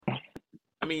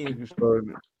mean, You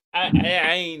started.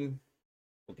 I ain't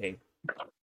okay.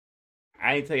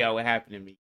 I ain't tell y'all what happened to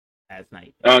me last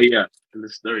night. Oh yeah, the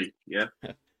story. Yeah.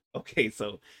 Okay,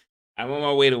 so I'm on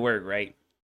my way to work, right?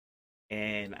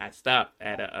 And I stopped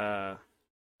at a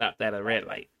red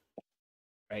light,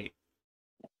 right?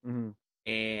 Mm-hmm.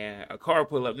 And a car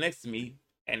pulled up next to me,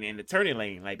 and in the turning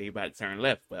lane, like they about to turn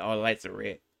left, but all the lights are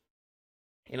red.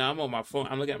 I'm on my phone.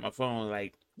 I'm looking at my phone,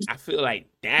 like I feel like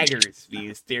daggers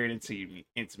being stared into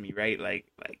me, right? Like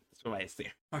somebody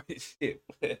staring hard as shit.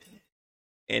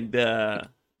 And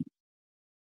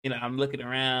I'm looking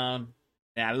around,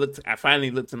 and I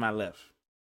finally look to my left.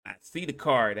 I see the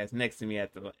car that's next to me in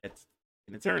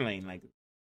the turn lane, like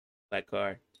that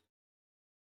car.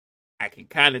 I can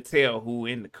kind of tell who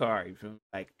in the car. You feel me?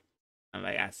 Like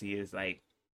I see it's like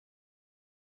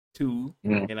two,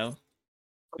 Mm.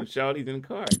 two shorties in the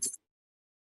car,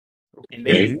 and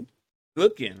Okay. they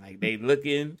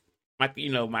looking.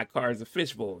 My car is a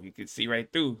fishbowl. You can see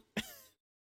right through.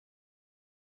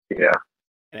 Yeah.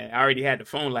 And I already had the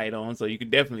phone light on, so you could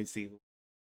definitely see who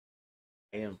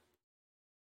I am.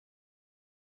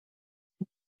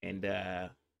 And I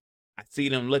see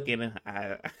them looking. And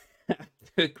I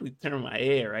quickly turn my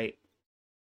head right.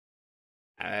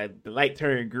 The light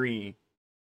turned green.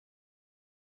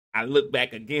 I look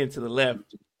back again to the left.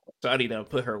 Shawty done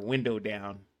put her window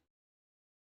down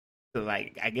to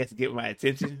I guess get my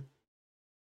attention.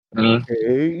 Mm.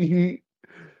 Okay.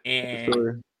 And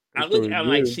Story. I'm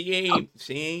like, Good. she ain't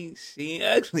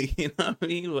ugly, you know what I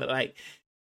mean? But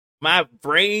my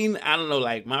brain, I don't know,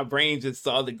 my brain just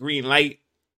saw the green light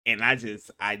and I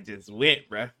just went,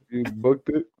 bro. You booked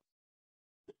it.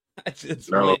 I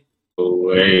just No went.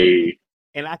 way.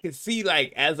 And I can see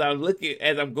as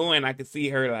I'm going, I can see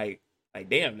her like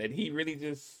damn, did he really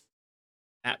just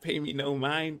not pay me no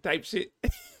mind type shit?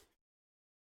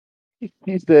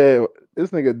 He said, "This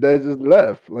nigga dead just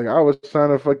left." Like I was trying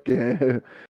to fucking,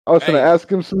 I was trying to Right.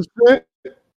 ask him some shit.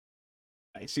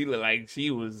 Like she looked like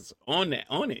she was on it,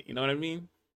 you know what I mean?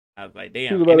 I was like, He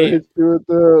damn. was about And to then hit you with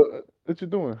the. What you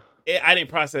doing? I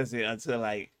didn't process it until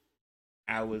I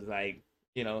was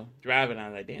driving. I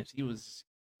was like, damn, she was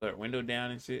put her window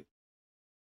down and shit.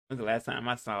 When's the last time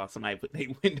I saw somebody put their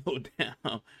window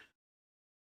down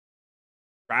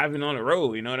driving on the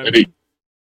road? You know what I Maybe mean?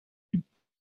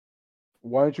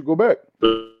 Why didn't you go back?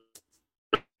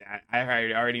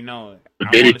 I already know.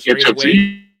 I'm did on he the catch up to straightaway.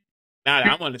 you? Now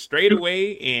I'm on the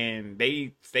straightaway, and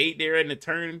they stayed there in the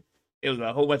turn. It was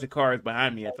a whole bunch of cars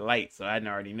behind me at the light, so I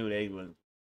already knew they was.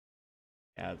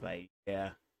 I was like,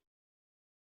 yeah.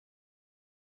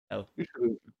 Oh,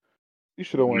 You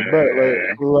should have went back.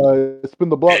 Man. Like spin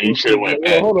the Yeah, block you real should have quick. went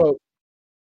Like, back. hold up.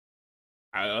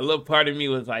 a little part of me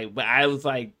was like, but I was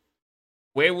like,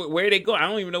 where they go? I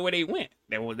don't even know where they went.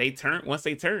 They turned once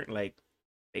they turned, like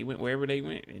they went wherever they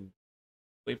went, and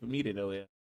wait for me to know it.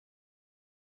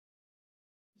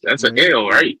 That's an Man, L,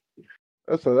 right?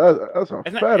 that's a That's not.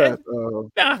 fat ass.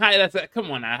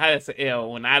 Come on now. How that's an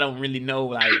L when I don't really know?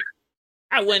 Like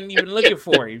I wasn't even looking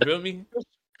for it. You feel me?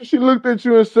 She looked at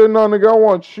you and said, "No, nigga, I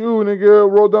want you, nigga."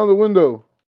 Roll down the window.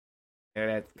 Yeah,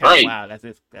 that's kind of Right. wild.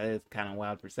 That is kind of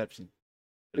wild perception.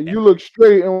 And you looked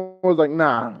straight and was like,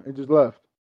 "Nah," and just left.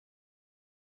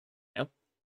 Nope.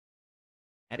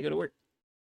 Had to go to work.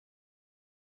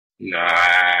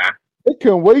 Nah. It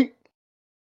can wait.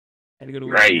 Had to go to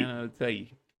work, Right. man. I'll tell you.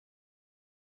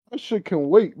 That shit can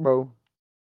wait, bro.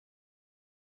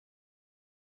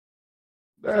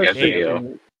 That That's an shit Damn. L.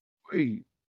 can wait.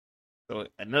 So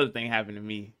another thing happened to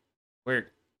me.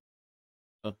 Work.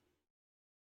 I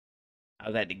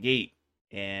was at the gate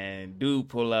and dude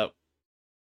pull up.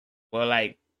 Well,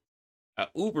 like a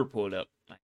Uber pulled up,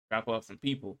 like drop off some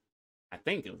people. I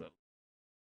think it was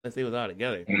let's say it was all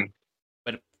together. Mm.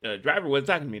 But the driver wasn't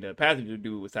talking to me. The passenger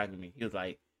dude was talking to me. He was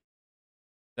like,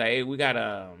 "Hey, we got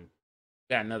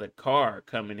another car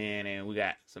coming in, and we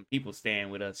got some people staying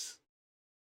with us."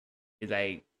 He's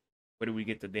like, "Where do we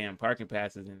get the damn parking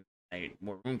passes and like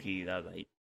more room keys?" I was like,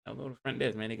 "I'll go to the front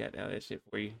desk, man. They got all that shit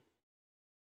for you."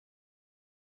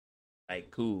 Like,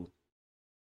 cool.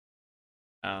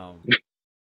 It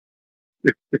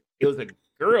was a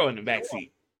girl in the back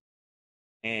seat,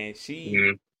 and she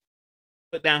Mm.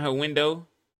 put down her window,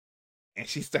 and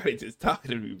she started just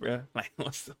talking to me, bro. Like,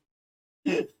 what's the...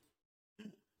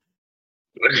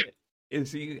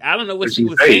 And I don't know what What she you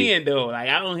was say? saying though. Like,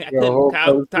 I Your couldn't whole talk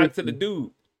to the conversation.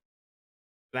 dude.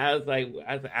 And I was like,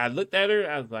 I looked at her.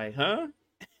 I was like, huh?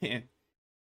 And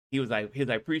he was like,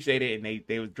 appreciate it. And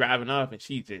they was driving off, and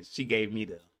she gave me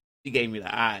the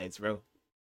eyes, bro.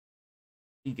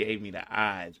 She gave me the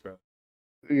eyes, bro.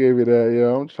 You gave me that,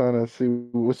 yeah. I'm trying to see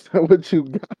what you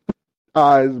got.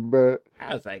 eyes, bro.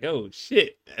 I was like, oh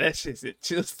shit, that shit sent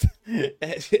chills.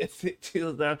 That shit sent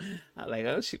chills down. I was like,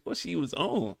 oh shit, what she was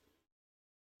on.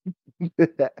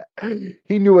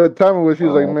 He knew what time it was. He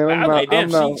was like, Oh, "Man, But I was like, damn,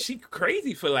 I'm not." she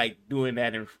crazy for like doing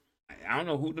that. And I don't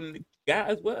know who them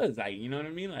guys was. Like, you know what I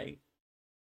mean? Like,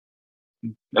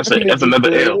 I think it's that's just another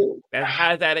what L. it is.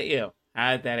 how is that an L?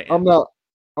 How is that an I'm L? not.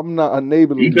 I'm not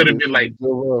enabling You could have this been shit.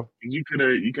 like, you could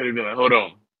have been like, hold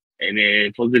on, and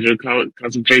then focus your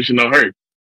concentration on her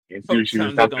and see what she So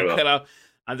was I'm just talking gonna about. cut off.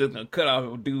 I'm just gonna cut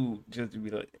off a dude just to be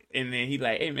like, and then he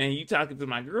like, hey man, you talking to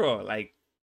my girl? Like,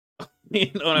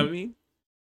 you know what I mean?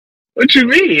 What you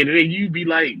mean? And then you be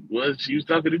like, well, she was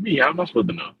talking to me. How am I supposed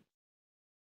to know?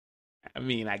 I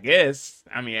mean, I guess.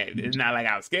 I mean, it's not like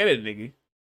I was scared of the nigga,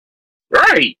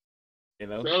 Right. you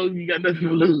know. So you got nothing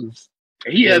to lose.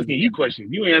 And he asking you questions.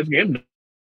 You ain't asking him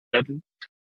nothing.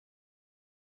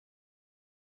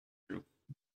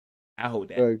 I hold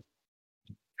that. Like,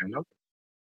 You know?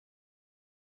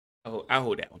 I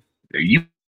hold that one. You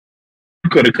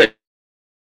could have cut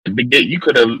the gate. You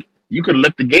could have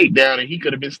left the gate down, and he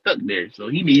could have been stuck there. So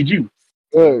he needs you.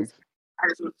 Thanks.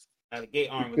 Now the gate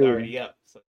arm was Okay. already up,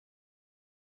 so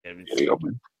They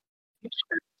open.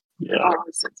 Yeah.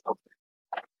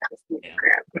 yeah.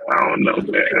 I don't know,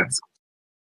 man.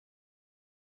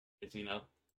 But, you know,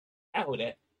 I hold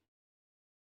that.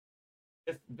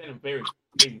 It's been a very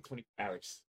crazy 24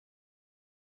 hours.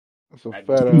 That's a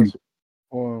fat ass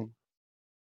form.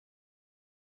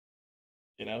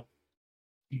 You know.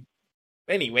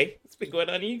 Anyway, what's been going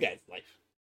on in you guys'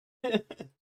 life?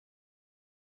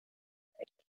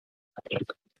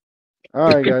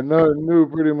 I ain't got nothing new.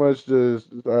 Pretty much just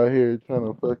out here trying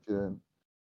to fucking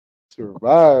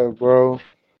survive, bro.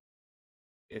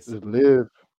 It's Just live.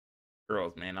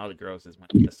 girls, man. All the girls is my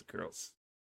best of girls.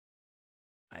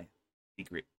 My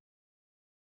secret.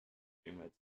 Pretty much.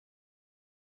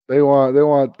 They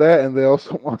want that, and they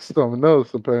also want something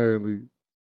else. Apparently,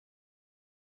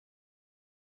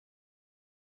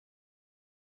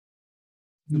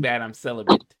 Too bad I'm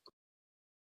celibate.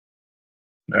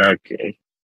 Okay.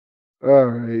 all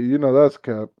right. You know that's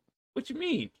cap. What you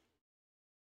mean?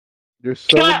 You're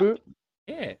celibate.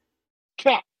 Yeah,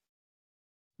 Cap.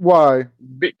 Why?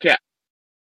 Big cap.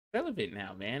 celibate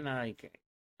now, man. Like,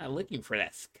 I'm not looking for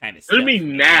that kind of What stuff. do you mean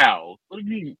man. now? What do you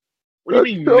mean? What do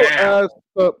you mean Shut your now? ass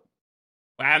up.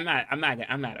 Well, I'm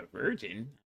not a virgin.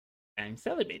 I'm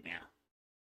celibate now.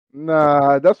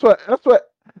 Nah, that's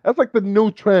like the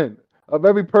new trend of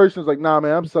every person's like, nah,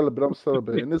 man, I'm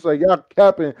celibate, and it's like y'all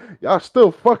capping, y'all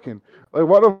still fucking. Like,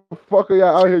 why the fuck are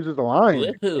y'all out here just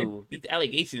lying? Woohoo! These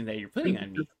allegations that you're putting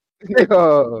on me. Yeah,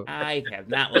 I have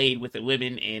not laid with a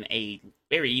woman in a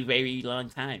very, very long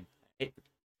time.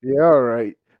 yeah, all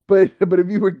right. But if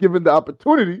you were given the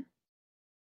opportunity,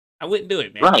 I wouldn't do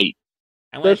it, man. Right.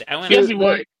 I that's went Guess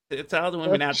what? to all the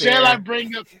women out Shall I there.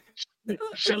 bring up?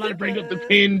 Shall I bring up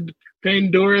the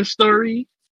Pandora story?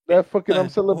 that fucking I'm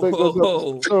celibate goes up the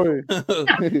Whoa.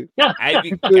 story.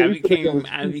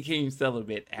 I became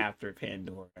celibate after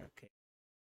Pandora. Okay.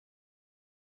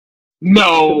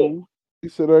 No. He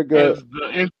said I got. As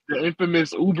the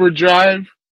infamous Uber drive,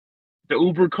 the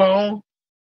Uber call.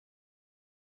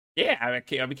 Yeah,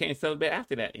 I became celibate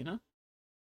after that. You know,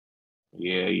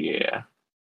 Yeah, yeah.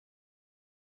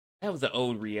 that was the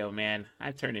old Rio, man.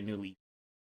 I turned a new leaf.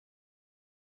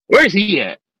 Where's he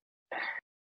at?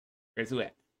 Where's who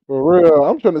at? For real,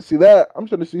 I'm trying to see that. I'm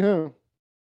trying to see him.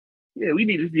 Yeah, we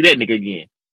need to see that nigga again.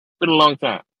 Been a long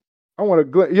time. I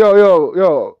want to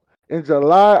yo. In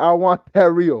July, I want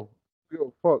that Rio.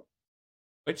 Yo, fuck.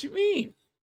 What you mean?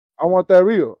 I want that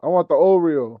Rio. I want the old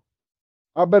Rio.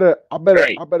 I better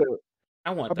Right.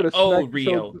 I want I the better smack old you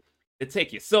Rio so- to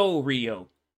take your soul Rio.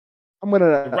 I'm To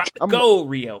gonna rock the I'm gold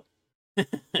Rio.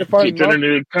 if I Keep turning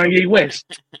to Kanye West.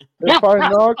 if I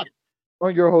knock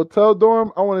on your hotel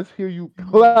dorm, I want to hear you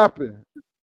clapping.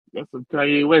 That's some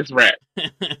Kanye West rap.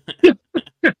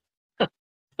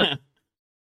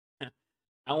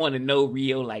 I want to know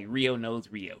Rio like Rio knows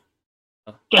Rio.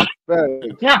 Facts.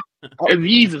 Yeah, that's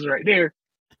Jesus right there.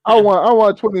 I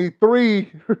want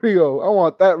 23 Rio. I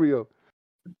want that Rio.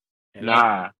 You know?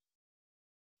 Nah.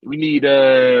 We need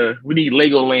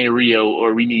Legoland Rio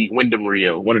or we need Wyndham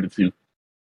Rio. One of the two.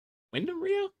 Wyndham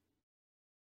Rio?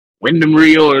 Wyndham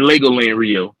Rio or Legoland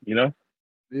Rio, you know?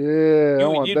 Yeah, I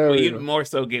want that You'd Rio. more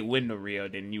so get Wyndham Rio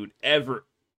than you would ever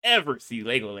see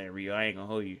Legoland Rio. I ain't gonna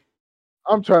hold you.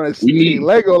 I'm trying to We see need-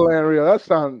 Legoland Rio. That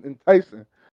sounds enticing.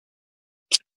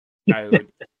 I would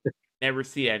never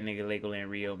see that nigga Legoland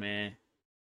Rio, man.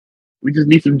 We just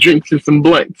need some drinks and some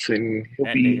blunts and he'll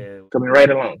That be nigga, coming right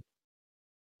along.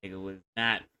 was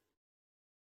not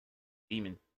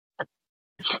demon.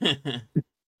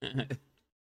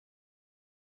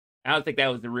 I don't think that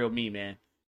was the real me, man.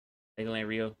 Legoland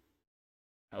Rio.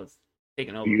 I was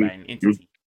taken over You by an you entity.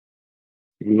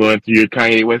 you going through your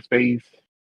Kanye West phase?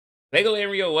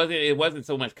 Legoland Rio wasn't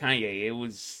so much Kanye. It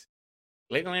was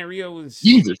Legoland Rio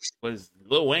Jesus. was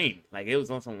Lil Wayne. Like it was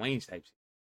on some Wayne type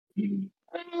shit.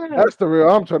 That's the real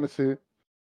I'm trying to see.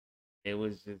 It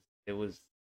was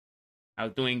I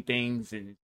was doing things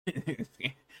and I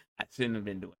shouldn't have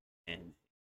been doing. And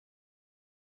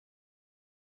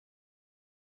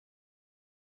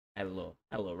I had a little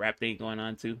rap thing going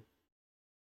on too.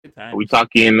 Good time. We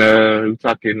talking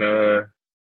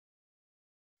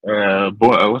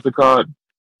what's it called?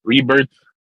 Rebirth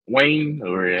Wayne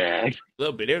or A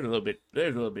little bit. There's a little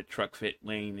bit truck fit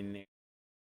Wayne in there.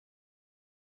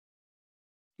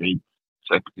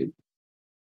 check it.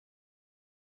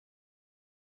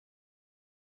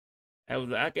 That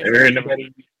was I guess Never heard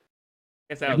nobody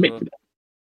admit to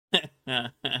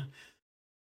that.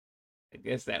 I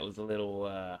guess that was a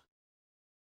little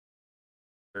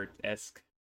Bert-esque.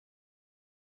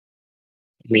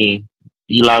 I mean,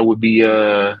 Eli would be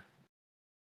kind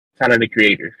of the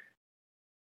creator.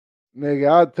 Nigga,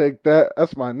 I'll take that.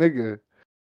 That's my nigga.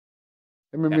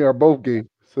 Him and me are both gay,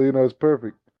 so you know it's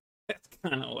perfect. That's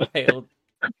kind of wild.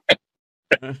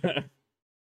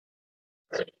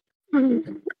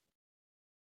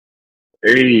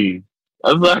 Hey,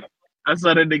 I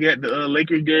saw that nigga at the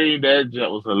Lakers game. That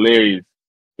jump was hilarious.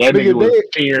 That Nigga, nigga was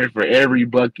cheering for every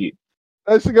bucket.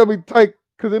 That shit got me tight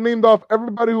because they named off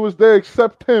everybody who was there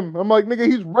except him. I'm like, nigga,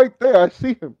 he's right there. I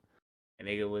see him. And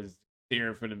nigga was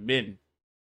cheering for the men.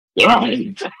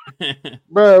 Right.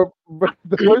 Bro,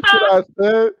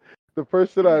 the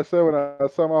first shit I said when I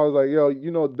saw him, I was like, yo,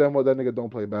 you know damn well that nigga don't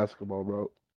play basketball, bro.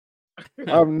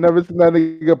 I've never seen that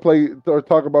nigga play or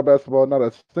talk about basketball not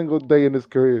a single day in his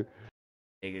career.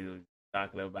 Nigga was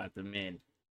talking about the men.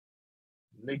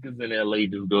 Niggas in LA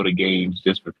just go to games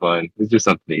just for fun. It's just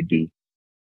something they do.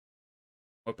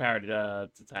 More power to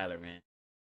Tyler, man.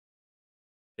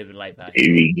 Living life out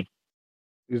here.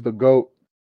 He's the GOAT.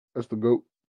 That's the GOAT.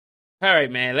 All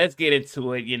right, man. Let's get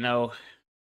into it. You know,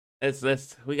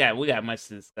 let's we got much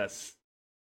to discuss.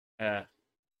 So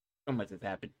much has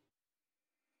happened.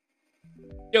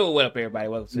 Yo, what up, everybody?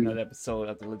 Welcome to another episode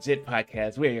of the Lejit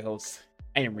Podcast. We're your hosts.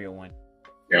 I am Real One.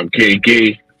 I'm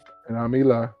KK. And I'm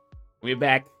Eli. We're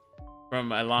back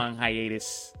from a long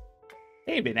hiatus.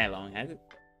 It ain't been that long, has it?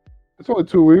 It's only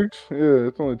 2 weeks. Yeah,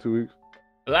 it's only 2 weeks.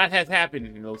 A lot has happened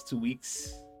in those 2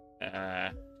 weeks.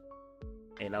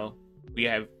 You know, we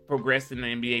have progressed in the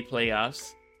NBA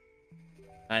playoffs.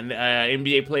 An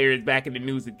NBA player is back in the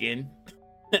news again.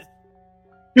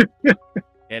 You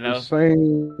know, the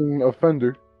same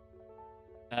offender.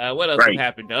 What else has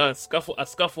happened? A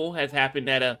scuffle has happened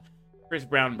at a Chris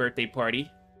Brown birthday party.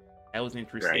 That was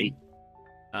interesting.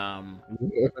 Yeah,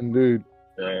 indeed.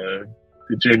 The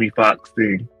Jamie Foxx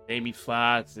thing. Jamie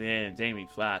Foxx.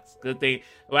 Good thing.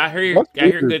 Well, I hear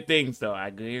good things though.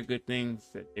 I hear good things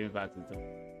that Jamie Foxx is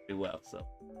doing pretty well. So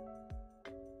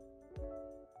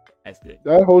that's good.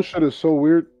 That whole shit is so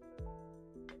weird.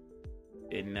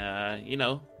 And you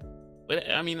know, but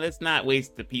I mean, let's not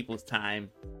waste the people's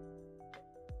time.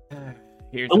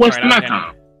 Here's the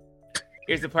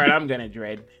part I'm gonna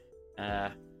dread.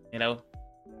 You know,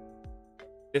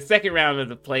 the second round of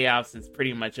the playoffs is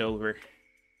pretty much over.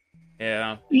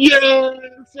 Yeah. Yes,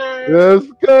 sir. Let's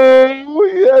go.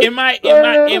 Yes, in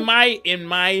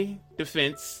my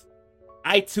defense,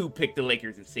 I too picked the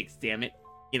Lakers in 6. Damn it.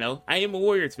 You know, I am a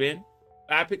Warriors fan.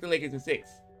 But I picked the Lakers in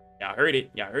 6. Y'all heard it.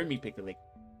 Y'all heard me pick the Lakers.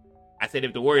 I said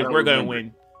if the Warriors were gonna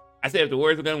win, they're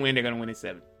gonna win in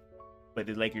 7. But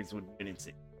the Lakers would win in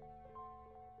 6.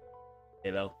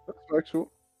 You know? That's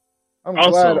factual. I'm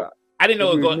also glad. I didn't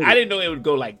know it would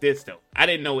go like this though. I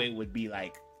didn't know it would be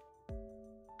like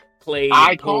Clay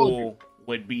and Poole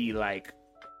would be like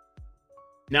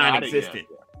non-existent.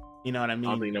 You know what I mean?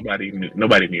 I don't think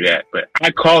nobody knew that, but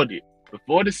I called it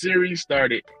before the series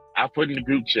started. I put in the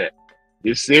group chat,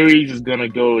 this series is gonna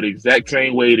go the exact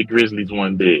same way the Grizzlies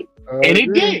one did, and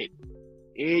it did.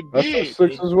 That's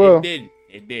 6 as well.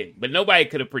 It did. But nobody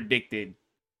could have predicted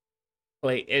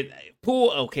Clay. Poole,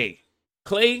 okay.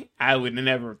 Clay, I would have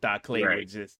never thought Clay would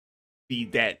just be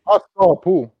that. I saw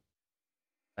Poole.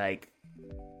 Like,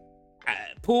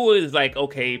 Poole is like,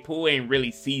 okay, Poole ain't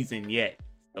really seasoned yet,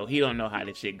 so he don't know how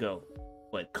this shit go.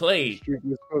 But Clay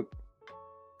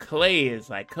is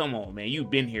like, come on, man, you've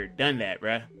been here, done that,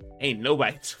 bruh. Ain't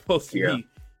nobody supposed to be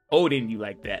holding you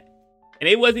like that. And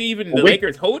it wasn't even the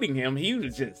Lakers holding him. He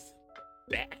was just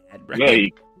bad, bruh. Yeah,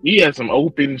 he has some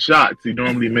open shots he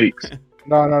normally makes.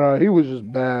 No. He was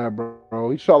just bad,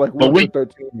 bro. He shot like But 1 for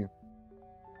 13.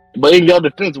 But in your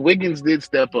defense, Wiggins did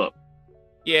step up.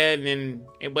 Yeah,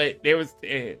 but there was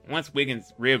once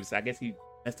Wiggins ribs. I guess he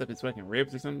messed up his fucking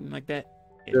ribs or something like that.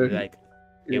 It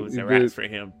was a wrap for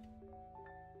him.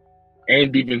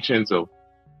 And DiVincenzo.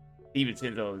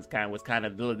 DiVincenzo was kind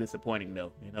of a little disappointing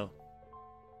though.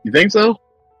 You think so?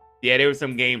 Yeah, there were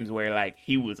some games where like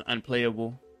he was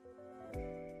unplayable.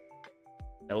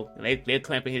 They're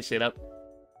clamping his shit up.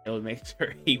 They would make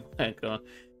sure he wasn't going.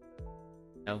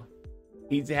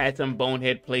 He's had some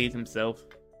bonehead plays himself.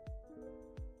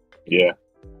 Yeah.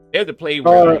 There's a play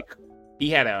where like he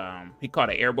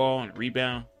caught an air ball and a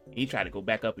rebound. And he tried to go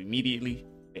back up immediately.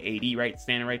 The AD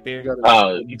standing right there.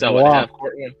 You talking about the half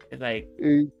court one? It's like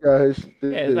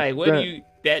it's like what do you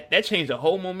that changed the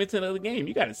whole momentum of the game.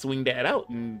 You got to swing that out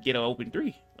and get an open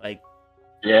three. Like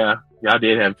yeah, y'all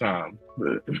did have time,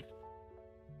 but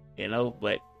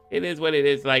but it is what it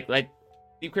is. Like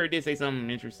Steve Kerr did say something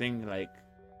interesting. Like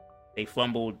they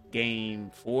fumbled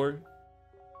game 4.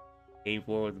 Game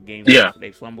 4 was the game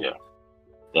they fumbled. Yeah.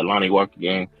 The Lonnie Walker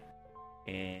game.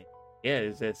 And yeah,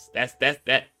 it's just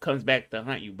that comes back to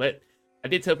haunt you. But I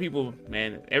did tell people,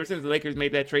 man, ever since the Lakers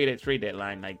made that trade at trade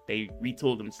deadline, like they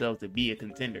retooled themselves to be a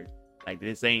contender. Like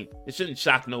this shouldn't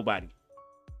shock nobody.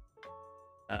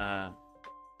 I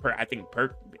think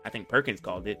Perkins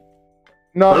called it.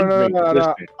 No.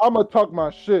 I'm gonna talk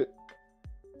my shit.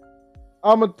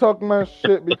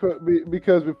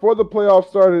 because before the playoffs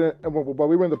started and while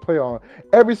we were in the playoff,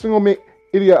 every single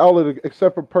idiot outlet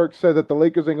except for Perk said that the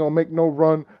Lakers ain't gonna make no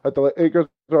run, that the Lakers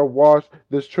are washed.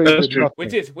 This trade is nothing.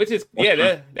 Which is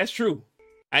that's true.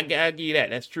 I give you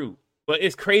that. That's true. But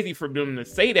it's crazy for them to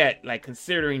say that, like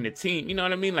considering the team. You know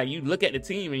what I mean? Like you look at the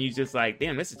team and you just like,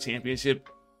 damn, that's a championship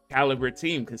caliber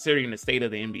team considering the state of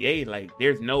the NBA. Like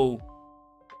there's no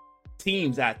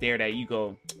teams out there that you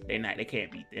go, they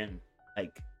can't beat them.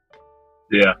 Like,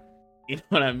 yeah, you know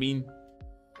what I mean.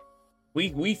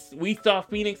 We saw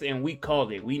Phoenix and we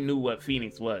called it. We knew what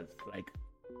Phoenix was like.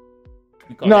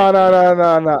 No.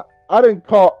 I didn't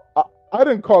call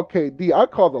KD. I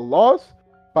called the loss,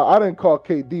 but I didn't call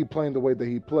KD playing the way that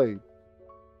he played.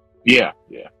 Yeah.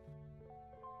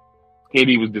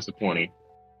 KD was disappointing.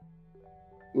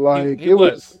 Like it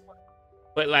was,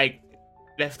 but like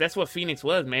that's what Phoenix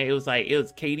was, man. It was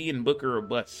KD and Booker or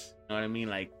bust. You know what I mean?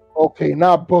 Like. Okay,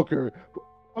 not Booker.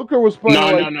 Booker was playing no.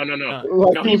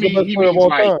 Like he was the best player of all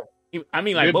time. I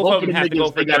mean, like both of them have to go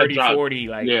for 30, 40.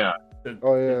 Like,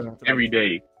 every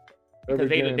day. Because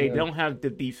they don't have the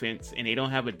defense and they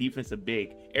don't have a defensive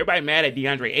big. Everybody mad at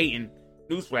DeAndre Ayton.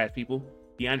 Newsflash, people.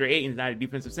 DeAndre Ayton's not a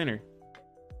defensive center.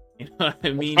 You know what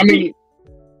I mean?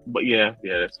 But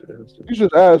that's you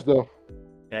should ask though.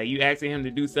 You asking him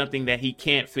to do something that he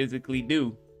can't physically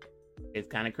do. It's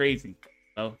kind of crazy.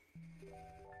 Oh.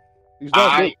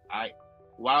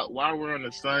 While we're on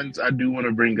the Suns, I do want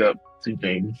to bring up 2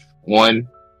 things. One,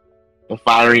 the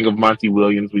firing of Monty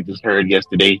Williams we just heard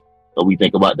yesterday. What we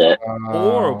think about that?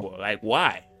 Horrible. Like,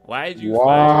 why? Why did you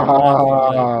fire Monty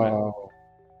Williams?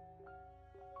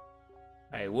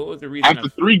 Like, what was the reason? After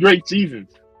 3 great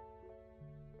seasons.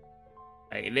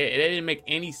 Like, it didn't make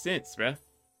any sense, bro.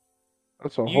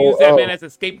 That's a you use that man as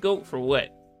a scapegoat for what?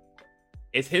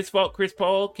 It's his fault Chris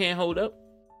Paul can't hold up?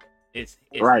 It's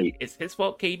right. It's his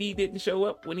fault KD didn't show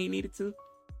up when he needed to.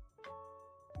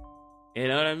 You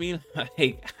know what I mean?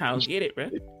 Like, I don't get it, bro.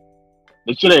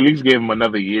 They should at least give him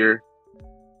another year.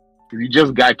 If you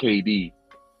just got KD,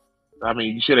 I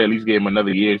mean, you should at least give him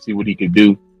another year to see what he could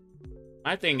do.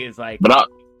 My thing is like,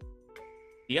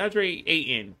 DeAndre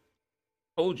Ayton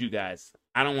told you guys,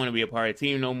 I don't want to be a part of the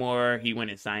team no more. He went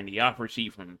and signed the offer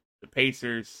sheet from the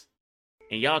Pacers,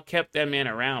 and y'all kept that man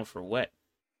around for what?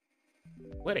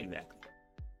 What exactly?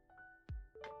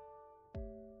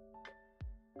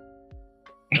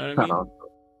 You know what I mean?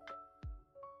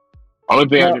 Only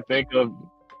thing I can think of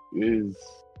is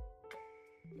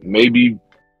maybe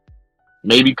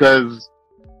because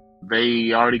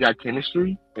they already got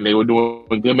chemistry and they were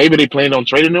doing good. Maybe they planned on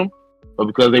trading him, but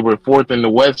because they were 4th in the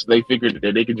West, they figured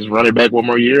that they could just run it back one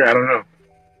more year. I don't know.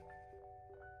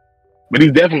 But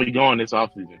he's definitely gone this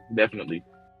offseason. Definitely.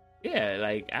 Yeah,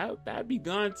 like I'd be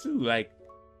gone too. Like,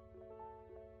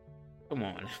 come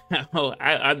on.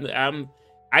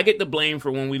 I get the blame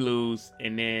for when we lose,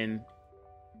 and then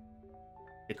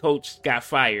the coach got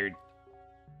fired.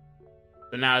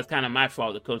 So now it's kind of my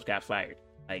fault the coach got fired.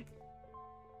 Like,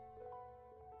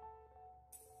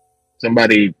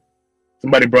 somebody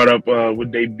brought up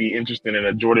would they be interested in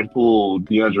a Jordan Poole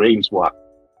DeAndre Ayton swap?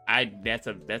 That's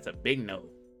a big no.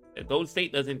 The Golden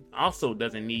State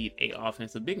doesn't need a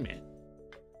offensive big man.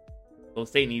 Golden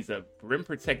State needs a rim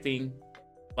protecting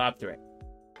lob threat.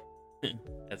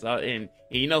 That's all. And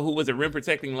you know who was a rim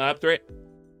protecting lob threat?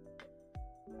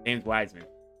 James Wiseman.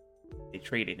 They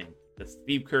traded him. Because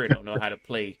Steve Kerr don't know how to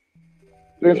play.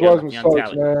 James Wiseman young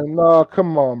sucks, talent. man. Nah,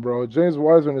 come on, bro. James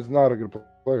Wiseman is not a good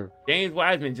player. James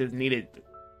Wiseman just needed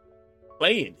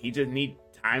playing. He just need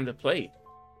time to play.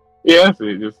 Yeah, that's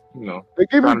it. Just They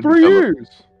gave him trying to 3 develop. years.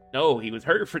 No, he was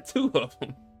hurt for 2 of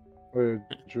them. Yeah,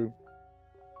 true.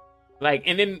 Like,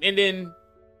 and then we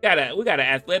got an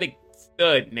athletic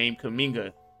stud named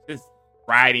Kuminga just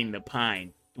riding the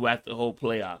pine throughout the whole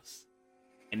playoffs,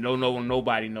 and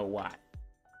nobody know why.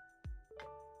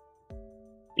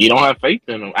 You don't have faith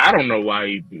in him. I don't know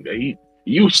why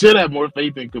you should have more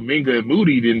faith in Kuminga and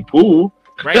Moody than Poole.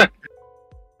 Right.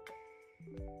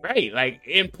 Right, like,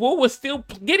 and Poole was still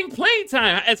getting playing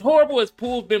time. As horrible as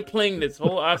Poole's been playing this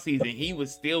whole offseason, he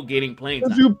was still getting playing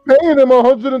Because time. you paying him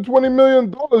 $120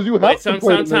 million, you have But to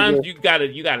play the sometimes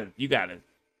nigga.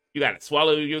 you gotta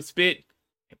swallow your spit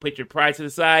and put your pride to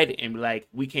the side and be like,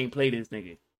 we can't play this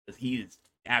nigga because he is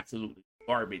absolutely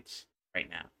garbage right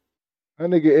now.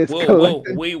 That nigga is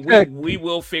We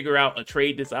will figure out a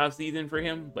trade this offseason for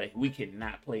him, but we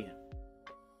cannot play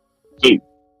him.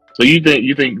 So you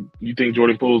think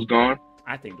Jordan Poole's gone?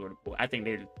 I think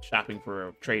they're shopping for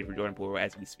a trade for Jordan Poole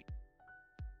as we speak.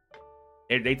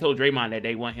 They told Draymond that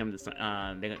they want him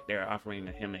to. They're offering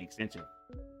him an extension.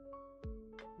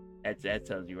 That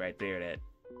tells you right there that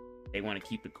they want to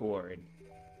keep the core.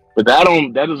 But that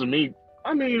doesn't mean.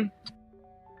 I mean,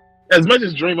 as much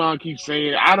as Draymond keeps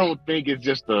saying, I don't think it's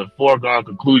just a foregone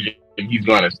conclusion he's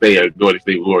going to stay a Golden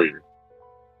State Warrior.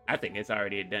 I think it's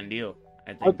already a done deal.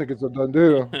 I think it's a done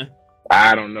deal.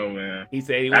 I don't know, man. He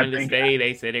said he wanted to stay.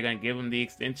 They said they're gonna give him the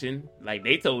extension. Like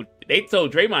they told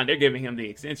Draymond they're giving him the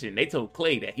extension. They told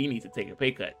Clay that he needs to take a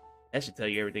pay cut. That should tell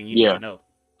you everything you need to know.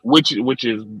 Which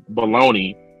is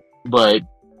baloney. But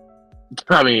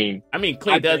I mean,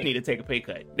 Clay does need to take a pay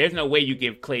cut. There's no way you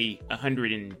give Clay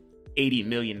 $180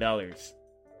 million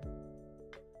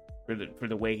for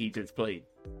the way he just played.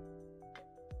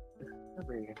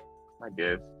 I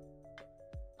guess.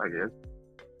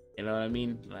 You know what I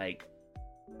mean? Like,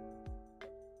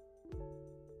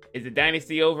 is the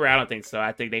dynasty over? I don't think so.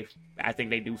 I think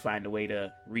they do find a way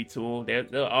to retool.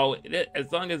 They'll always,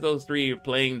 as long as those 3 are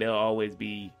playing, they'll always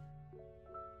be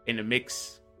in the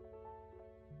mix.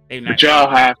 But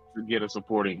y'all have to get a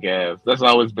supporting cast. That's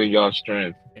always been y'all's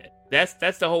strength. That's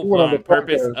the whole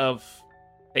purpose of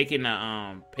taking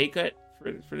a pay cut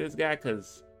for this guy,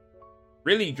 because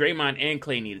really Draymond and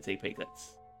Clay need to take pay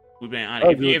cuts. We've been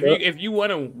honest. If you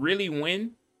want to really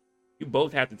win, you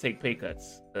both have to take pay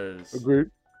cuts.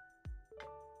 Agreed.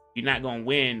 You're not gonna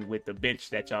win with the bench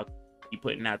that y'all keep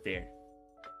putting out there.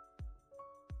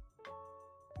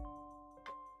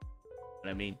 What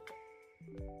I mean,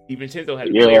 DiVincenzo has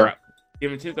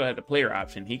the player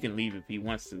option. He can leave if he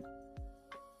wants to.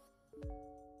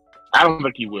 I don't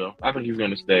think he will. I think he's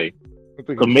going to stay.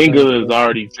 Kuminga has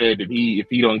already said that if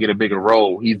he don't get a bigger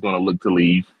role, he's going to look to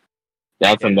leave.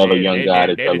 That's another young guy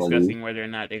that's they're discussing whether or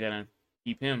not they're gonna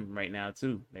keep him right now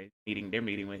too. They're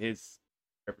meeting with his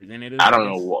representative. I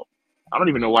don't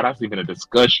even know why that's even a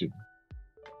discussion.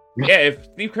 Yeah, if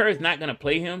Steve Kerr is not gonna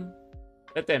play him,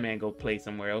 let that man go play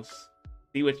somewhere else.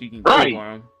 See what you can get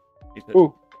for him.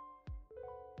 Because,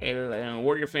 hey,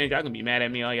 Warrior fans, y'all can be mad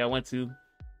at me all y'all want to.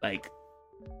 Like,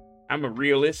 I'm a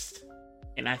realist,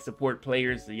 and I support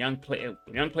players. The young players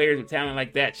with talent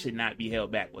like that should not be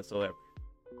held back whatsoever.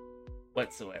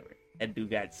 That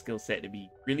dude got skill set to be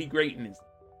really great in this,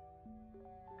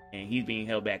 and he's being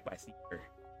held back by Steve Kerr.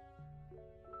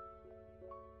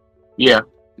 Yeah.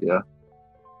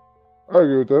 I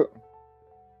agree with that.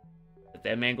 Let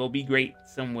that man go be great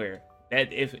somewhere.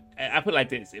 That if I put it like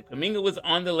this, if Kuminga was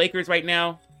on the Lakers right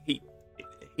now,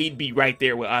 he'd be right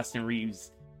there with Austin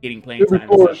Reeves getting playing time.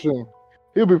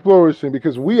 He'll be flourishing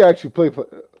because we actually play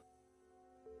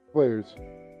players.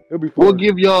 We'll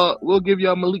give y'all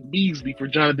Malik Beasley for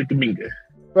Jonathan Kuminga.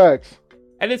 Facts.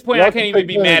 At this point, I can't even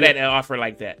be mad at an offer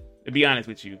like that. To be honest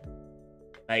with you,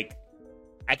 like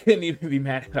I couldn't even be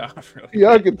mad at an offer.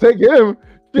 I can take him.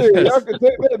 Y'all can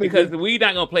take that because we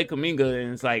not gonna play Kuminga,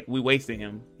 and it's like we wasting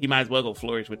him. He might as well go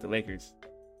flourish with the Lakers.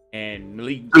 And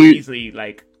Malik Beasley,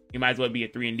 like he might as well be a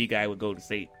 3-and-D guy with Golden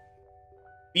State.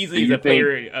 Beasley is a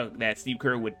player that Steve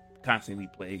Kerr would constantly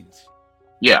play.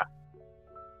 Yeah.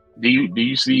 Do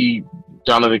you see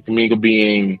Jonathan Kuminga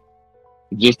being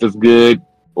just as good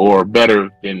or better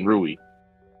than Rui?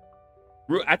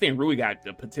 I think Rui got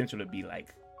the potential to be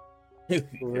like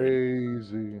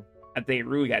crazy. I think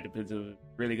Rui got the potential to be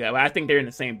really good. But I think they're in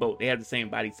the same boat. They have the same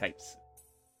body types.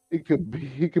 He could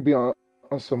be on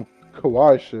on some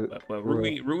Kawhi shit. But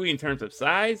Rui in terms of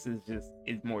size is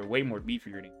way more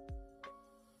beefier than.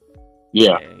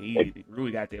 Yeah.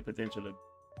 Rui got the potential to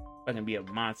fucking be a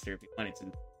monster if he wanted to.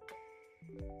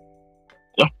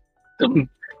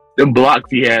 Them blocks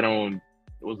he had on,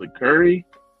 was it Curry?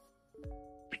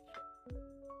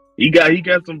 He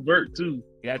got some vert too.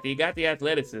 He got the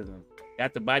athleticism,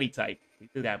 got the body type. He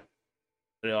just got to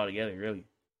put it all together. Really,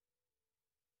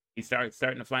 he's starting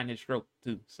to find his stroke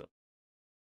too. So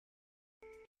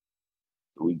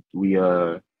we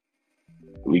got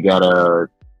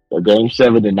a game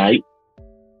 7 tonight.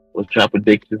 What's your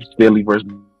predictions? Philly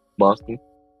versus Boston.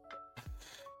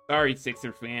 Sorry,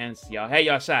 Sixer fans, y'all had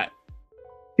y'all shot.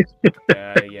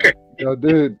 Y'all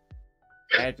did.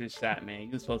 Had your shot, man.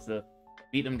 You was supposed to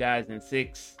beat them guys in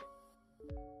 6.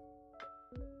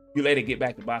 You let it get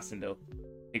back to Boston though.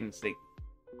 Big mistake.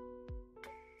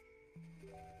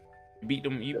 You beat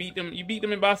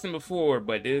them in Boston before,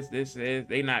 but this is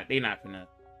they not finna.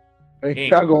 They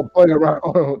not gonna play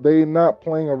around. They not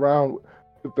playing around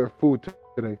with their food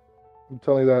today. I'm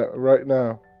telling you that right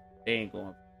now. They ain't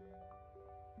going.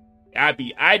 I'd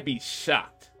be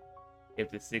shocked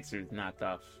if the Sixers knocked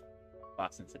off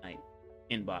Boston tonight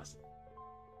in Boston.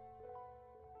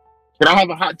 Can I have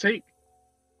a hot take?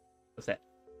 What's that?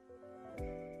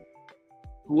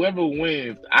 Whoever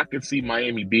wins, I can see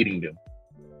Miami beating them.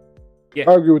 Yeah,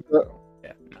 I agree with that.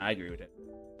 Yeah, I agree with that.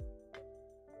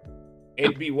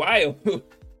 It'd be wild. It'd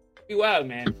be wild,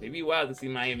 man. It'd be wild to see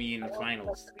Miami in the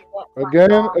finals.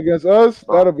 Again, against us,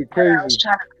 that'll be crazy.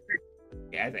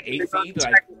 Yeah, as an AC,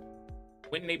 like,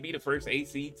 wouldn't they be the first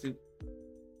AC to?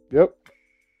 Yep.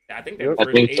 I think they're the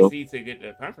first AC to get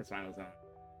the conference finals on.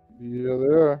 Yeah,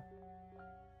 they are.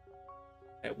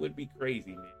 That would be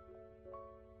crazy, man.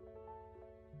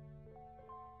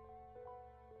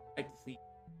 I'd like to see.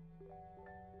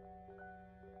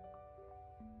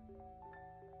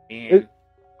 And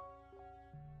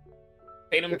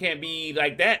Tatum can't be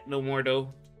like that no more,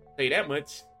 though. I'll tell you that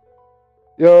much.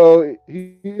 Yo,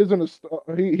 he isn't a star.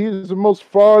 He is the most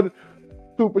fraud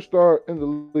superstar in the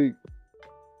league.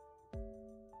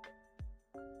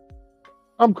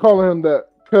 I'm calling him that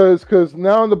because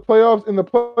now in the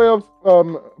playoffs,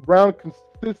 Brown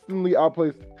consistently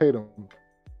outplays Tatum.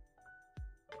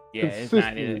 Yeah, it's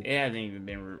not. It hasn't even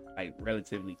been like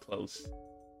relatively close.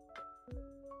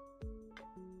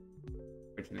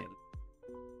 Fortunately,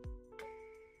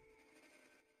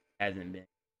 hasn't been.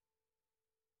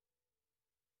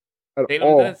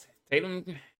 Tatum.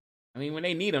 I mean, when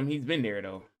they need him, he's been there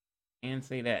though. Can't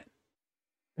say that.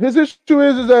 His issue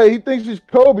is that he thinks he's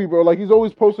Kobe, bro. Like he's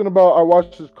always posting about I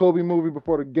watched this Kobe movie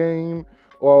before the game,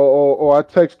 or I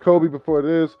text Kobe before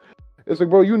this. It's like,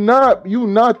 bro, you not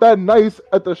that nice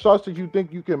at the shots that you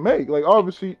think you can make. Like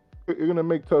obviously you're gonna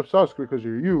make tough shots because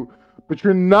you're you, but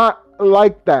you're not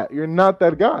like that. You're not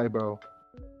that guy, bro.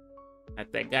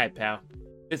 Not that guy, pal.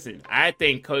 Listen, I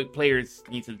think players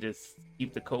need to just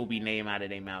keep the Kobe name out of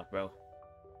their mouth, bro.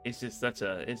 It's just such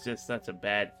a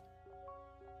bad,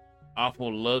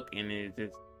 awful look, and it's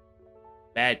just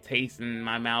bad taste in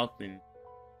my mouth. And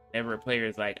never a player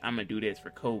is like, I'm gonna do this for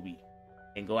Kobe,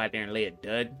 and go out there and lay a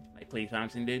dud like Klay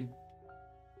Thompson did.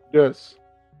 Yes.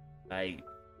 Like,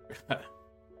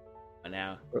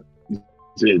 now.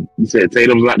 You said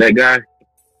Tatum's not that guy?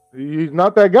 He's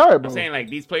not that guy, bro. I'm saying like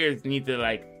these players need to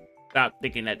like stop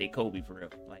thinking that they Kobe for real.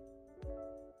 Like,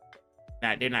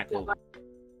 they're not Kobe.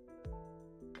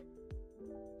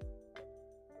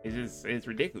 It's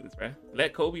ridiculous, bro.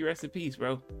 Let Kobe rest in peace,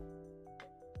 bro.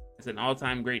 It's an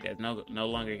all-time great that's no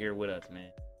longer here with us,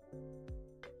 man.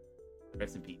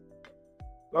 Rest in peace.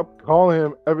 Stop calling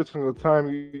him every single time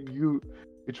you're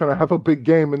trying to have a big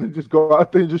game and then just go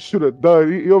out there and just shoot a dud.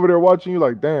 He over there watching you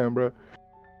like, damn, bro.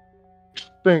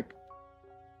 Stink.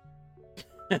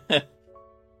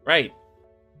 Right.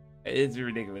 It's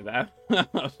ridiculous. I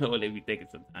don't know what they be thinking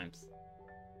sometimes.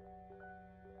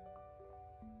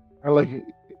 I like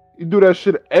you do that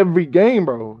shit every game,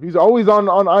 bro. He's always on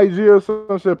IG or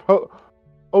some shit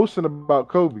posting about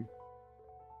Kobe.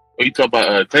 Are you talking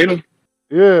about Tatum?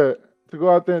 Yeah, to go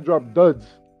out there and drop duds.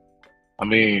 I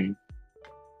mean,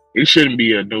 it shouldn't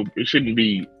be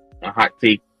a hot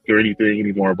take or anything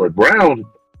anymore. But Brown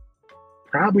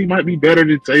probably might be better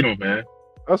than Tatum, man.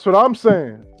 That's what I'm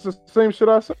saying. It's the same shit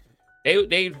I said.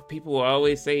 People will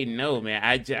always say no, man.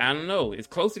 I don't know. It's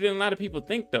closer than a lot of people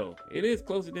think, though. It is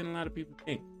closer than a lot of people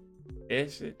think.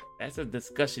 That's a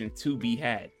discussion to be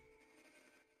had.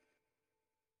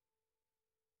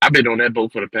 I've been on that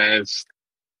boat for the past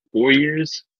 4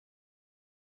 years.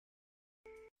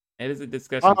 It is a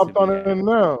discussion. I hopped on it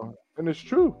now, and it's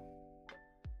true.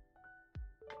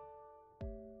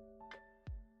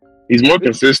 He's more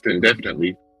consistent,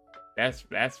 definitely. That's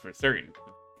for certain.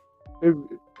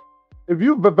 If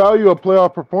you value a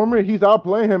playoff performer, he's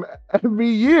outplaying him every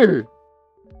year.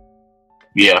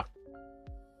 Yeah.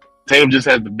 Tatum just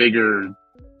has the bigger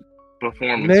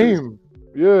performances. Name.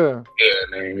 Yeah.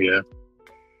 Yeah, name, yeah.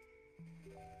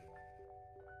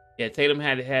 Yeah, Tatum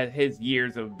had his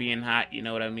years of being hot, you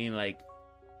know what I mean? Like,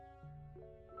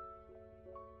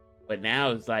 but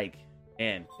now it's like,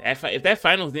 man, if that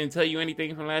finals didn't tell you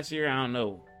anything from last year, I don't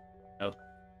know. No.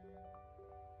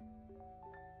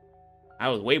 I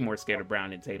was way more scared of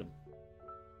Brown than Tatum.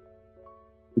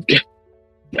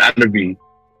 Gotta be.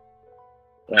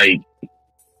 Like,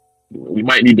 we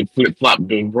might need to flip flop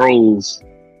the roles.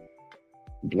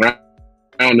 Brown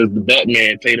is the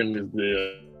Batman, Tatum is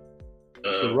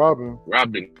the Robin.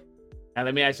 Now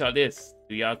let me ask y'all this: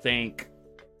 do y'all think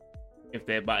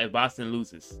if Boston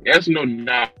loses, that's no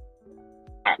knock,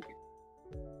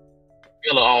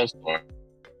 still an all-star.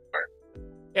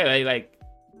 Yeah,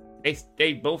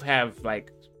 they both have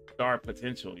like star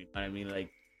potential. You know what I mean? Like,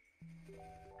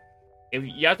 if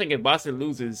y'all think if Boston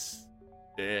loses,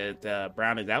 that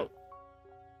Brown is out.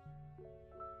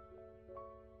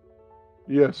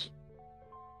 Yes.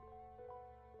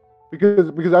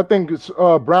 Because I think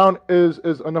Brown is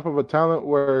enough of a talent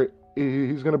where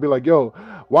he's gonna be like, yo,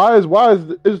 why is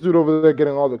this dude over there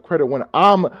getting all the credit when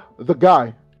I'm the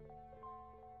guy?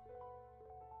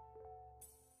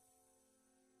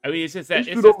 I mean, it's just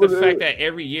the fact that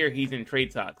every year he's in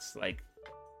trade talks, like,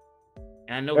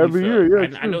 and I know every year,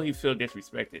 I know he feels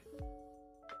disrespected.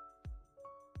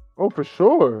 Oh, for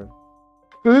sure.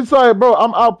 Because it's like, bro,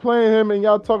 I'm outplaying him, and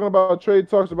y'all talking about trade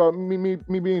talks about me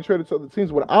being traded to other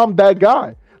teams when I'm that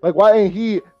guy. Like, why ain't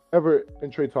he ever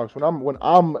in trade talks when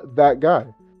I'm that guy?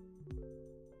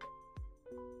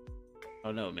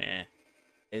 Oh no, man,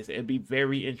 it'd be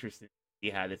very interesting to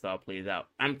see how this all plays out.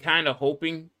 I'm kind of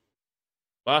hoping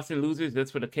Boston loses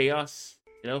just for the chaos,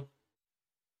 you know.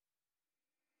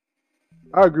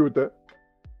 I agree with that.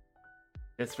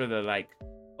 Just for the like,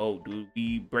 oh, do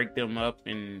we break them up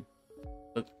and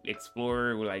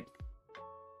explore with like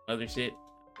other shit?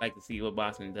 I'd like to see what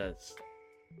Boston does.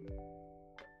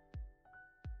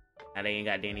 Now they ain't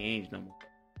got Danny Ainge no more.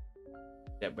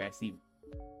 Got Brad Stevens.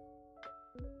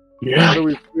 Yeah. How do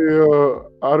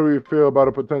we feel about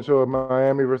a potential of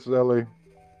Miami versus LA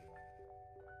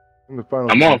in the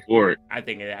finals? I'm all for it. I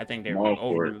think they're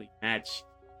overly matched.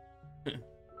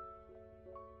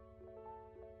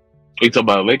 You talking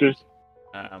about Lakers?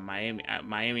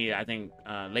 Miami. I think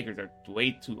Lakers are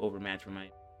way too overmatched for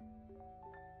Miami.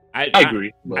 I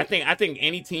agree. I think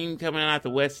any team coming out the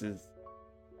West is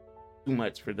too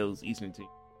much for those Eastern teams.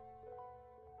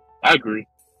 I agree.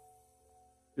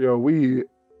 Yo, we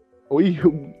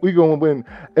gonna win.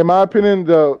 In my opinion,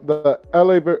 the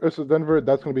LA versus Denver,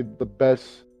 that's gonna be the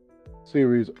best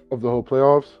series of the whole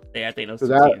playoffs. Yeah, I think those two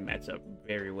teams match up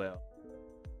very well.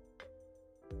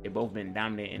 They've both been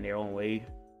dominant in their own way.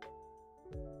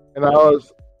 And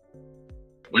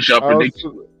what's your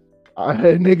prediction?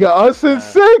 Nigga, us in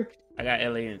 6. I got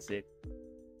LA in 6.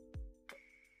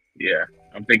 Yeah,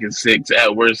 I'm thinking 6.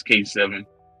 At worst case 7.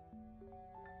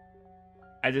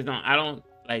 I don't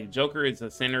like Joker is a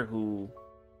center who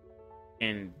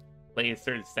can play a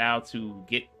certain style to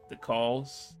get the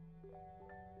calls.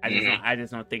 I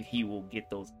just don't think he will get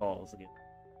those calls again.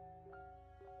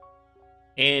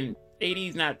 And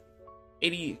 80's not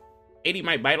 80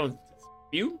 might bite on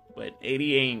few, but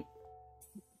 80 ain't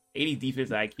 80 defense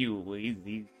IQ. Well, he's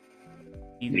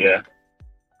yeah.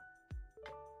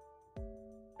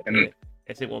 And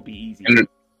that shit won't be easy. And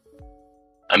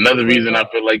another reason I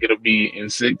feel like it'll be in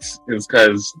 6 is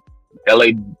because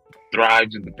LA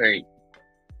thrives in the paint.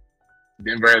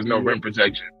 Denver has no rim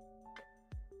protection.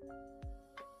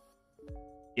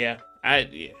 Yeah,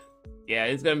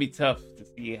 it's gonna be tough to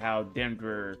see how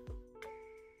Denver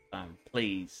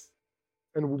plays.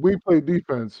 And we play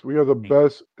defense. We are the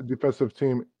best defensive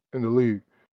team in the league.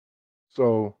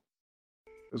 So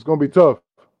it's gonna be tough.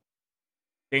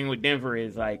 Thing with Denver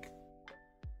is like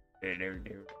they're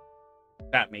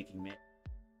stop making, man.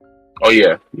 Oh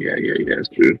yeah, that's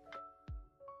true.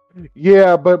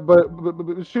 Yeah, but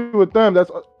the issue with them,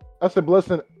 that's a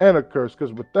blessing and a curse.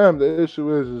 Because with them, the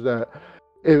issue is that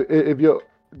if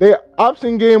they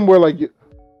option game where like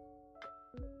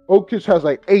Jokic has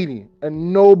like 80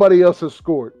 and nobody else has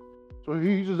scored, so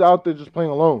he's just out there just playing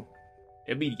alone.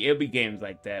 It'll be games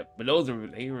like that, but those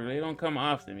they don't come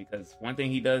often because one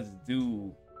thing he does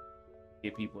do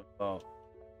get people involved.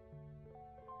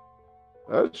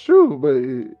 That's true, but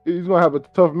he's gonna have a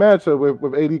tough matchup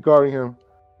with AD guarding him.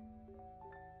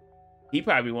 He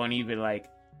probably won't even like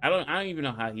I don't even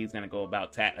know how he's gonna go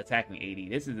about attacking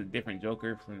AD. This is a different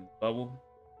Joker from the bubble.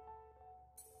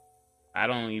 I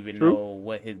don't even True. know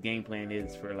what his game plan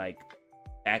is for like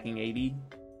attacking AD.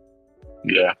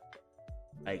 Yeah.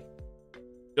 Like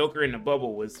Joker in the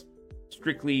bubble was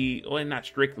strictly, well, not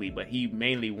strictly, but he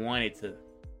mainly wanted to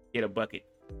get a bucket.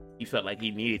 He felt like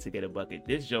he needed to get a bucket.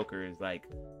 This Joker is like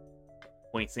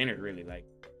point centered, really. Like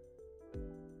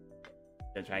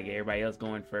to try to get everybody else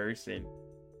going first, and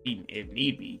if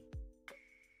need be,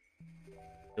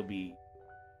 he'll be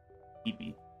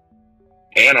need.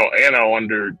 And I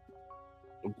wonder.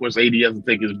 Of course, AD has to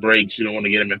take his breaks. You don't want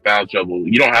to get him in foul trouble.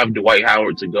 You don't have Dwight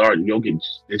Howard to guard Jokic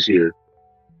this year.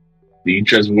 Do you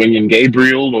trust William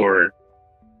Gabriel or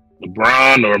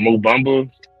LeBron or Mo Bamba?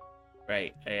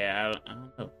 Right. Yeah, I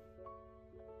don't know.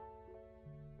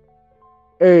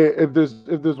 Hey, if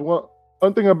there's one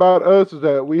thing about us is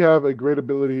that we have a great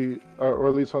ability, or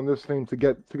at least on this team, to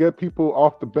get people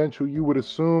off the bench who you would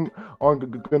assume aren't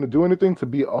going to do anything to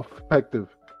be effective.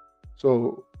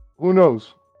 So who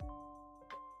knows?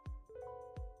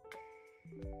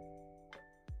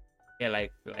 Yeah,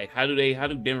 like how do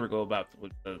Denver go about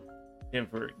with the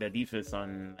defense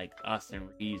on like Austin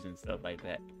Reeves and stuff like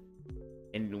that?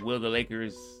 And will the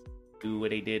Lakers do what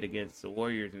they did against the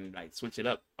Warriors and like switch it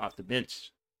up off the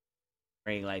bench?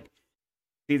 Right, like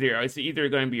it's either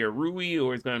going to be a Rui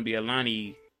or it's going to be a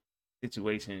Lonnie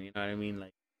situation. You know what I mean?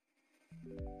 Like,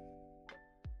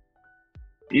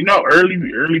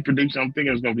 early prediction. I'm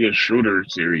thinking it's going to be a Schroeder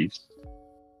series.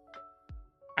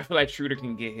 I feel like Schroeder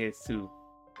can get his too.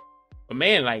 But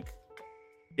man, like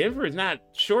Denver is not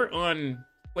short on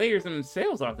players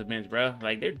themselves off the bench, bro.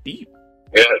 Like they're deep.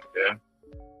 Yeah.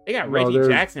 They got Reggie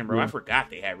Jackson, bro. Yeah. I forgot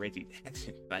they had Reggie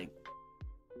Jackson. Like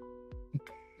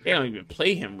they don't even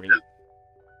play him really.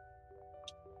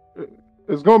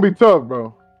 It's gonna be tough,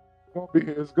 bro.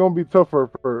 It's gonna be tough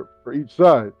for each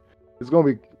side. It's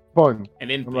gonna be fun. And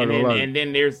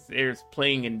then there's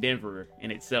playing in Denver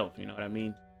in itself. You know what I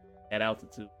mean? At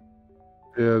altitude.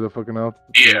 Yeah, the fucking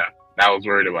altitude. Yeah. I was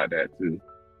worried about that too.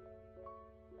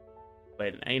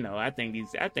 But I think we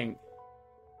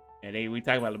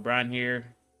talk about LeBron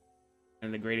here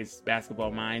and the greatest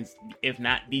basketball minds, if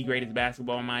not the greatest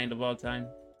basketball mind of all time.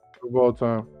 Of all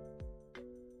time.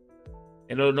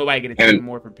 And nobody get a team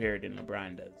more prepared than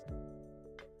LeBron does.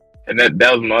 And that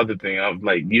was my other thing. I was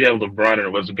like, you have LeBron in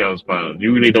the Western Conference Finals.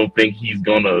 You really don't think he's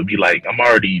gonna be like, I'm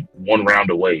already one round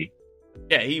away.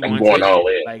 Yeah, he wants going all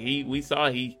in. Like we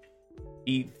saw he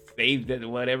saved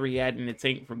whatever he had in the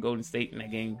tank for Golden State in that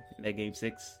game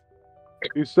 6.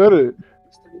 He said it.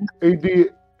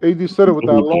 AD said it with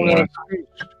that long ass speech.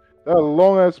 That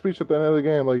long ass speech at the end of the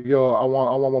game. Like, yo, I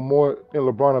want one more. And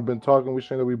LeBron have been talking. We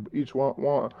saying that we each want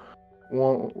one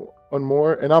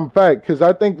more. And I'm fact because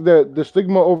I think that the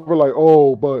stigma over like,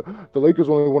 oh, but the Lakers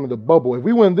only wanted the bubble. If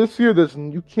we win this year,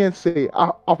 you can't say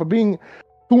off of being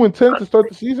 2-10 to start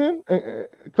the season and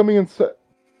coming in 7th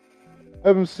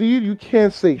seed, you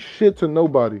can't say shit to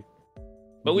nobody.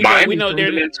 But we know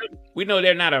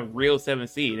they're not a real 7th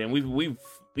seed, and we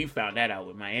found that out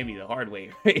with Miami the hard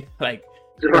way, right? Like,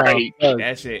 right,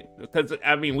 that shit. Because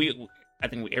I mean, I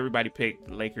think everybody picked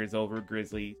Lakers over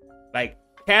Grizzlies, like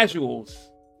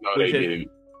casuals. No, they didn't.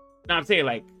 No, I'm saying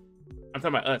like I'm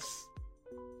talking about us.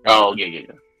 Oh yeah.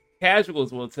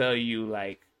 Casuals will tell you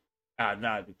like,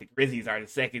 no, the Grizzlies are the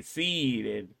 2nd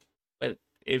seed, but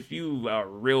if you are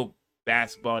real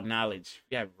basketball knowledge,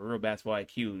 you have real basketball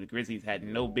IQ. The Grizzlies had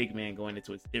no big man going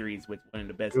into a series with one of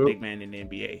the best big men in the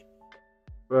NBA.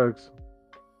 Thanks. You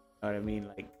know what I mean?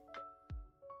 Like,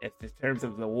 in terms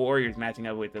of the Warriors matching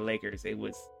up with the Lakers, it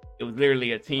was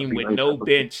literally a team with no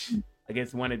bench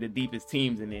against one of the deepest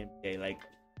teams in the NBA. Like,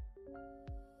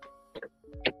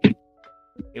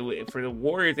 for the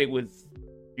Warriors, it was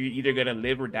you're either gonna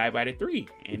live or die by the 3,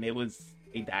 and they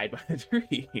died by the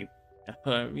 3. You know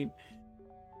what I mean?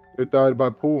 They died by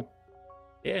pool.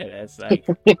 Yeah, that's like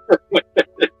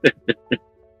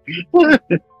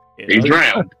they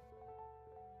drowned.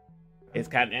 It's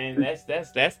kind of, and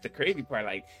that's the crazy part.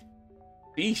 Like,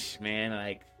 sheesh, man.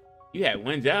 Like, you had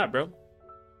one job, bro.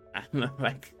 I don't know,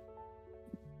 like,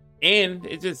 and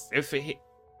it just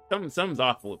something's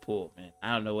off with Poole, man.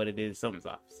 I don't know what it is. Something's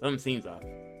off. Something seems off.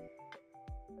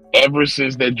 Ever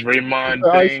since that Draymond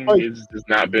thing, it's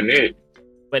not been it.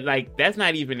 But like, that's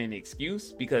not even an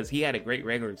excuse because he had a great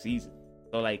regular season.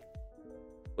 So like,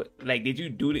 did you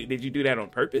do that on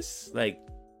purpose? Like,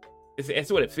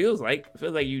 that's what it feels like. It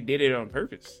feels like you did it on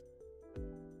purpose.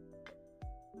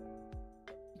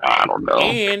 I don't know.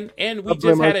 And we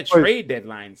just had a trade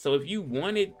deadline. So if you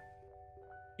wanted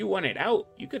out,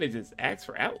 you could have just asked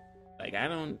for out. Like, I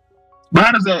don't. But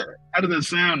how does that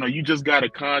sound? Though you just got a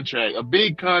contract, a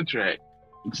big contract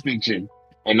extension,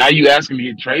 and now you asking me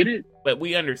to get traded? But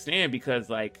we understand because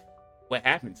like what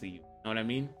happened to you. You know what I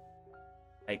mean?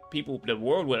 Like people, the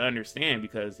world would understand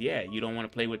because yeah, you don't want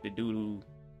to play with the dude who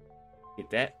did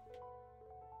that.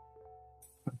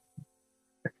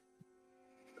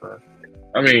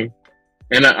 I mean,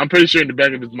 and I'm pretty sure in the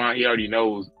back of his mind, he already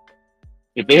knows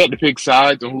if they had to pick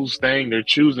sides on who's staying, they're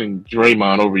choosing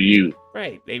Draymond over you.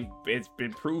 Right. It's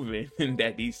been proven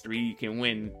that these three can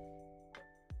win.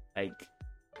 Like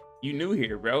you new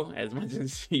here, bro. As much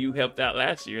as you helped out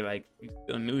last year, like you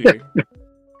still new here.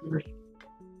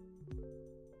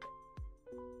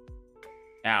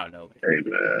 I don't know, man. Hey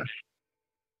man,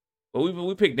 But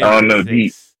we picked I them don't for know. He,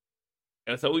 6.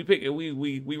 So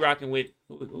we rocking with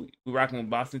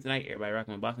Boston tonight. Everybody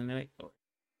rocking with Boston tonight. Oh.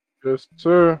 Yes,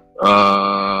 sir.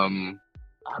 I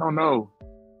don't know.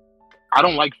 I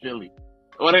don't like Philly.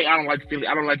 Well, I don't like Philly.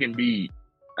 I don't like Embiid.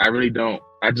 I really don't.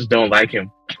 I just don't like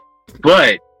him.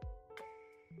 But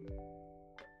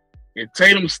if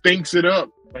Tatum stinks it up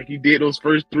like he did those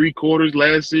first 3 quarters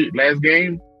last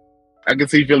game, I can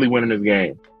see Philly winning this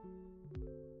game.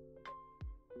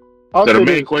 I'll So the say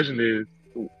main this. question is,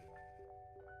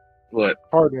 what?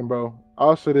 Harden, bro.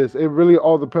 I'll say this. It really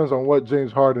all depends on what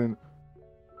James Harden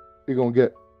he gonna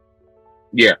get.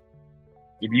 Yeah.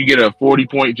 If you get a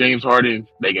 40-point James Harden,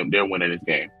 they're winning this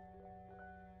game.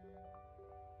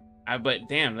 But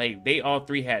damn, like they all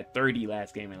 3 had 30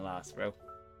 last game and lost, bro.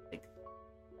 Like,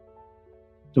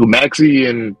 So Maxey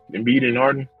and Embiid and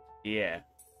Harden? yeah.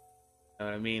 You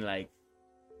know what I mean? Like,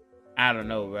 I don't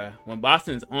know, bro. When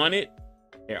Boston's on it,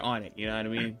 they're on it. You know what I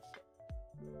mean?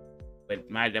 But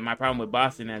my problem with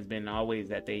Boston has been always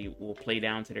that they will play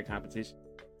down to their competition,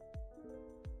 no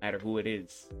matter who it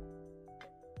is.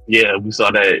 Yeah, we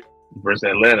saw that versus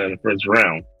Atlanta in the first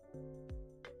round.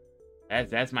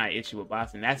 That's my issue with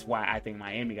Boston. That's why I think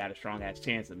Miami got a strong ass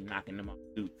chance of knocking them off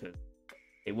too, because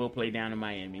they will play down to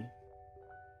Miami.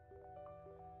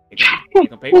 They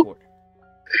can pay for it.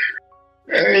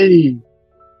 Hey.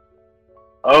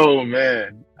 Oh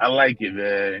man, I like it,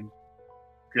 man.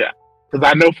 Yeah, because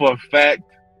I know for a fact.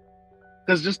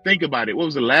 Because just think about it. What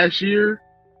was it last year?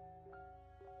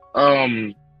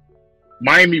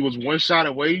 Miami was 1 shot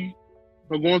away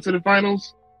from going to the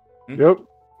finals. Yep.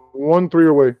 1-3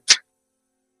 away.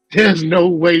 There's no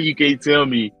way you can tell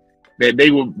me that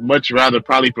they would much rather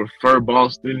probably prefer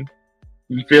Boston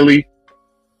than Philly.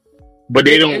 But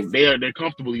they don't. They're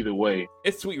comfortable either way.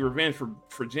 It's sweet revenge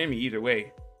for Jimmy either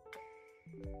way.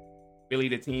 Philly,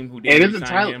 the team who didn't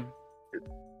sign him.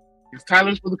 Is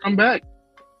Tyler supposed to come back?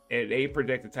 And they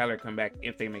projected Tyler to come back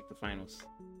if they make the finals.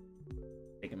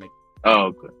 They can make.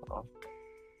 Oh, okay.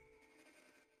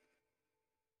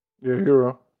 Yeah,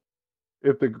 hero.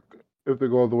 If they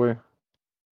go all the way.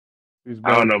 He's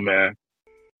back. I don't know, man.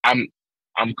 I'm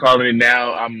calling it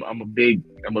now. I'm a big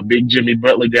Jimmy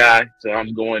Butler guy, so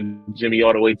I'm going Jimmy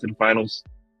all the way to the finals.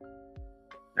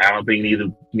 I don't think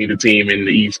neither team in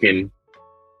the East can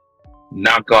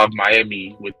knock off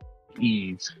Miami with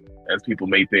ease, as people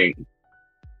may think.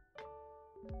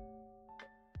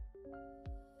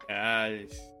 I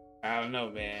don't know,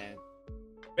 man.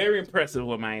 Very impressive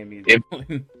what Miami is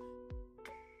doing.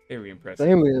 Very impressive.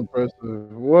 Extremely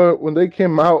impressive. When they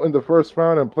came out in the first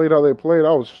round and played how they played,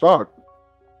 I was shocked.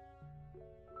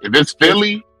 If it's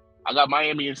Philly, I got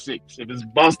Miami in 6. If it's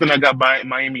Boston, I got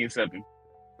Miami in 7.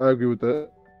 I agree with that.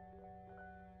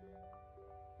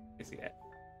 I see that.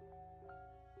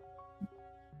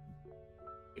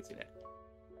 I see that.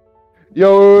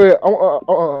 Yo, wait. I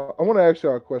want to ask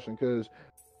y'all a question because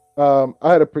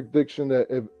I had a prediction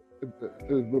that if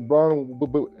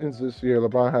LeBron ends this year,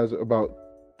 LeBron has about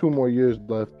 2 more years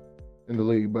left in the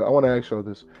league. But I want to ask y'all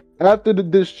this: after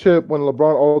this chip, when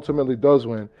LeBron ultimately does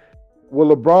win,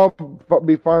 will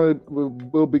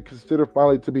LeBron be considered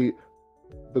finally to be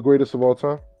the greatest of all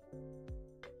time?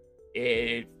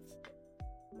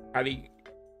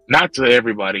 Not to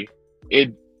everybody.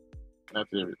 Not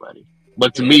to everybody.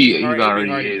 But to me, he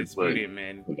already is. But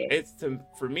man, okay.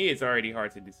 For me, it's already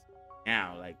hard to dispute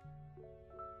now. Like,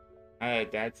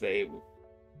 that's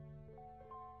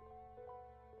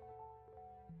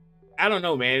I don't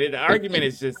know, man. The argument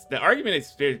is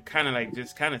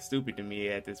kind of stupid to me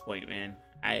at this point, man.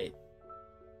 I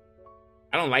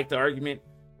don't like the argument.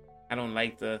 I don't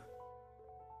like the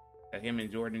him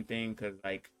and Jordan thing because,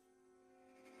 like,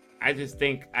 I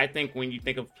think when you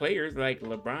think of players, like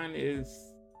LeBron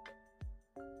is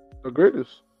the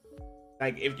greatest.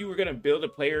 Like, if you were gonna build a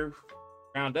player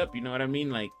ground up, you know what I mean?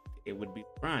 Like, it would be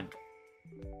LeBron.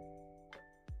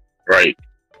 Right.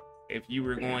 If you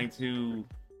were going to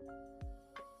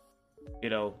You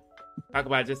know, talk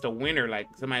about just a winner, like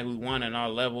somebody who's won on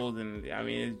all levels, and I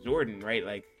mean it's Jordan, right?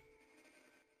 Like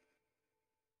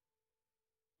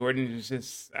Jordan is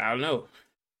just I don't know.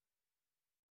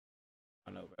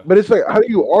 I don't know, bro. But it's like, how do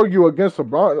you argue against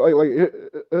LeBron?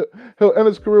 He'll end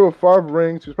his career with 5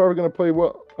 rings. He's probably gonna play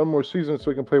one more season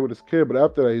so he can play with his kid. But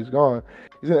after that, he's gone.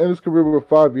 He's gonna end his career with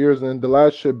 5 years, and the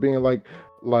last shit being the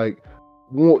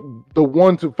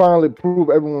one to finally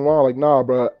prove everyone wrong. Like, nah,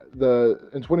 bro.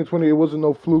 In 2020, it wasn't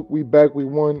no fluke. We back. We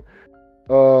won.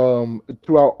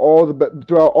 Throughout all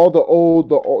the old,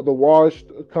 the washed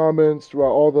comments,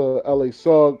 throughout all the LA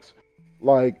sucks,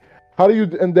 like. How do you,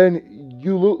 and then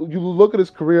you look at his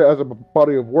career as a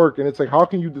body of work, and it's like, how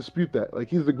can you dispute that? Like,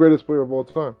 he's the greatest player of all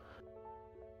time.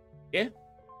 Yeah,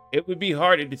 it would be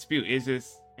hard to dispute. It's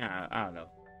just, I don't know.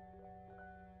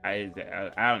 I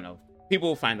don't know. People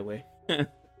will find a way.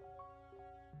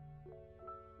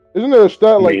 Isn't there a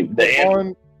stat like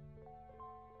LeBron?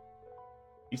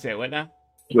 You said what now?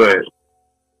 Good.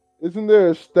 Isn't there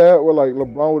a stat where like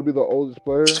LeBron would be the oldest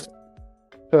player to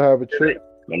have a chip?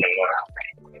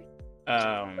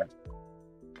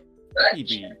 He'd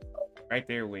be right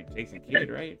there with Jason Kidd,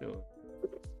 right? Or...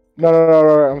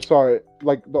 No. I'm sorry.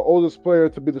 Like the oldest player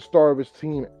to be the star of his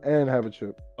team and have a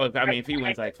chip. Oh, I mean, if he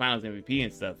wins like Finals MVP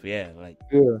and stuff, yeah, like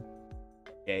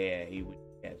yeah, he would.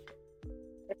 Yeah.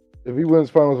 If he wins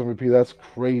Finals MVP, that's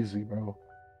crazy, bro.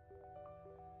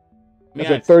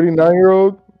 That's a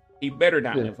 39-year-old. He better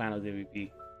not win Finals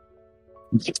MVP.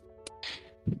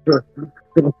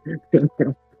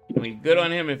 I mean, good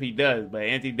on him if he does, but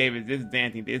Anthony Davis,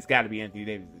 it's got to be Anthony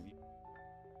Davis.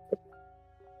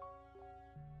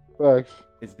 Facts.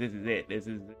 This is it. This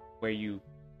is where you know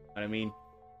what I mean?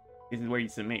 This is where you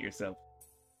cement yourself.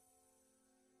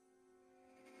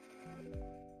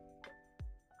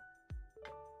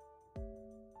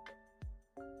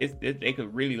 They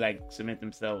could really like cement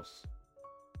themselves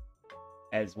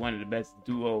as one of the best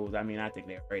duos. I mean, I think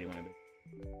they're already one of them,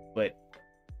 but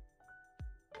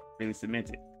really cement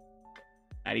it.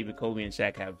 Not even Kobe and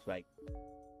Shaq have like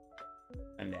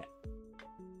done that.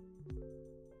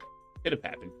 Could have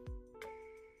happened.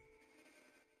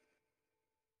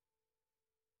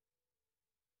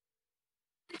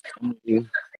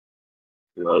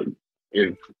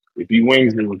 If he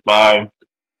wins it with 5,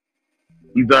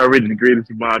 he's already the greatest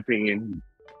in my opinion.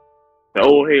 The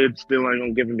old heads still ain't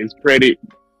gonna give him his credit.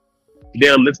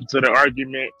 They'll listen to the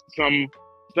argument. Some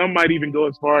might even go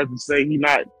as far as to say he's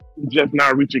just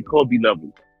not reaching Kobe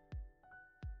level.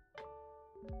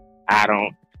 I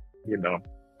don't,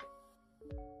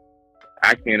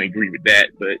 I can't agree with that,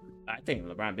 but I think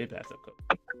LeBron did pass up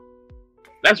Kobe.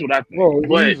 That's what I think. Oh,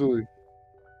 but, easily.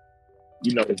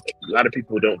 A lot of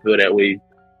people don't feel that way.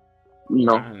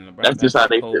 LeBron that's just how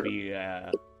they Kobe, feel.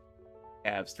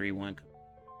 Cavs 3-1.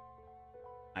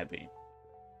 My opinion.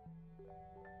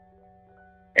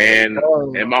 And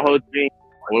my whole thing,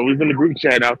 when we was in the group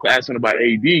chat, I was asking about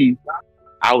AD.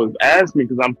 I was asking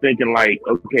because I'm thinking like,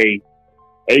 okay,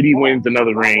 AD wins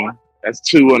another ring. That's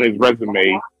 2 on his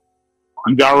resume.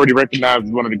 He's already recognized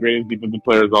as one of the greatest defensive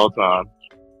players of all time,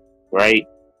 right?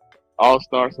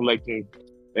 All-star selection.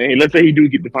 And let's say he do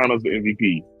get the Finals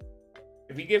MVP.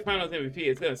 If he gets Finals MVP,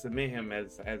 it's gonna cement him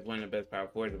as one of the best power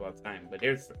forwards of all time. But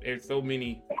there's so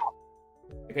many.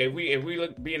 Okay, if we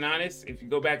look, being honest, if you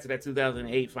go back to that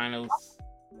 2008 Finals,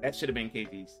 that should have been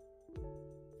KG's.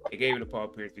 They gave it to Paul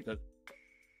Pierce because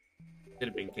it should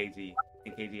have been KG,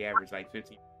 and KG averaged like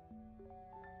 15.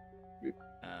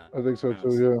 I think so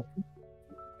too.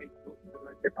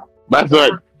 Yeah. That's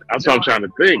what I'm trying to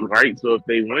think, right? So if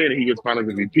they win and he gets Finals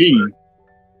MVP,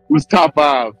 who's top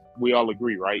 5? We all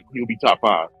agree, right? He'll be top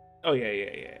 5. Oh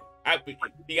yeah.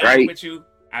 Be honest with you,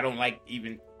 I don't like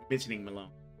even mentioning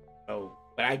Malone. So,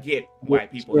 but I get why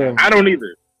people have. I don't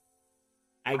either.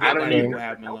 I get why people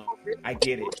have Malone. I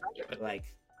get it, but like,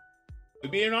 to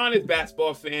being honest,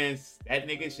 basketball fans, that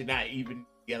nigga should not even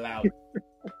be allowed.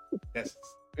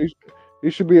 He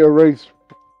should be erased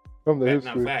from the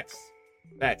history. No, facts.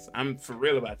 I'm for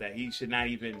real about that. He should not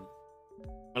even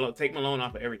take Malone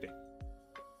off of everything.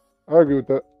 I agree with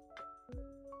that.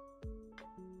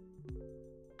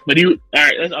 But all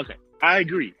right, that's okay. I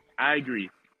agree.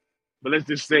 But let's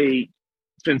just say,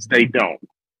 since they don't,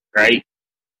 right?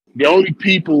 The only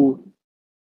people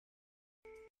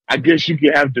I guess you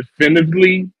could have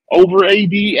definitively over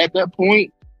AD at that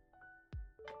point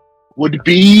would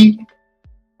be.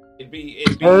 It'd be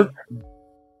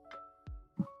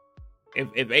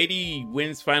if AD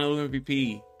wins Final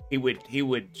MVP, he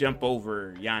would jump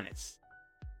over Giannis.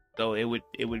 So it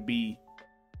would be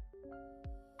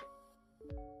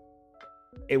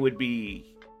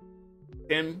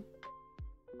Tim,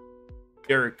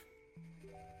 Dirk,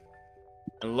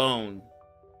 Malone,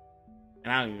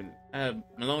 and I don't even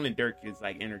Malone and Dirk is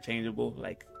like interchangeable.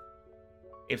 Like,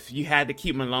 if you had to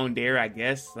keep Malone there, I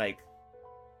guess like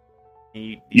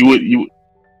you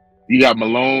got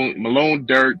Malone,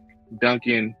 Dirk,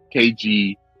 Duncan,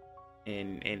 KG,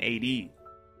 and AD.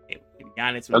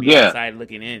 Giannis would be outside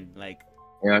looking in, like.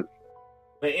 Yeah.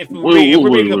 But if we're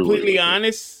being completely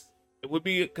honest,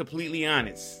 KG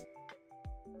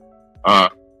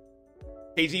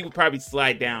would probably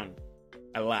slide down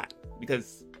a lot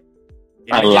because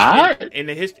in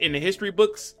the history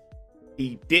books,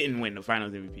 he didn't win the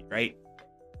Finals MVP, right?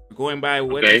 Going by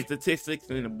what the statistics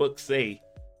in the books say,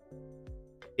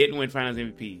 didn't win Finals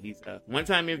MVP. He's a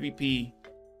one-time MVP,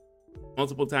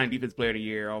 multiple-time Defensive Player of the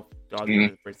Year, all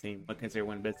the first team, but considered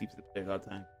one of the best defensive players of all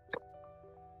time.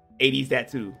 AD's that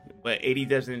too, but AD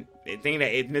doesn't. The thing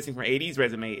that is missing from AD's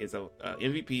resume is a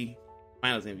MVP,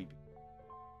 Finals MVP,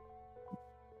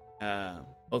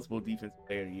 multiple Defensive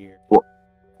Player of the Year. Well,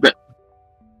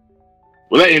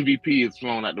 that MVP is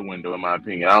thrown out the window, in my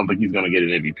opinion. I don't think he's going to get an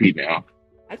MVP now.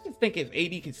 I just think if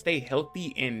AD can stay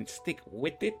healthy and stick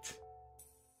with it,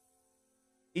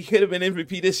 he could have been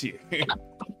MVP this year. You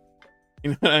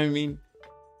know what I mean?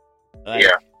 Like,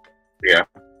 yeah.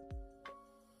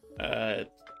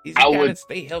 He's gotta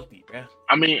stay healthy, bro.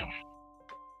 I mean,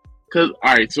 all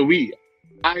right. So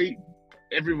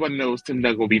everyone knows Tim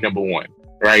Duncan will be number one,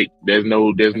 right? There's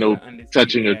no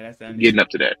touching or getting up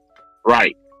to that,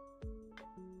 right?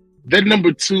 Then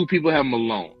number two, people have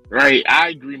Malone, right? I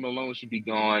agree, Malone should be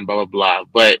gone, blah blah blah.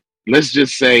 But let's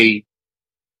just say,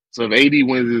 so if AD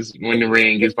wins the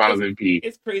ring, gets Finals MVP,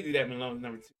 it's crazy that Malone's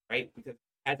number two, right? Because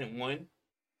he hasn't won.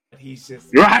 He's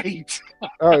just right.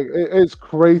 It's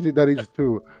crazy that he's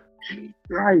two.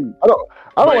 Right. I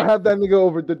don't have that nigga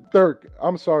over the Dirk.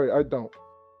 I'm sorry, I don't.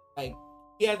 Like,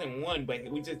 he hasn't won, but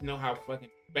we just know how fucking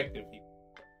effective he is.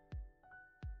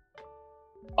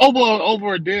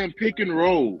 Over a damn pick and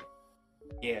roll.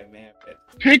 Yeah, man.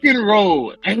 Pick and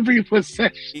roll every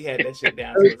possession. He had that shit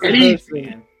down to his knees,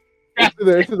 man.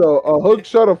 It's a hook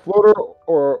shot, a floater,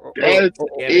 or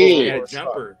he had a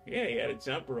jumper. Yeah, he had a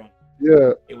jumper on.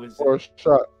 Yeah, it was or a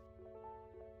shot.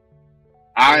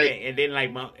 And then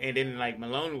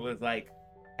Malone was like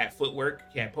had footwork,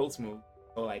 he had post move,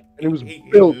 so like he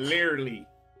literally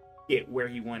get where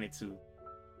he wanted to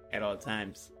at all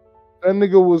times. That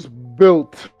nigga was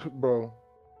built, bro.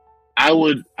 I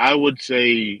would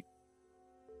say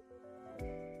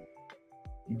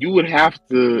you would have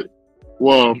to.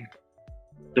 Well,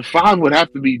 the five would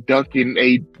have to be Duncan,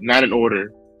 not in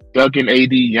order. Duncan,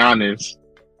 AD, Giannis,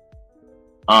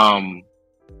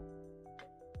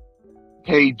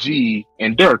 KG,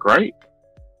 and Dirk, right?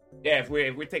 Yeah, if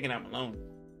we're taking out Malone,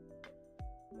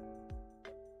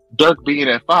 Dirk being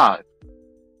at 5.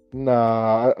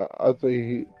 Nah, I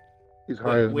think he's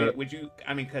higher than that. Would you?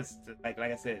 I mean, because like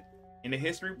I said, in the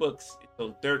history books,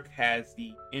 so Dirk has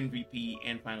the MVP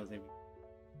and Finals MVP.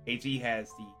 KG has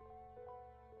the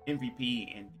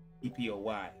MVP and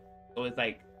DPOY. So it's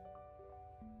like,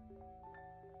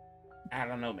 I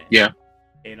don't know, man. Yeah.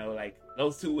 You know, like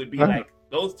those two would be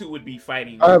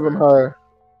fighting. I have him higher.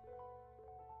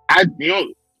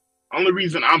 Only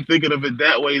reason I'm thinking of it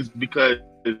that way is because,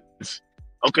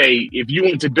 okay, if you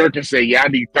went to Dirk and say, yeah, I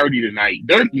need 30 tonight,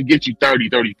 Dirk can get you 30,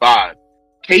 35.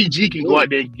 KG can go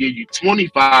out there and give you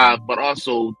 25, but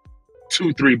also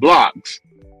 2-3 blocks.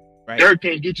 Right. Dirk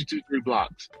can't get you 2-3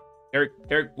 blocks.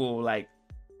 Dirk will like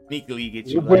sneakily get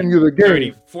you win you the game.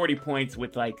 30, 40 points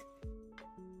with like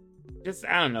just,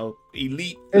 I don't know,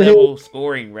 elite level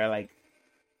scoring, right? Like,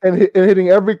 and hitting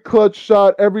every clutch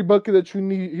shot, every bucket that you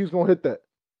need, he's gonna hit that.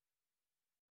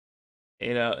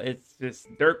 You know, it's just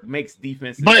Dirk makes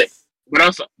defenses. But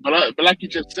like you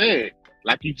just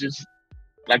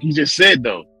said,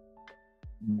 though,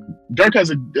 Dirk has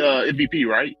a MVP,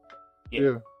 right?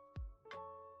 Yeah.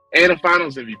 And a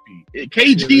Finals MVP.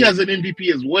 KG has an MVP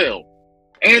as well,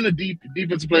 and a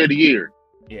Defensive Player of the Year.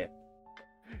 Yeah.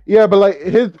 Yeah, but like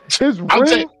his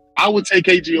ring, I would take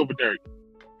KG over Dirk.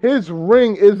 His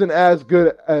ring isn't as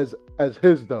good as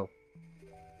his though.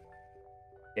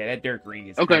 Yeah, that Dirk ring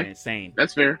is kind of insane.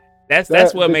 That's fair.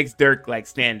 That's what makes Dirk like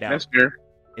stand out. That's fair.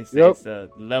 It's a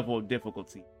level of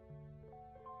difficulty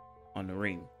on the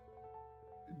ring.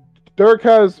 Dirk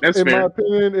has, my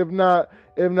opinion, if not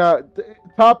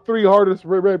top 3 hardest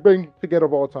ring to get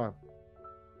of all time.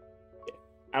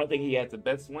 I don't think he has the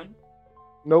best one.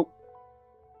 Nope.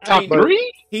 Top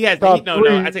 3? He has top no.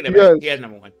 3, I take that back. He has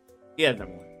number 1.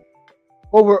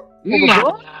 Over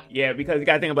LeBron? Yeah, because you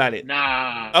gotta think about it.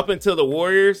 Nah. Up until the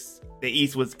Warriors, the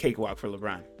East was cakewalk for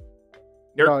LeBron.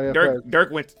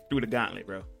 Dirk went through the gauntlet,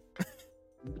 bro.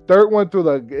 Dirk went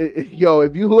through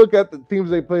if you look at the teams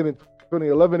they played in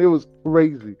 2011, it was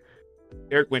crazy.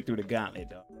 Dirk went through the gauntlet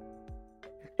though.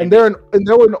 And they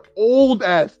were an old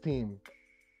ass team.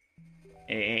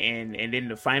 And then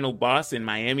the final boss in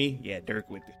Miami, yeah, Dirk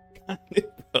went through the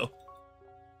gauntlet, bro.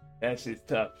 That shit's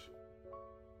tough.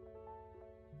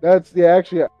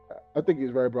 Actually, I think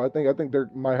he's right, bro. I think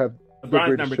Dirk might have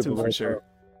LeBron's number 2 for sure.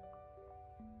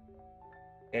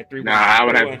 Yeah, 3-1. Nah, I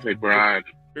would have to say Bron.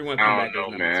 3-1 I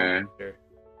don't know, man. Sure.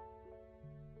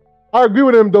 I agree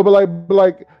with him though, but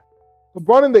like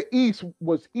LeBron in the East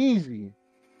was easy.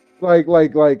 Like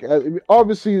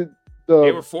obviously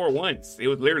they were 4-1s. It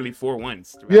was literally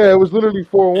 4-1s. Yeah, it was literally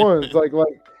 4-1s. like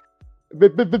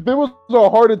if it was a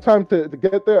harder time to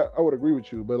get there, I would agree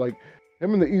with you. But like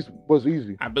him in the East was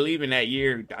easy. I believe in that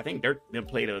year, I think Dirk then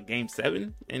played a game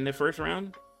 7 in the first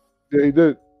round. Yeah, he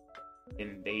did.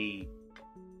 And he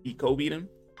Kobe'd him,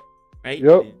 right?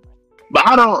 Yep. But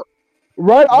I don't.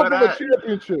 Right after the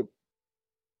championship.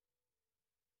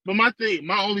 But my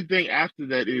only thing after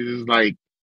that is like,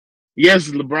 yes,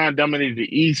 LeBron dominated the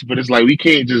East, but it's like we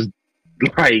can't just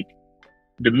like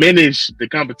diminish the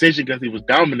competition because he was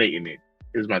dominating it.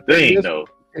 Is my thing though.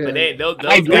 Yeah.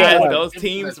 But those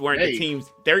teams weren't the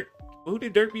teams. Dirk, who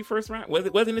did Dirk beat first round?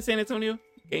 Wasn't it San Antonio?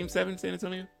 Game 7, San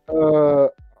Antonio.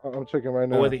 I'm checking right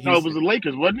now. Or was it no, it was the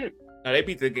Lakers, wasn't it? No, they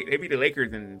beat the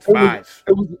Lakers in 5.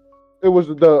 It was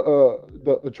the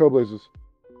Trailblazers.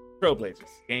 Trailblazers,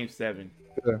 Game 7.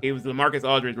 Yeah. It was LaMarcus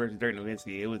Aldridge versus Dirk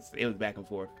Nowitzki. It was back and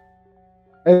forth.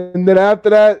 And then after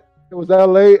that, it was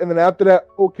LA, and then after that,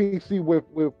 OKC with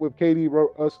KD,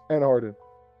 us, and Harden.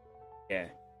 Yeah,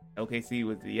 OKC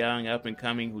was the young up and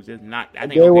coming who just knocked. I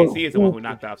think OKC is the one who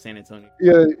knocked off San Antonio.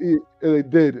 Yeah, they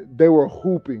did. They were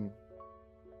hooping.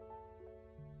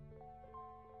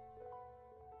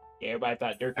 Yeah, everybody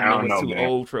thought Dirk was too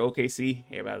old for OKC.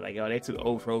 Everybody was like, "Yo, they too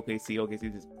old for OKC."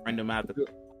 OKC just run them out the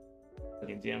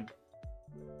fucking gym.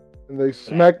 And they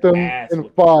smacked them in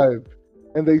 5.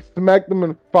 And they smacked them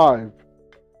in 5.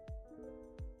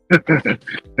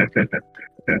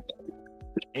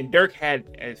 And Dirk had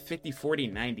a 50, 40,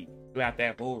 90 throughout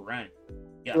that whole run.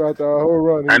 Yuck. Throughout that whole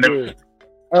run, he did.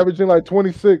 Averaging like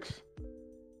 26.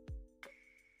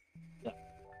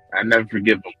 I never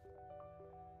forgive him.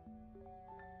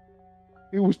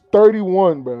 He was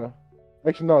 31, bro.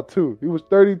 Actually, not 2. He was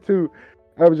 32,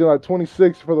 averaging like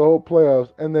 26 for the whole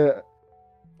playoffs. And then,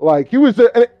 like, he was,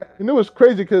 and it was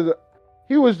crazy because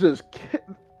he was just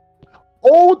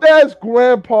old ass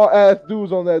grandpa ass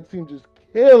dudes on that team just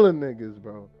killing niggas,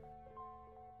 bro.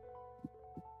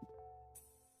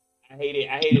 I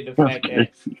hated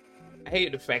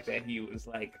the fact that he was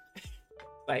like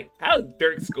how's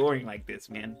Dirk scoring like this,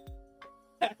 man?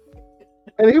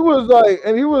 And he was like,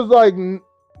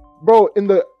 bro, I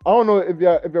don't know if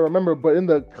y'all remember, but in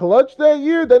the clutch that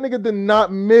year, that nigga did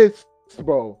not miss,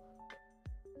 bro.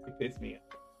 It pissed me off.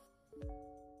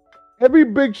 Every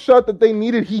big shot that they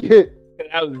needed, he hit.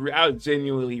 I was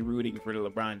genuinely rooting for the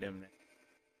LeBron them.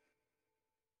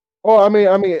 Oh, I mean,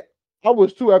 I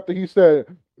was too after he said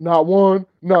not 1,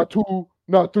 not 2,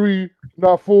 not 3,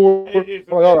 not 4.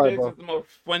 It's all right, bro. The most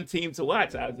fun team to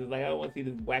watch. I was just like, I want to see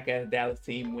this whack ass Dallas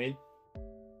team win.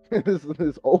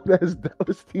 this old ass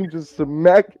Dallas team just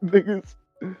smack niggas.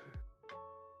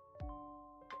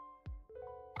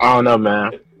 I don't know,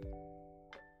 man.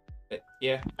 But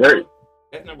yeah, Dirk.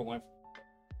 That's number 1.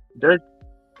 Dirk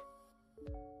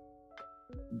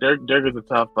is a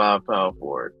top 5 power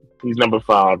forward. He's number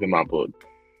 5 in my book.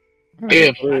 I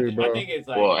think it's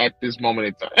like, at this moment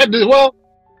in time. I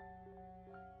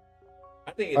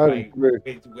think it's like with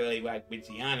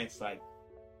Giannis, like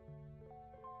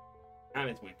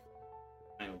Giannis went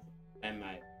that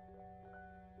night.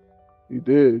 He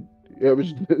did. He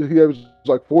averaged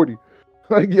like 40.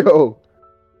 Like, yo.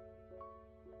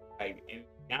 Like, and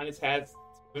Giannis has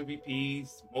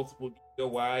MVPs, multiple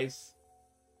DPOYs.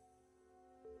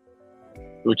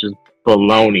 Which is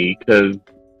baloney, because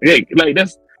like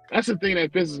that's the thing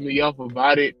that pisses me off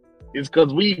about it, is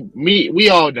because we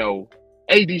all know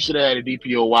AD should have had a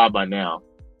DPOY by now,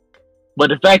 but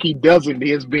the fact he doesn't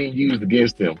is being used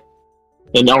against him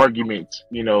in arguments,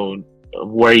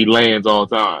 where he lands all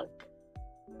the time.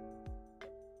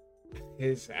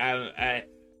 If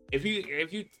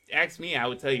you ask me, I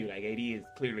would tell you like AD is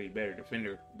clearly a better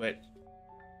defender, but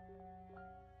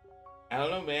I don't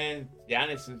know, man.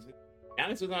 Giannis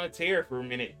was on a tear for a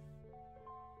minute.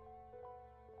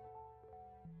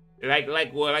 Like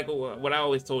what I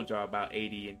always told y'all about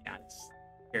AD and Giannis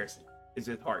comparison is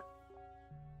his heart,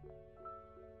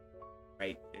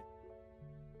 right?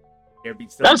 There'd be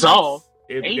some that's nights, all.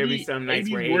 There'd be some nights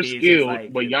where AD more is skilled,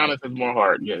 like, but Giannis has more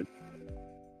heart. Yes.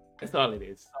 That's all it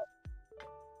is.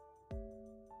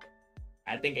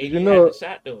 I think AD You know, has a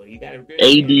shot though. You got a good AD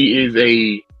chance. is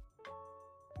a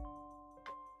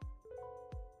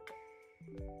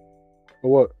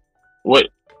what? what?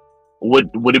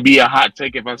 Would it be a hot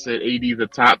take if I said AD is a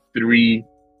top 3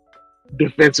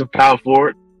 defensive power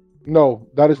forward? No,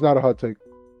 that is not a hot take.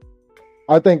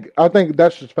 I think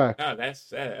that's just fact. No,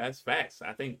 that's facts.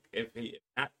 I think if he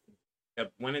not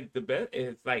one of the best,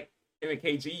 it's like him and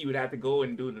KG. You would have to go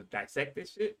and do the dissect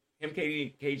this shit. Him,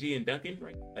 KG, and Duncan,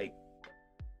 right? Like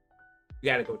you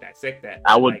got to go dissect that.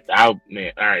 I would. Like,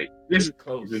 Man. All right. This is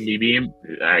close. me being.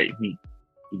 All right. He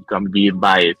come being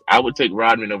biased. I would take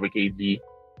Rodman over KG.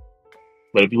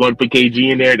 But if you want to put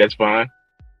KG in there, that's fine.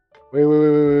 Wait.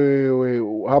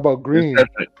 How about Green?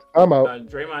 I'm out.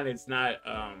 Draymond is not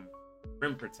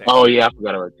rim protector. Oh yeah, I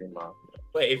forgot about Draymond.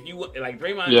 But if you like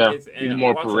Draymond is he's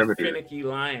more walks perimeter. a finicky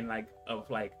line of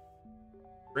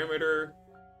perimeter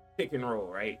pick and roll,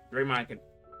 right? Draymond can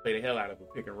play the hell out of a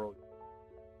pick and roll.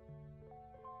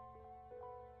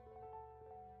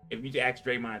 If you ask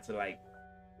Draymond to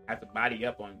have to body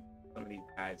up on some of these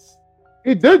guys,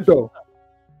 He did though.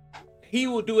 he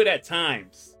will do it at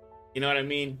times. You know what I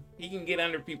mean? He can get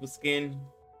under people's skin,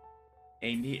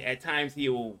 and at times he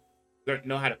will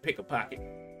know how to pick a pocket.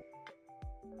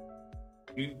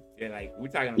 We're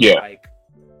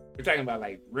talking about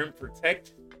rim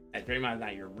protect. And Draymond's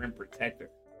not your rim protector.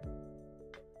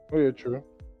 Oh yeah, true.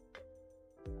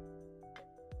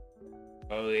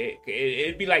 Oh,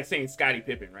 it'd be like saying Scottie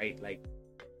Pippen, right? Like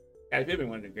Scottie Pippen,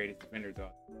 one of the greatest defenders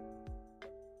of.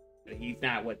 But he's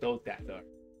not what those guys are.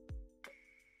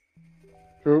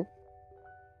 True.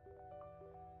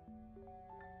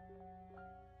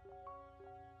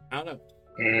 I don't know.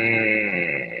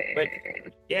 But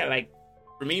yeah,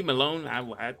 for me, Malone,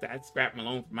 I'd scrap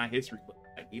Malone from my history, but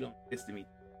he don't exist to me.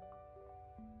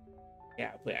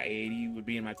 Yeah, I play AD would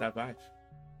be in my top 5.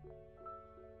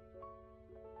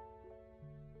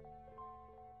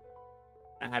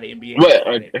 Not how the NBA.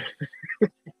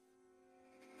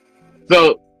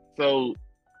 But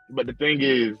the thing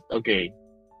is, okay,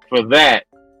 for that,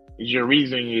 is your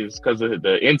reasoning is because of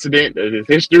the incident, of his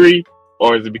history,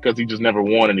 or is it because he just never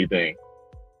won anything?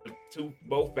 To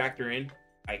both factor in.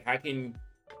 How can...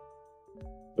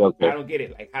 Okay. I don't get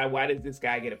it. Why does this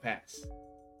guy get a pass?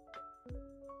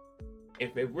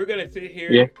 If we're going to sit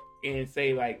here and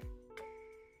say,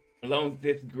 Malone's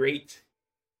this great,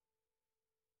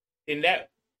 then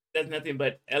that does nothing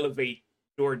but elevate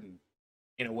Jordan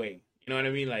in a way. You know what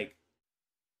I mean?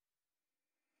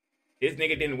 This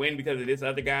nigga didn't win because of this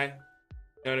other guy.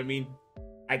 You know what I mean?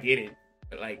 I get it.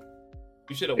 But,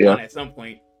 you should have won at some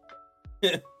point.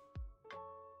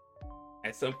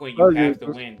 At some point, you have to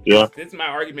win. Yeah. This is my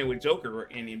argument with Joker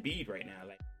and Embiid right now.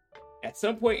 At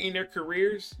some point in their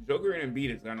careers, Joker and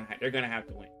Embiid they're gonna have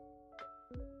to win.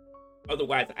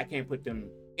 Otherwise, I can't put them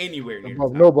anywhere near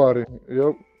above nobody.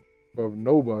 Yep, above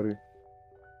nobody.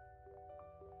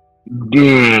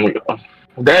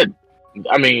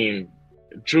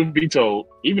 Truth be told,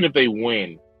 even if they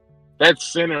win, that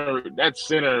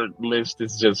center list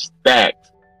is just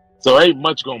stacked. So ain't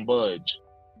much gonna budge.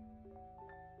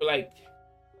 I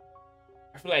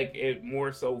feel like it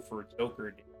more so for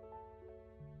Joker.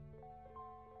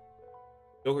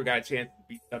 Joker got a chance to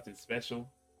be something special,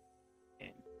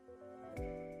 and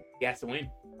he has to win.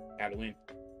 Got to win.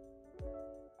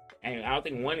 And I don't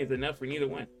think one is enough for neither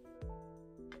one.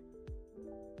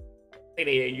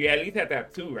 You at least have to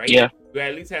have 2, right? Yeah. You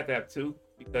at least have to have 2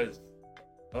 because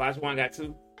Olajuwon got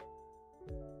 2.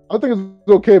 I think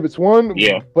it's okay if it's 1.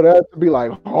 Yeah. But it has to be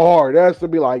hard. It has to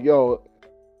be yo,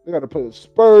 they got to play the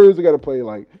Spurs. They got to play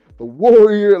the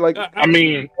Warrior.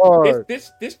 Hard.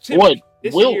 This chip. What?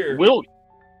 This year,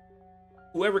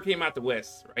 whoever came out the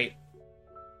West, right?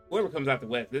 Whoever comes out the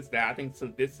West, I think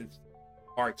so. This is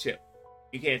hard chip.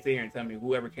 You can't sit here and tell me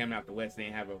whoever came out the West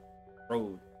didn't have a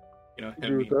road. You know what I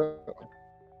mean?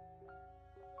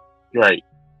 Right.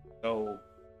 So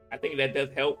I think that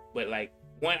does help, but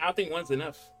one, I don't think one's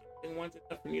enough. I think one's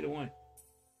enough for neither one.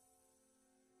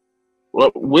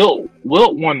 Well,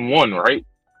 Wilt won 1, right?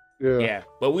 Yeah. Yeah,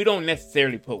 but we don't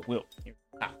necessarily put Wilt here.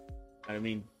 You know what I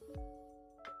mean?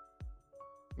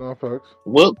 No facts.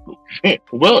 Wilt.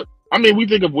 I mean, we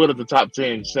think of Wilt as the top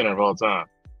 10 center of all time.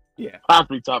 Yeah.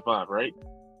 Possibly top 5, right?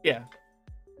 Yeah.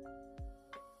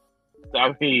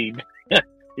 I mean,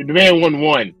 the man won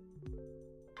 1.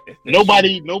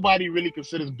 Nobody really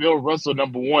considers Bill Russell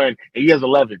number 1, and he has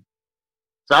 11.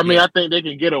 So I mean, I think they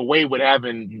can get away with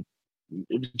having.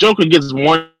 If Joker gets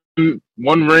one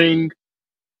ring,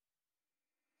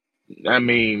 I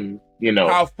mean,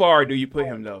 how far do you put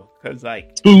him though? Because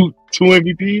 2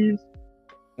 MVPs.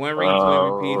 1 ring, 2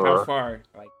 MVPs. How far?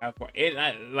 Like how far? It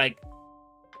like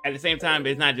at the same time,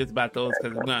 it's not just about those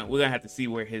because we're gonna have to see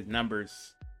where his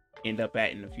numbers end up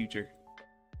at in the future.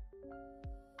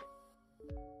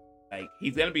 Like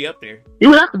he's gonna be up there. He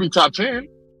would have to be top 10.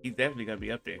 He's definitely gonna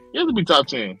be up there. He has to be top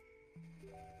 10.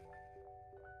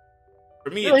 For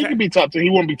me, Yeah, he could be top 10. He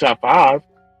won't be top 5.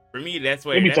 For me, that's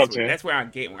where I'm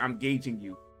gauging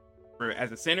you. For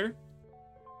as a center,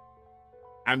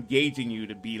 I'm gauging you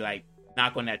to be like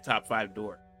knock on that top 5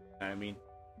 door. You know what I mean?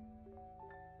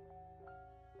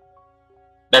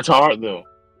 That's hard though.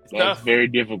 It's That's tough. very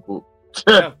difficult. It's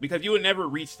tough because you would never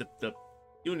reach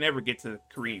you'll never get to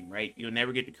Kareem, right? You'll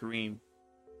never get to Kareem,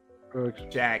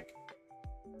 Jack.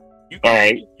 You can, All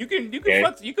right. You can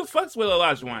fucks with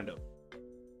Olajuwon though.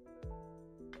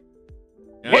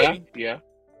 You know what I mean? Yeah.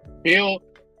 Bill,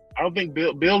 I don't think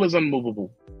Bill is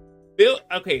unmovable. Bill,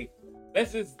 okay.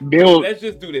 Let's just do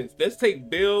this. Let's take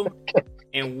Bill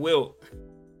and Wilt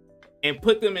and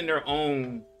put them in their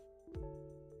own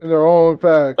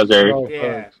facts.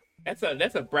 Yeah.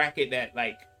 That's a bracket that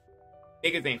like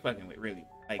niggas ain't fucking with really.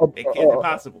 Like it's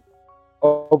impossible.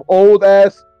 Of old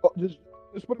ass, just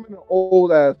put them in an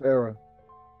old ass era.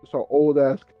 It's an old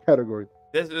ass category.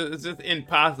 It's just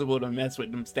impossible to mess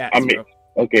with them stats, bro.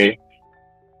 Okay.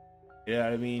 You know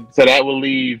what I mean? So that will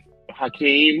leave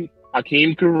Hakeem,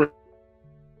 Kareem,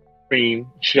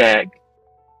 Shaq.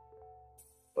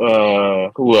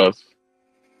 Who else?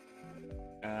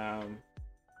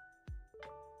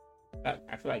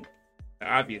 I feel like the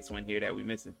obvious one here that we're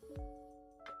missing.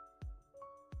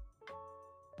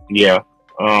 Yeah.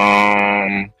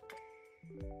 I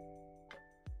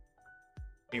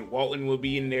think Walton will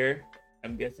be in there,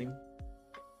 I'm guessing.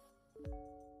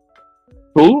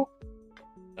 Who?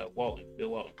 Bill Walton.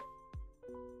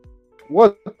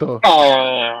 What the?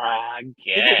 I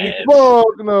guess.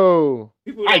 Fuck no.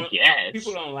 I guess.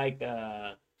 People don't like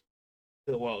Bill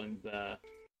Walton's.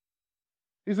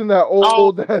 He's in that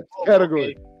old ass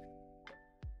category. Okay.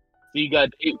 So you got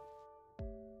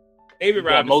David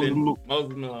Robinson,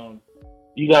 Moses Malone.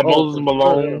 You got Moses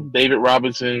Malone, David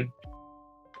Robinson,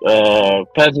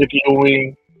 Patrick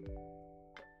Ewing.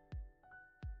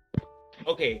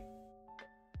 Okay.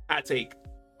 Hot take.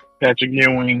 Patrick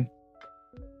Ewing.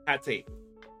 Hot take.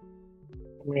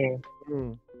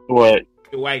 What?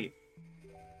 Dwight.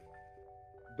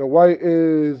 Dwight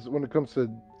is, when it comes to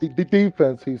the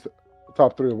defense, he's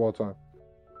top 3 of all time.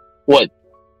 What?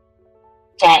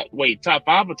 Top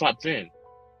 5 or top 10?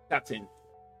 Top 10.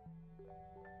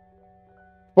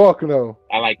 Fuck no.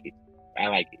 I like it.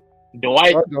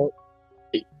 Dwight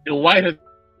has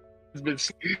been.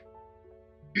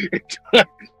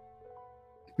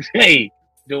 Hey,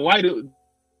 Dwight is.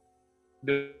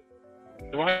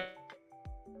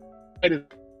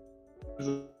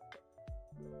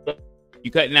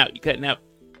 You cutting out.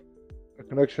 The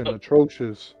connection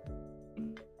atrocious.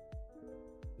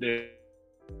 He's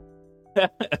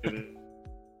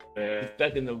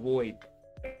stuck in the void.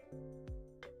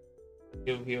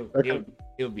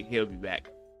 He'll be back.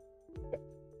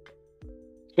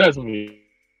 Trust me.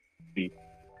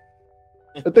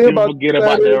 The thing about forget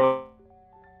about that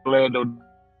Orlando.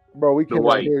 Bro, we can't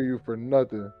Dwight. hear you for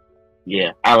nothing.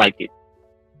 Yeah, I like it.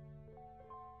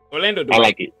 Orlando. I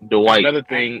like it. Dwight. Another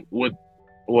thing with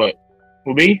what?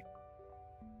 For me?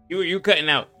 You cutting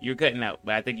out. You're cutting out,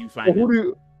 but I think you find Who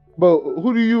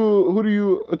do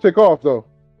you take off though?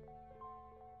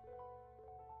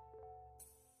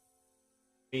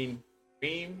 Team,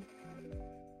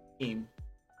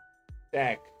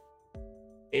 Shaq,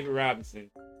 David Robinson.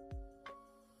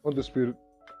 Undisputed.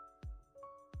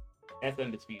 That's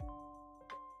undisputed.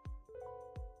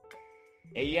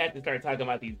 And you have to start talking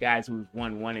about these guys who've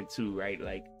won 1 and 2, right?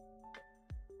 Like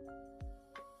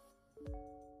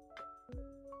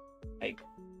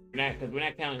we're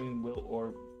not counting Will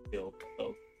or Bill.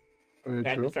 So we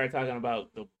have to start talking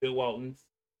about the Bill Waltons,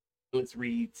 Willis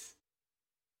Reeds.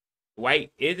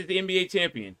 Dwight is the NBA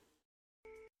champion.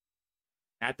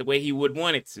 Not the way he would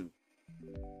want it to.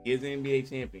 He is the NBA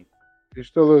champion. He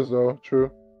still is though,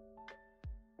 true.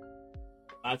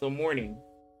 Also Morning.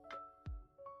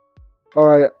 All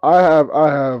right, I have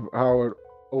Howard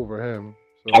over him.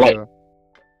 So, I like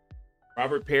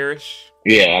Robert Parrish.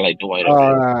 Yeah, I like Dwight.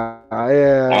 Yeah,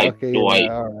 I like Dwight.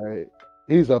 Yeah, all right.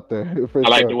 He's up there. I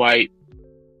like Dwight.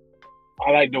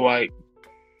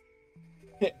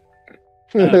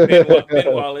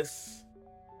 Ben Wallace.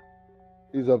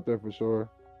 He's up there for sure.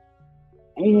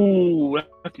 Ooh,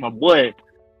 that's my boy.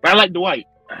 But I like Dwight.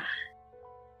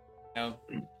 No,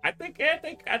 I think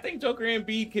Joker and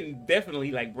Embiid can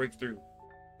definitely like break through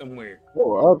somewhere.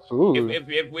 Oh, absolutely.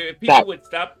 If people would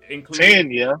stop including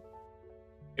 10, yeah.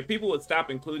 if people would stop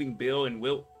including Bill and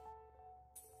Wilt,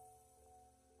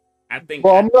 I think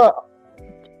Well, I'm not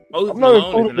Moses not Malone is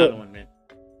including another the- one, man.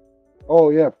 Oh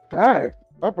yeah, fact.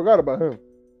 I forgot about him.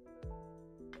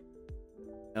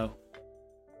 No,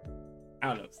 I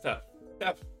don't know. It's tough.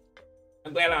 Tough.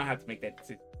 I'm glad I don't have to make that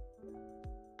decision.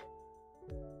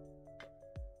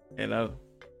 You know,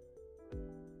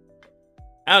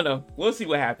 I don't know. We'll see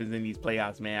what happens in these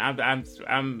playoffs, man.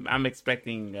 I'm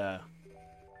expecting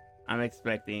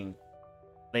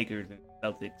Lakers and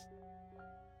Celtics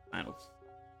finals.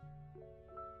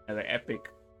 Another epic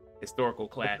historical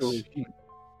clash.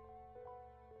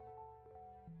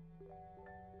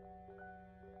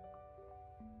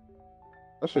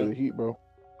 That shit the Heat, bro.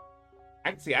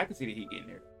 I can see the Heat getting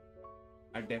there.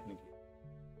 I definitely can.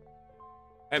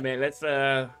 Hey man, let's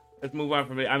move on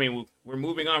from it. I mean, we're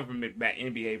moving on from it back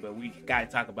NBA, but we gotta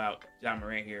talk about Ja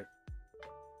Morant here.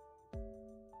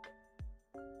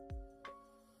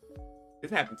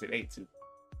 This happened today too.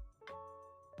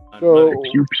 So,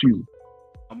 Pew pew.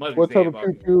 what type of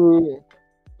pew pew?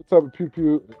 What type of pew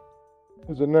pew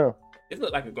is it now? This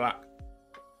looked like a Glock.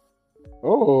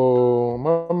 Oh,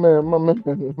 my man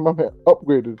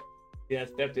upgraded. Yeah, I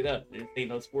stepped it up. This ain't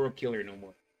no squirrel killer no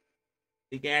more.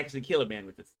 He can actually kill a man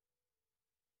with this.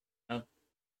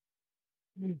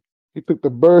 He took the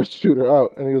bird shooter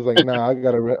out, and he was like, "Nah, I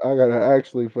gotta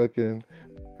actually fucking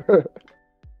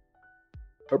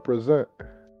represent."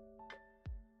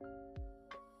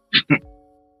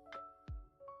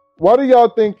 Why do y'all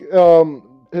think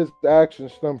his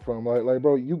actions stem from? Like,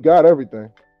 bro, you got everything.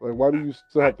 Like, why do you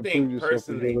still have to prove yourself?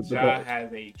 Personally, Ja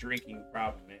has a drinking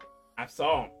problem, man. I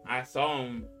saw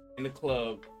him in the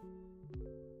club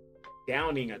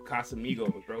downing a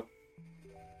Casamigos, bro.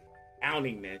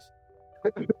 Downing this.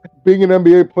 Being an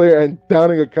NBA player and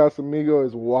downing a Casamigo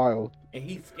is wild. And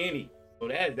he's skinny. So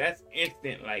that's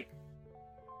instant, like,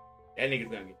 that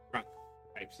nigga's gonna get drunk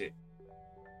type shit.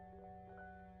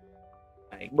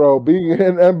 Like, bro, being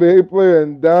an NBA player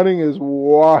and downing is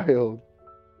wild.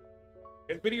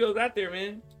 There's videos out there,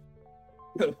 man.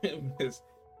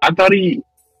 I thought he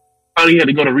had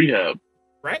to go to rehab.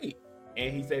 Right.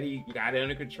 And he said he got it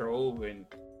under control, and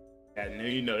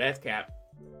you know that's cap.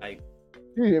 Like,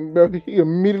 he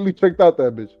immediately checked out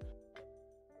that bitch.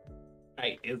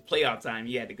 Like, it was playoff time.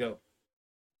 He had to go.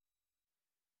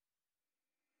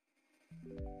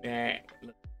 Man,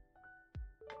 look,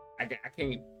 I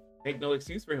can't make no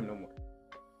excuse for him no more. You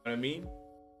know what I mean?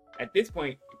 At this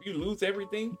point, if you lose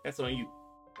everything, that's on you.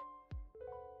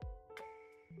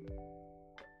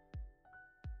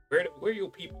 Where your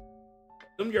people?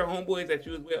 Some of your homeboys that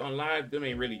you was with on live, them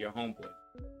ain't really your homeboys.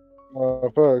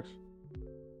 Facts.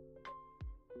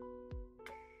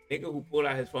 Nigga who pulled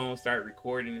out his phone, started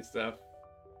recording and stuff,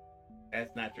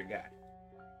 that's not your guy.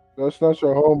 That's not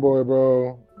your homeboy,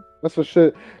 bro. That's the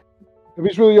shit. If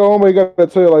he's really your homeboy, you gotta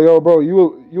tell you, like, yo, bro,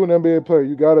 you an NBA player.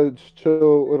 You gotta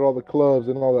chill with all the clubs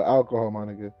and all the alcohol, my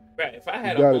nigga. Right. If I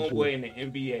had a homeboy in the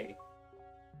NBA,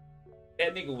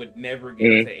 that nigga would never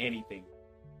get into anything.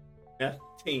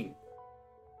 Nothing.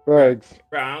 Thanks.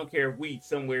 Bro, I don't care if we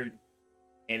somewhere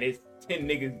and it's 10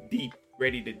 niggas deep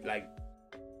ready to, like,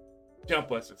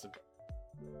 jump us or something.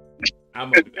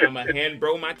 I'm a hand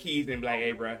bro my keys and be like,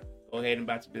 hey, bro, go ahead and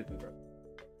about your business, bro.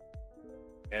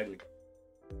 Badly.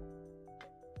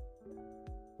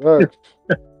 Thanks.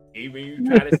 Even you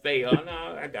try to stay, oh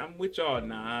no, I'm with y'all.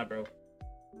 Nah, bro.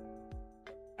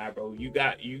 Nah, bro. You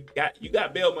got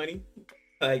bail money.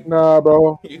 Like, nah,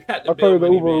 bro. You got the I'll bail call you the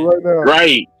money, Uber man. right now.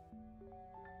 Right.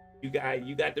 You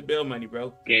got the bail money,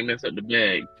 bro. Can't mess up the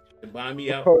bag. To buy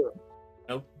me out.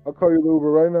 I'll call you the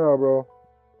Uber right now, bro.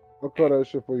 I'll call that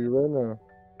shit for you right now.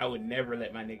 I would never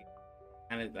let my nigga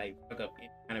kind of like fuck up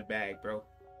any kind of bag, bro.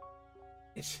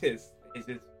 It's just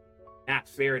not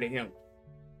fair to him.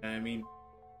 You know what I mean?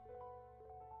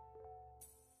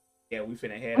 Yeah, we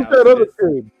finna head Who's out. that other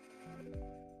kid?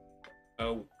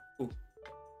 Oh,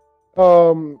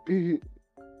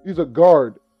 He's a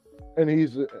guard, and he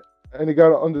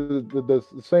got under the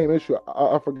same issue.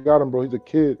 I forgot him, bro. He's a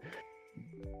kid,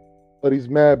 but he's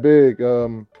mad big.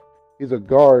 He's a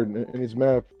guard, and he's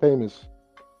mad famous.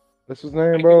 That's his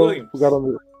name, Mikey Bro. Williams. Who got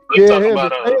under? Let's Yeah, talk him.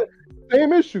 about, The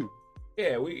same issue.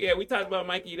 Yeah, we talked about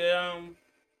Mikey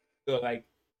so like,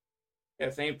 yeah,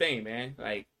 same thing, man.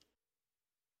 Like,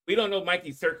 we don't know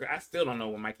Mikey's I still don't know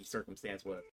what Mikey's circumstance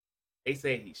was. They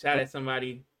say he shot at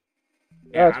somebody.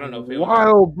 Yeah, That's I don't know if it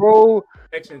wild, bro.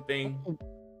 protection thing.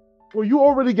 Well, you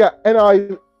already got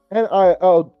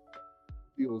NIL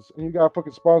deals, and you got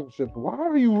fucking sponsorship. Why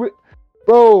are you,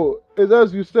 bro? It's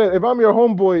as you said. If I'm your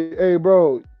homeboy, hey,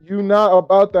 bro, you not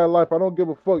about that life. I don't give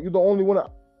a fuck. You're the only one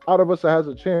out of us that has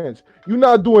a chance. You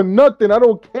not doing nothing. I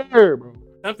don't care, bro.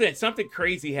 Something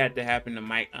crazy had to happen to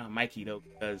Mikey though,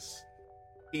 because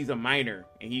he's a minor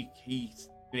and he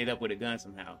ended up with a gun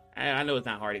somehow. I know it's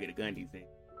not hard to get a gun these days,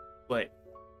 but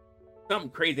something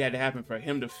crazy had to happen for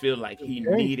him to feel like he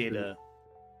needed a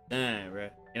gun, bro.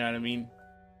 You know what I mean?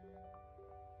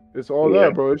 It's all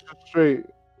that, bro. It's just straight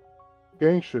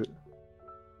gang shit.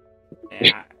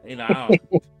 And I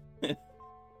don't,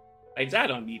 like Ja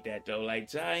don't need that though.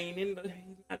 Like Ja ain't in the.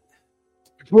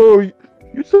 Bro,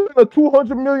 you signed a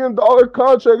 $200 million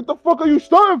contract. What the fuck are you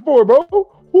starting for, bro?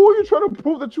 Who are you trying to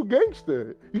prove that you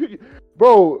gangster?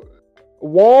 Bro,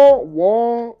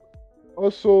 Wall,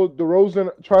 also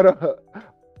DeRozan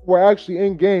were actually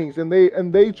in gangs, and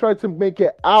they tried to make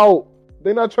it out.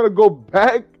 They're not trying to go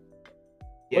back.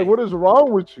 Yeah. Like, what is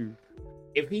wrong with you?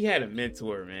 If he had a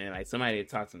mentor, man, like somebody to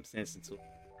talk some sense into him,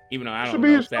 even though I don't know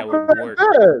if that would work.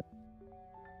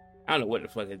 I don't know what the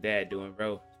fuck his dad doing,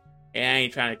 bro. And I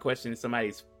ain't trying to question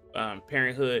somebody's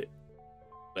parenthood,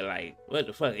 but like, what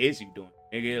the fuck is you doing,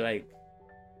 nigga? Like,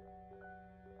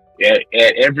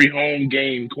 at every home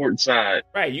game, courtside.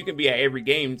 Right, you can be at every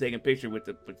game taking picture with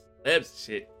the celebs and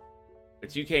shit,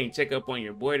 but you can't check up on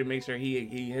your boy to make sure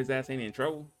his ass ain't in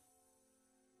trouble.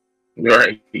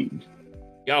 Right.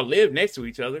 Y'all live next to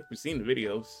each other. We've seen the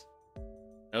videos.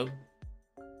 No,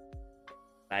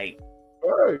 like.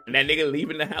 Right. When that nigga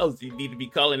leaving the house, you need to be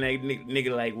calling that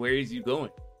nigga like, where is you going?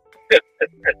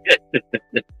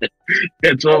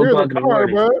 That's all I'm talking about.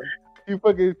 Bro. You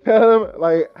fucking tell him,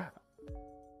 like,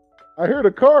 I hear the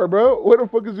car, bro. Where the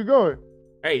fuck is you going?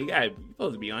 Hey, you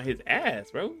supposed to be on his ass,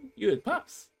 bro. You his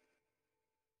pops.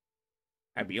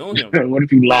 I be on him. What if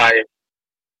he lie?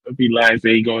 What if he lie and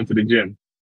say he going to the gym?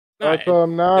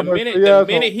 The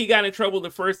minute he got in trouble the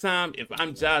first time, if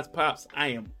I'm Ja's pops, I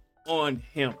am on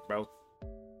him, bro.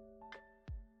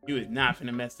 You is not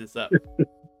finna mess this up.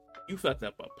 You fucked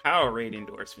up a Powerade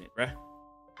endorsement, bro.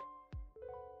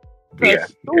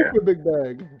 That's stupid, big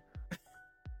bag.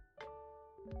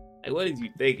 Like, what is you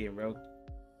thinking, bro?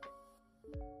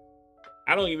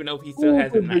 I don't even know if he still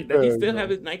has his Nike. Does he still have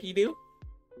his Nike deal?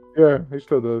 Yeah, he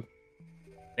still does.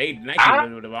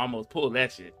 Nike would have almost pulled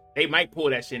that shit. They might pull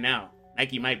that shit now.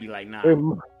 Nike might be like, nah.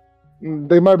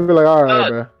 They might be like, all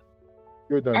right, man.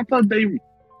 You're done. I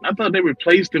thought they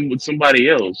replaced him with somebody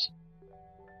else.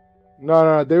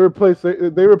 No, they replaced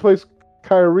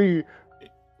Kyrie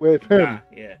with him.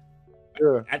 Yeah.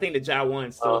 I think the Ja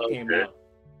 1 still came out.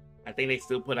 I think they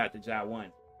still put out the Ja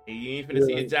 1. And you ain't finna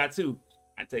see a Ja 2.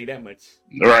 I tell you that much.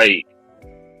 Right.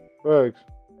 Thanks.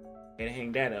 And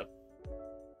hang that up.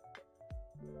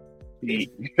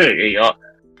 Hey,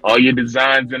 all your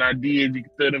designs and ideas, you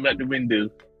can throw them out the window.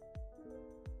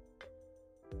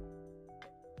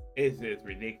 It's just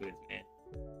ridiculous, man.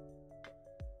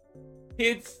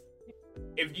 Kids,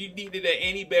 if you needed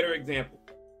any better example,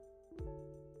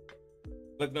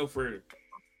 look no further.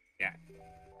 Yeah.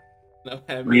 No,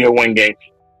 Real one game.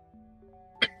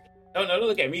 No, don't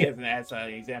look at me as an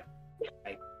example.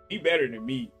 Like, be better than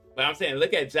me. But I'm saying,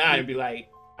 look at Ja and be like,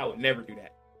 I would never do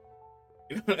that.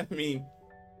 You know what I mean?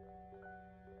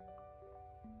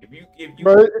 If you,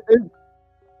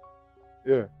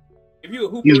 yeah. If you a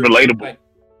hooper, he's relatable. Like,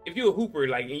 if you a hooper,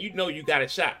 like, and you know you got a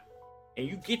shot, and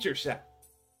you get your shot,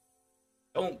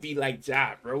 don't be like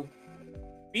Ja, bro.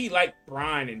 Be like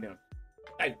Brian and them.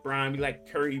 Like Brian, be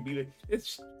like Curry, be like,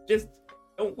 it's just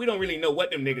we don't really know what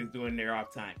them niggas doing there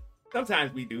off time.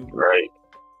 Sometimes we do, right?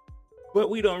 But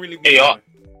we don't really.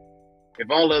 If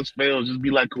all else fails, just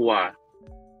be like Kawhi.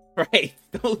 Right?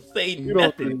 Don't say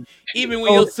nothing. Even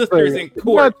when your sister's in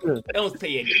court, don't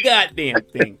say a goddamn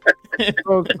thing.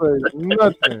 Don't say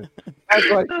nothing. Act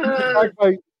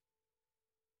like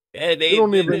they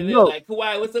don't even know. Like,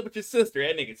 Kawhi, what's up with your sister?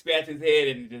 That nigga scratched his head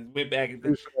and just went back and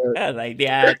I was like,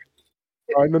 yeah.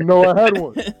 I know I had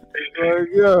one. Like,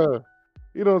 yeah.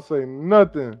 You don't say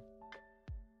nothing.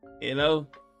 You know?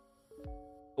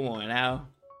 Come on now.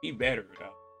 Be better,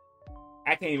 though.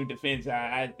 I can't even defend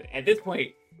Ja. At this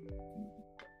point,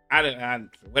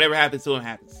 whatever happens to him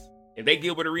happens. If they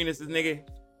Gilbert Arenas this nigga,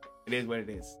 it is what it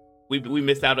is. We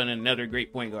missed out on another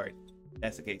great point guard.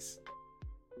 That's the case.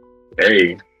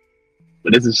 Hey,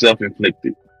 but this is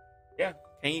self-inflicted. Yeah,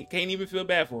 can't even feel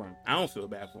bad for him. I don't feel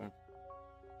bad for him.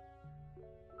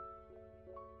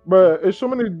 But it's so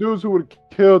many dudes who would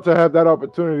kill to have that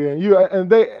opportunity, and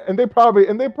they probably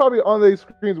on their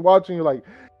screens watching you like,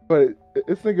 but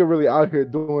this nigga really out here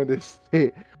doing this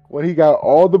shit when he got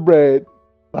all the bread.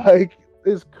 Like,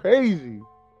 it's crazy.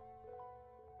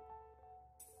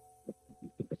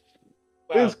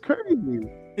 Wow. It's crazy.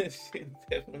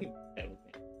 Definitely.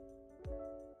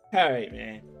 All right,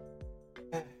 man.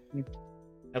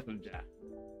 Help him, Ja.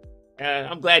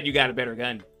 I'm glad you got a better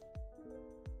gun.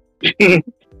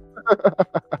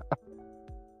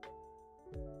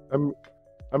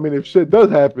 I mean, if shit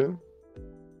does happen,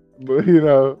 but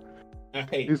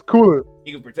Hey, he's cooler.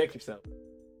 you can protect yourself.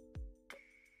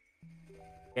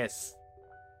 Yes.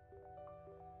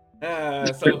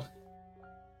 So,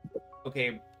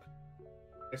 okay,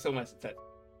 there's so much to touch.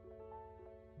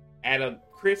 At a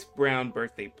Chris Brown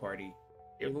birthday party,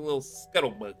 there was a little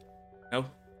scuttlebutt,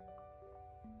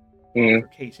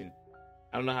 altercation.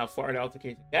 I don't know how far the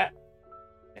altercation got.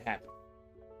 It happened.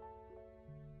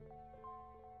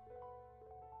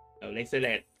 So they said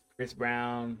that Chris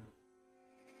Brown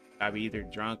probably either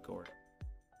drunk or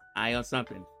high on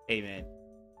something. Hey man,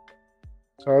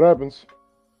 That's how it happens.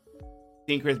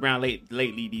 seeing Chris Brown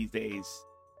lately these days,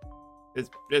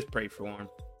 just pray for him.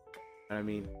 You know what I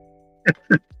mean,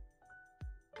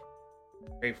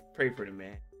 pray for the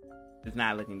man. It's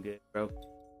not looking good, bro.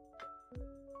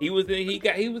 He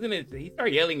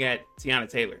started yelling at Tiana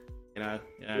Taylor. You know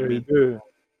what I mean? He did.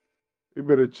 You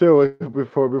better chill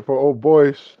before old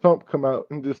boy Stump come out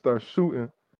and just start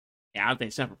shooting. Yeah, I don't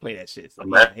think Shumper play that shit. So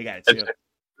he gotta chill.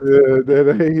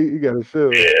 Yeah, he gotta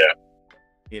chill.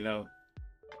 Yeah.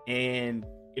 And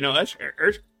Usher.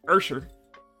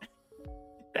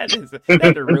 That's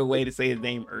the real way to say his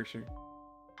name, Usher.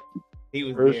 He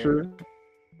was Usher. there.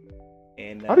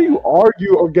 And how do you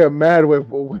argue or get mad with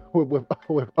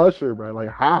Usher, bro? Like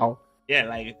how? Yeah,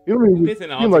 like you don't even it's an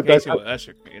seem like that. altercation with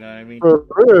Usher. You know what I mean? For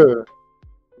real.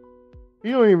 He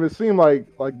don't even seem like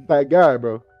that guy,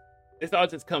 bro. This all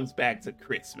just comes back to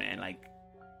Chris, man. Like,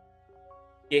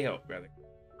 get help, brother. You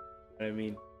know what I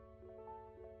mean?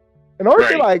 And aren't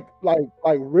they like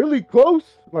really close?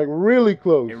 Like really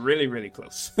close. They're really, really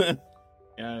close. You know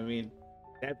what I mean?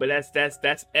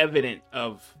 That's evident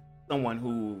of someone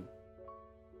who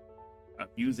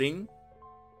abusing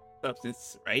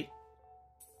substance, right?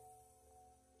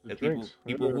 The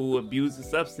people who abuse the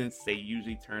substance, they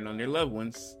usually turn on their loved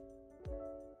ones.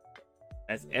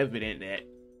 That's evident that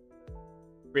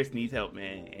Chris needs help,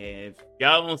 man. And if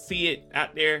y'all don't see it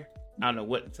out there, I don't know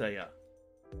what to tell y'all.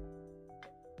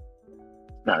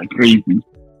 Kind of crazy.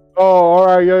 Oh, all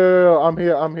right, yeah.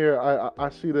 I'm here. I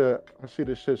see the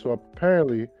shit. So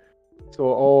apparently,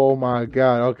 oh my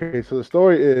god. Okay, so the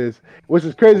story is, which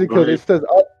is crazy because it says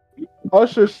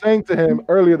Usher sang to him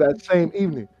earlier that same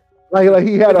evening. Like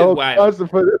he had a whole concert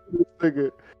for this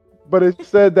nigga. But it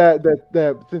said that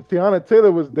since Tiana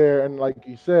Taylor was there, and like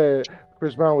you said,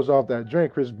 Chris Brown was off that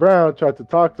drink. Chris Brown tried to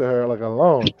talk to her like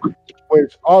alone,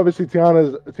 which obviously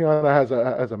Tiana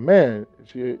has a man.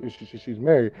 She's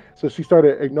married, so she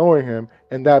started ignoring him,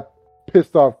 and that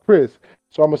pissed off Chris.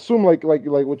 So I'm assuming like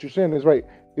what you're saying is right.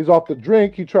 He's off the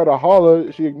drink. He tried to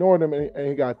holler. She ignored him, and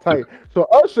he got tight. So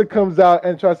Usher comes out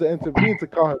and tries to intervene to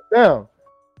calm him down,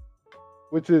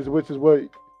 which is what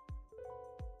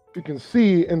you can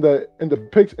see in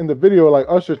the video, like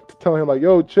Usher telling him like,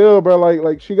 "Yo, chill, bro."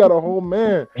 Like she got a whole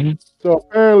man. So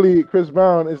apparently Chris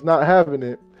Brown is not having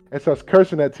it and starts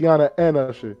cursing at Tiana and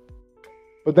Usher.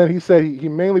 But then he said he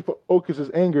mainly focused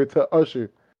his anger to Usher.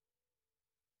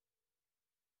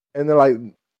 And then like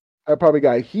I probably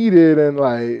got heated and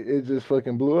like it just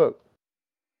fucking blew up.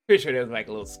 Pretty sure there was like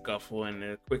a little scuffle and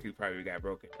then quickly probably got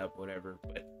broken up, or whatever.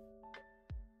 But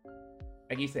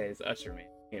like you said, it's Usher, man.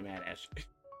 Get mad at Usher.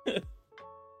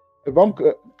 If I'm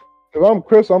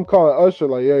Chris, I'm calling Usher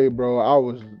like, "Hey, bro, I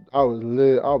was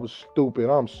lit. I was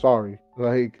stupid. I'm sorry."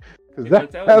 Like, cause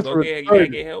that's you gotta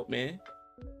get help, man.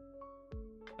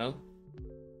 No,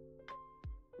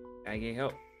 gotta get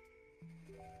help.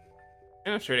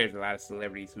 And I'm sure there's a lot of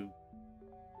celebrities who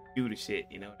do the shit.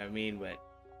 You know what I mean? But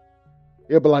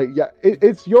yeah, but like, yeah,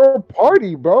 it's your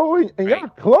party, bro, and right. You're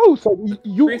close. Like,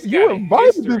 you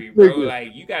invited this nigga. Bro.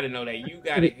 Like, you got to know that you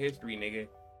got a history, nigga.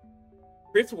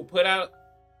 Chris will put out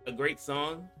a great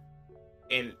song,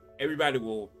 and everybody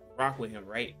will rock with him,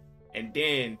 right? And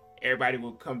then everybody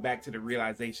will come back to the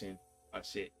realization, oh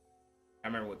shit, I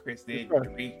remember what Chris did.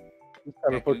 It's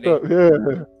kind of fucked up,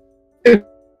 yeah.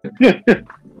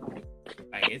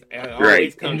 Like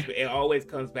it always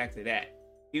comes back to that.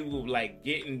 People will like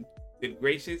getting good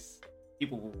gracious.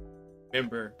 People will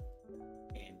remember,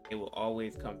 and it will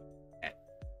always come back.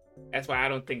 That's why I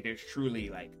don't think there's truly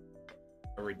like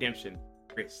a redemption.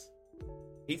 Chris,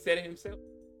 he said it himself.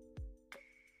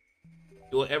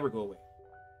 It will ever go away.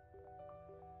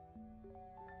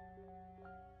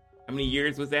 How many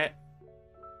years was that?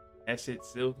 That shit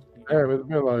still. Damn, it's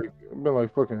been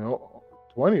like fucking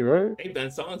 20, right? They've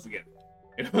done songs together.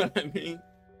 You know what I mean?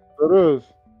 It is.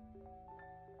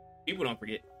 People don't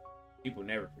forget. People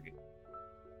never forget.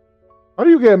 How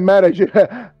do you get mad at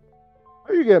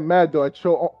How you get mad though at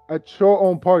your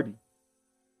own party?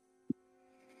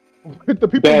 With the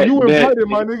people That you that invited,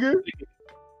 my nigga.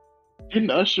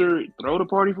 didn't Usher throw the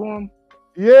party for him?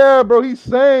 Yeah, bro, he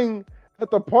sang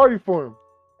at the party for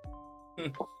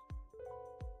him.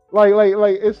 like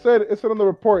it said on the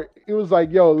report. It was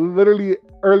like, yo, literally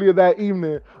earlier that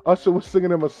evening, Usher was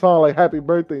singing him a song like "Happy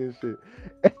Birthday" and shit.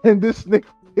 And this nigga,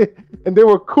 and they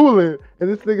were cooling, and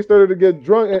this nigga started to get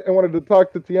drunk and wanted to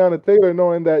talk to Tiana Taylor,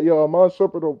 knowing that Amon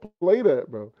Shopper don't play that,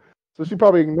 bro. So she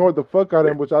probably ignored the fuck out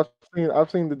of him, which I've seen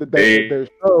their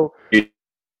show.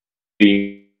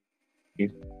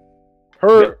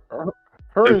 Her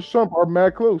and Shump are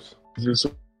mad close.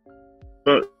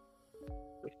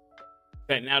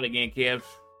 Cutting out again, Kev.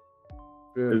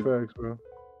 Yeah, facts, bro.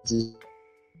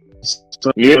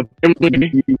 Yeah,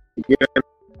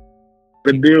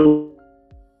 the deal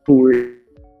with.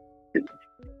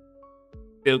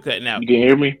 Still cutting out. You can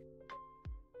hear me?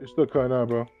 It's still cutting out,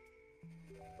 bro.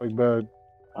 Like bad.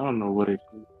 I don't know what it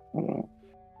is.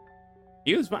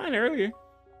 He was fine earlier.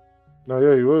 No,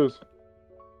 yeah, he was.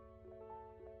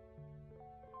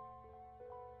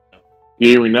 You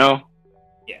hear me now?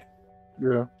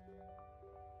 Yeah.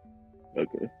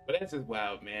 Okay. But that's just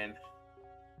wild, man.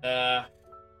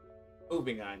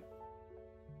 Moving on.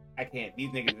 I can't. These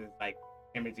niggas is like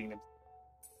imaging them.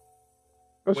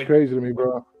 That's crazy to me,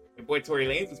 bro. Your boy Tory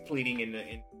Lanez was pleading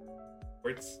in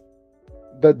courts.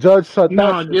 The judge shut that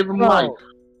No, shit give him down. life.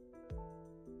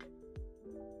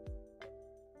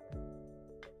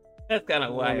 That's kind of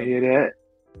I wanna wild. hear that.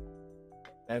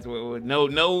 That's what.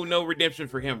 No redemption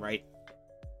for him, right?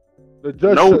 The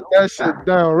judge shut that shit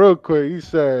down real quick. He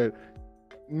said,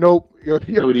 "Nope, your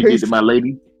What he did case, to my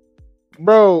lady?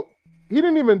 bro." He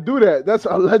didn't even do that. That's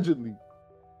allegedly,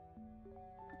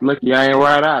 Lucky I ain't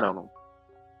ride out on him.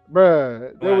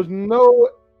 bruh. There was no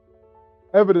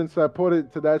evidence that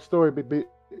pointed to that story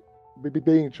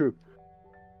being true.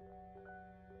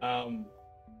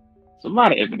 It's a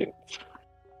lot of evidence.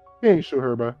 He ain't shoot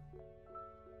her, bro.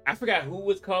 I forgot who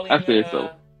was calling. I said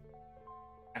so.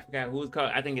 I forgot who was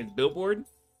calling. I think it's Billboard,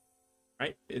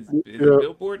 right? Is it Yeah.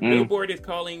 Billboard? Billboard is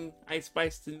calling Ice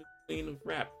Spice the new queen of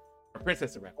rap or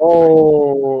princess of rap.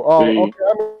 Oh, See.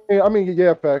 okay. I mean,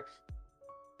 yeah, facts.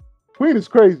 Queen is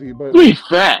crazy, but Three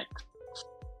facts.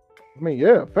 I mean,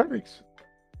 yeah, facts.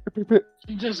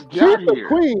 She just She got ain't the here.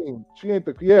 queen. She ain't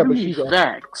the but Three she's a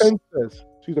facts. princess.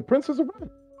 She's a princess of rap.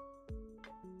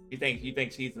 You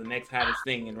think she's the next hottest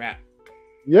thing in rap?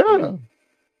 Yeah.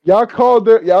 Y'all called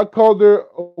her. No.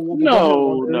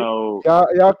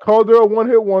 Y'all called her a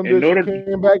one-hit wonder. In order She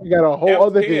came back. You got a whole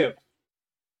other hit,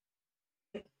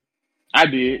 I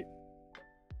did.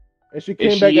 and she And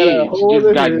came she back at a is. She whole just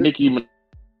other got hit. Nicki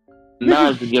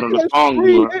Minaj to get on the She has song.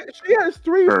 three- with her. She has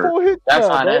three, Her. 4 hits. That's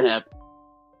now, how bro. that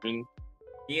happened.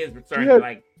 He is starting to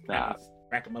like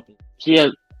rack him up. She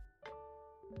has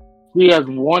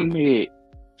one hit.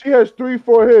 She has 3,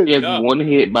 4 hits. She has one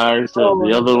hit by herself.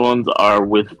 The other ones are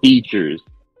with features.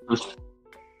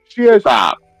 She has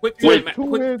Stop. Quick With time.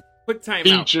 2 hits. Quick time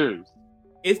out. Features.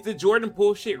 Is the Jordan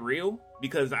Poole shit real?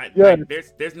 Because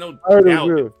there's no I heard it was doubt.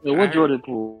 real. Yeah, what Jordan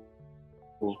Poole?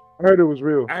 I heard it was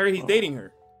real. I heard he's dating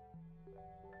her.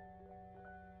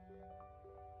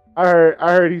 I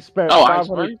heard he spent Oh,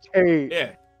 $500K.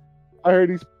 Yeah. I heard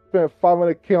he spent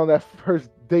 $500K on that first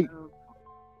date.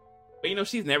 But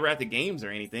she's never at the games or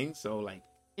anything, so like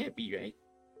can't be right.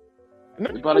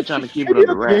 They're probably trying to keep She it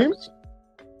under at wraps.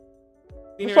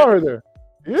 games. I saw her there.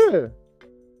 Yeah.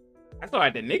 I saw her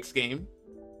at the Knicks game.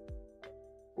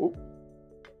 Oh.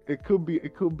 It could be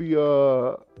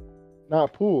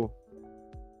not Poole.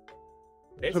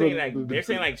 They're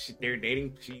saying like she's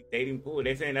dating Poole.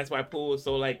 They're saying that's why Poole is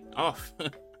so like off.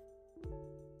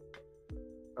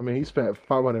 I mean, he spent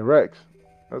 500 racks.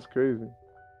 That's crazy.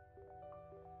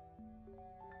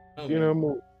 Oh, She in her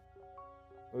move.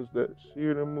 What's that? She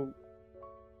in her move.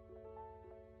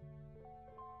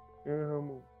 She in her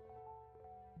move.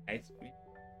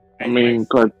 I mean,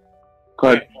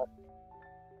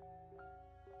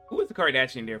 who was the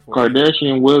Kardashian there for?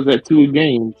 Kardashian was at 2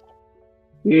 games.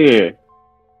 Yeah.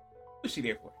 Who was she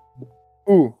there for?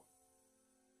 Ooh.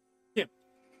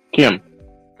 Kim.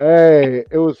 Hey,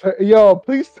 it was her. Yo,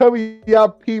 please tell me y'all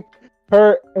peeped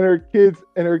her and her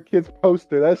kids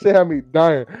poster. That shit had me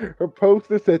dying. Her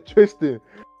poster said Tristan.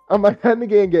 I'm like, that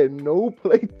nigga ain't getting no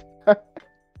play.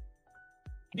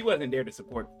 He wasn't there to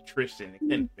support Tristan.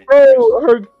 Bro,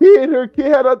 her kid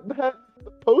had the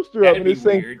poster up and it's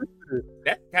saying Tristan.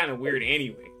 That's kind of weird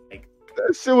anyway. Like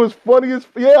that shit was funny as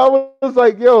I was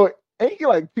like, yo, ain't he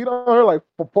like cheat on her like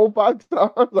for 4-5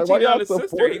 times? Like, why y'all the sister?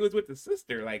 support? He was with the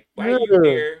sister. Like, why are you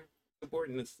there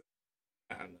supporting the sister?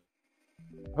 I don't know.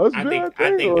 Husband,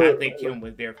 I think Kim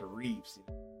was there for Reeves.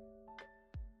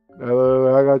 I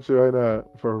got you right now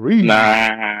for Reeves. Nah.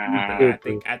 I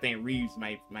think Reeves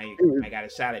might got a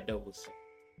shot at doubles.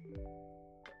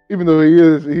 Even though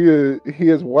he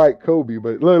is white Kobe,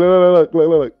 but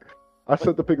look. I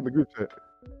sent the pic in the group chat.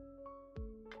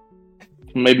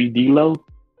 Maybe D-Lo.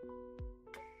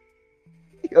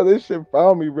 Yo, this shit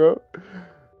found me, bro.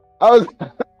 That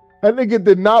nigga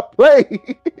did not play.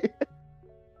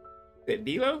 That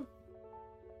D-Lo?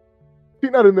 He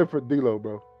not in there for D-Lo,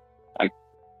 bro.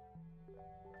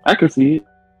 I can see it.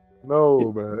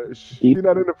 No, man. He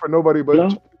not in there for nobody but No.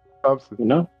 Thompson. You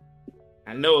know?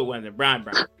 I know it wasn't Brown.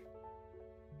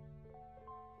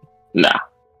 Nah.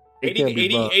 It can't be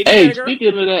Bron. Hey,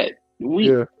 speaking of that,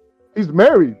 yeah, he's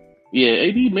married. Yeah,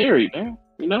 AD married, man.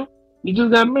 You know? He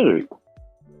just got married.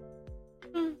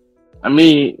 I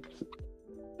mean,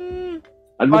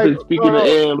 I just say, speaking of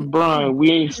LeBron,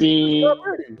 we ain't seen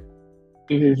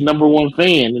his number one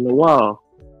fan in a while.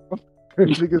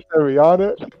 Nigga said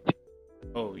Rihanna.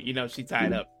 Oh, you know she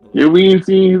tied up. Yeah, we ain't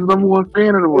seen his number one fan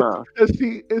in a while. It's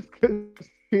because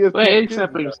he is.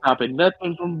 Except for stopping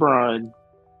nothing from Bron.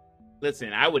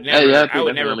 Listen, I would never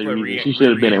put Riri. She should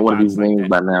have been in one of these names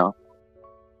by now.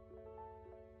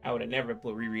 I would have never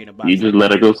put Riri in a box. You just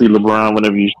let her go see LeBron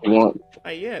whenever you want.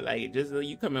 Like, yeah, like just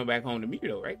you coming back home to me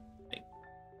though, right? Like,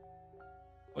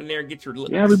 go in there and get your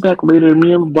looks. Yeah, I'll be back later.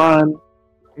 Me and LeBron.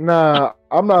 Nah,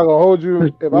 I'm not gonna hold you.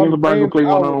 If me I'm and LeBron gonna play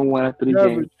one-on-one after the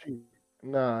game. Cheat.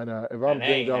 Nah. If I'm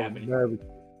James,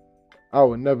 I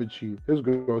would never cheat. His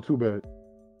girl too bad.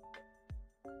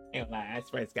 Ain't lie, I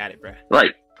swear it's got it, bro.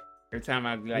 Right. Every time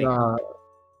I be like,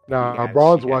 nah.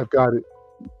 Braun's wife got it.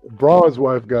 Braun's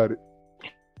wife got it.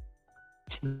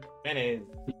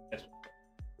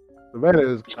 Savannah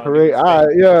is great.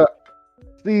 Yeah.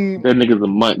 See, that nigga's a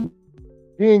mutt.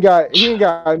 He ain't got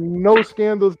no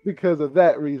scandals because of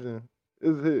that reason.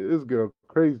 His girl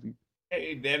crazy.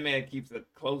 Hey, that man keeps a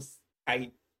close,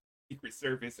 tight, Secret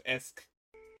Service-esque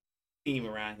team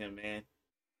around him, man.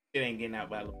 It ain't getting out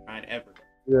by LeBron ever.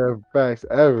 Yeah, facts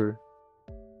ever.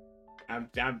 I'm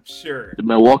sure. The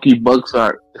Milwaukee Bucks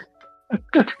are.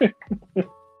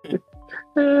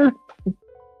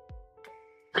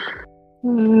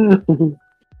 No,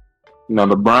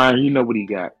 LeBron, you know what he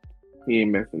got. He ain't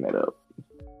messing that up.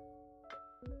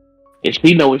 If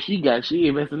she know what she got, she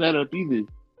ain't messing that up either.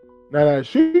 Nah,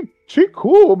 she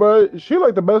cool, bro. She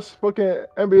like the best fucking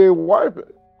NBA wife.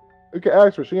 You can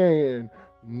ask her. She ain't in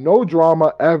no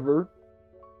drama ever.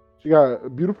 She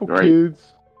got beautiful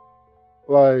kids.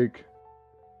 Like,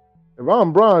 if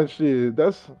I'm Bron, shit,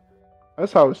 that's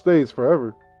how it stays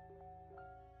forever.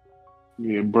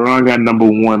 Yeah, Bron got number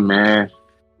one, man.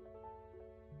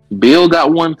 Bill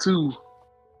got one too.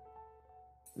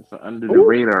 It's an under the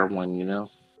radar one, you know.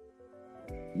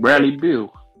 Bradley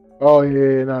Bill. Oh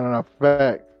yeah, no,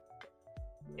 fact.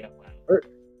 Yeah, wow.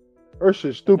 Her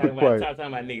shit stupid quiet. Stop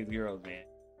talking about niggas, girls, man.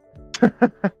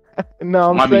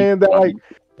 No, I'm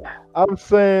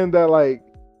saying that like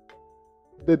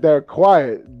that they're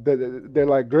quiet. That they're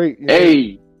like great. You know?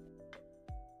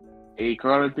 Hey,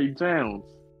 Carlton Towns.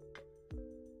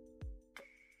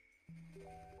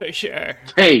 For sure.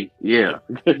 Hey, yeah.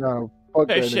 No, fuck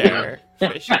for that sure.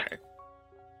 For sure.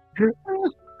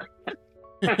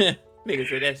 Nigga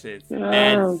said that shit's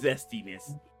mad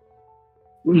zestiness.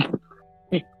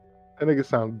 That nigga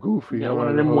sound goofy. Yeah, one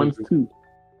of them ones too.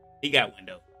 He got one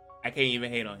though. I can't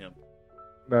even hate on him.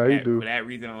 Nah, he do. For that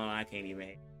reason alone, I can't even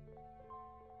hate.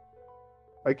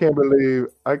 I can't believe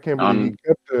he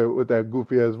kept it with that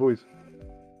goofy ass voice.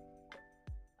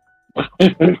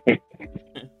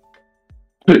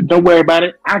 Don't worry about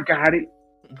it. I got it.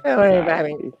 Don't worry about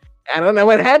it. I don't know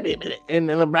what happened. And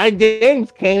then LeBron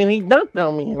James came and he dunked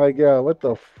on me. Like, yeah, what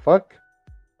the fuck?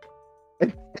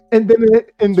 And then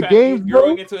in the games,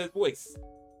 growing into his voice.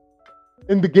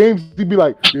 In the games, he'd be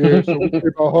like, yeah, so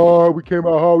we came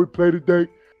out hard, we played today.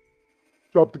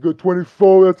 Dropped a good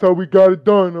 24, that's how we got it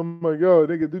done. I'm like, yo,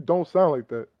 nigga, dude, don't sound like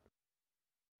that.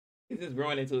 He's just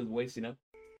growing into his voice, you know?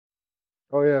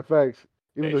 Oh, yeah, facts.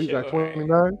 Even though he's like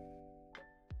 29.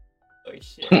 For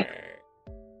sure.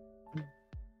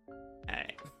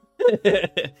 Alright.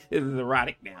 This is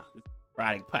erotic now. This is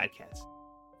erotic podcast.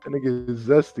 That nigga is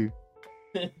zesty.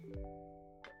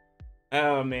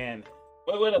 Oh, man.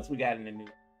 What else we got in the news?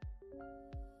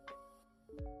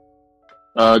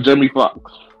 Jamie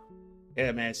Foxx.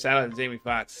 Yeah, man. Shout out to Jamie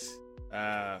Foxx.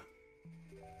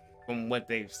 From what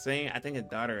they've seen, I think his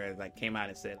daughter has came out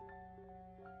and said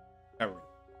recovering.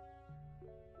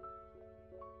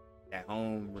 At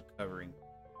home recovering.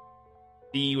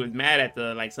 He was mad at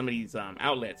some of these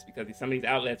outlets because some of these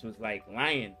outlets was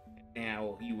lying.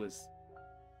 Now he was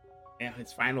on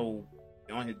his final,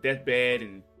 on his deathbed,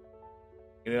 and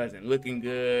it wasn't looking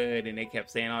good, and they kept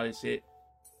saying all this shit.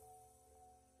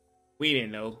 We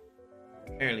didn't know.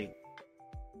 Apparently,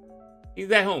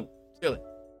 he's at home, chilling,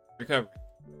 recovering.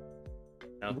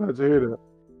 No, Glad to hear that.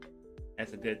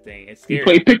 that's a good thing. It's He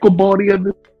scary. played pickleball the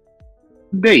other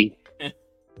day.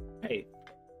 Hey,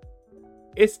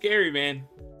 it's scary, man.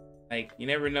 Like, you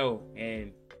never know,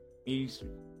 and you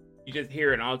just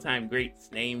hear an all-time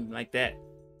great's name like that.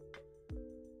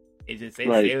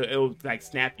 Right. It'll like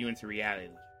snap you into reality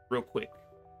real quick.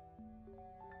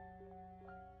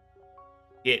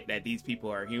 Get that these people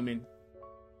are human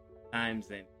times,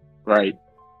 and Right.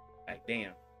 like,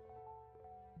 damn,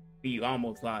 we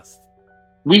almost lost.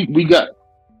 We got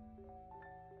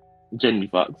Jamie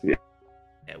Foxx, yeah.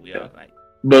 Yeah, we all like.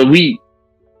 But we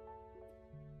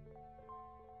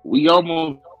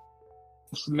almost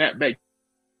snapped back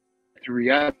to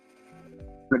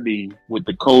reality with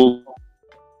the Kobe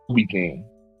game.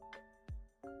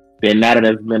 Then now that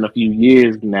it's been a few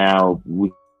years now,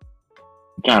 we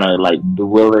kind of like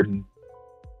dwelling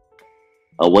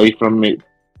away from it.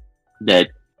 That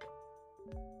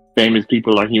famous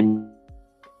people are human.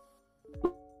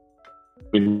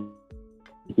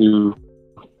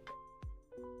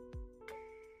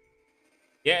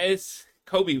 Yeah,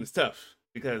 Kobe was tough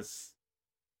because,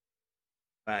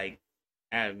 like,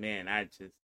 man, I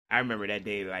remember that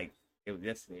day like it was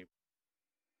yesterday.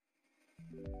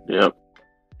 Yep.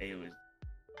 It was,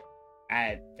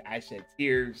 I shed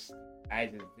tears. I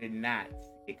just did not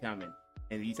see it coming.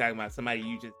 And you talking about somebody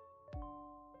you just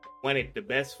wanted the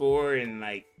best for, and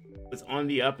like was on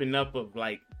the up and up of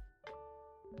like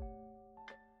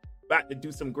about to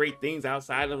do some great things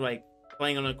outside of like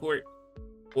playing on the court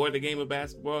or the game of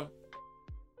basketball.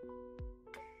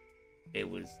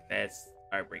 That's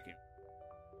heartbreaking.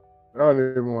 I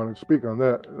don't even want to speak on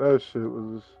that. That shit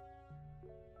was.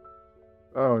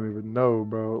 I don't even know,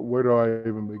 bro. Where do I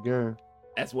even begin?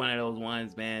 That's one of those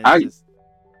ones, man.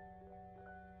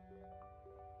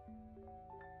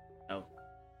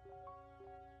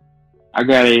 I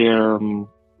got a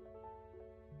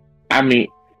I mean,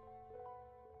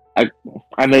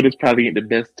 I know this probably ain't the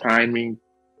best timing.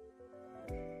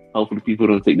 Hopefully, people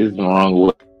don't take this the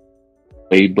wrong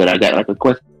way. But I got like a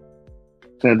question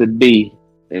of the day.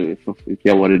 If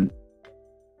y'all want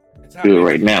to do it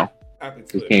right now,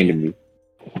 just came to me.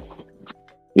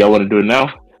 Y'all want to do it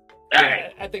now?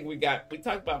 Yeah, I think we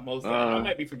talked about most of it. I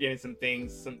might be forgetting some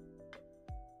things.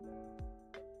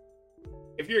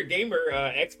 If you're a gamer,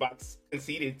 Xbox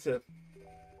conceded to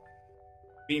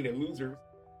being the loser.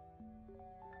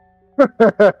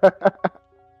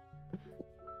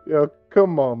 Yo,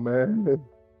 come on, man.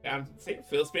 I'm saying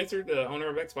Phil Spencer, the owner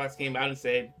of Xbox, came out and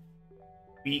said,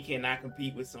 we cannot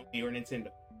compete with Sony or Nintendo.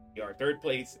 We are third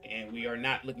place, and we are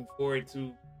not looking forward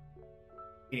to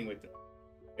competing with them.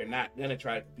 They're not going to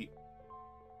try to compete.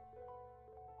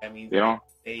 That means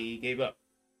they gave up.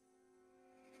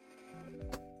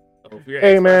 So if you're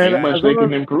Hey, Xbox, man, Ain't much they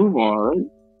can improve on, right?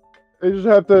 They just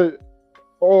have to.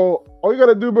 All you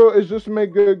gotta do, bro, is just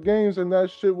make good games, and that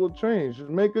shit will change. Just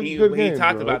make a good game. He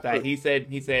talked bro. about that. He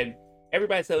said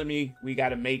everybody's telling me we got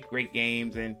to make great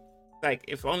games, and like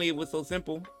if only it was so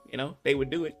simple, they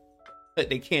would do it, but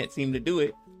they can't seem to do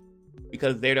it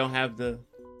because they don't have the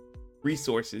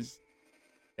resources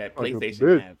that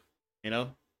PlayStation have.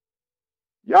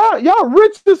 Y'all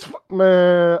rich as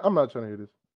man. I'm not trying to hear this.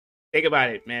 Think about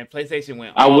it, man. PlayStation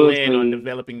went all in on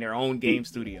developing their own game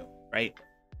studio, right?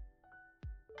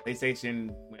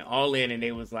 PlayStation went all in, and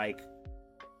they was like,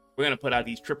 we're going to put out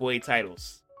these AAA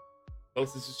titles.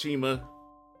 Ghost of Tsushima,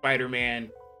 Spider-Man,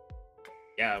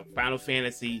 Final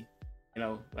Fantasy,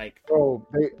 like... Bro,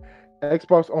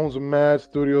 Xbox owns mad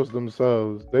studios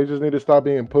themselves. They just need to stop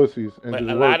being pussies. But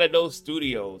a lot of those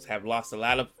studios have lost a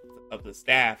lot of the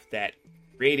staff that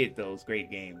created those great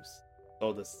games.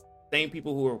 So the same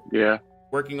people who are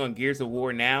working on Gears of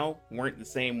War now weren't the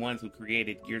same ones who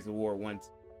created Gears of War 1, 2,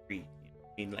 3.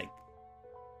 I mean, like,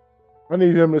 I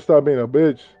need him to stop being a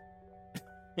bitch.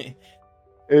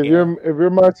 If you're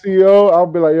my CEO, I'll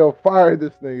be like, yo, fire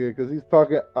this nigga because he's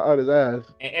talking out his ass.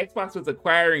 And Xbox was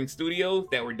acquiring studios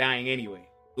that were dying anyway.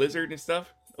 Blizzard and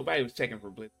stuff. Nobody was checking for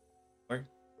Blizzard.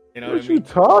 What you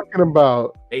talking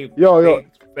about? They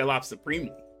fell off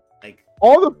supremely. Like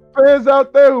all the fans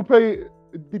out there who play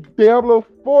Diablo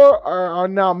 4 are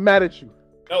now mad at you.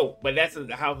 No, but that's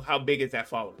how big is that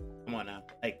following? Come on now,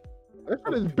 like. That's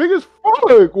not as big as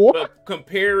fuck. What? But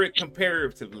compare it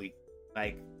comparatively.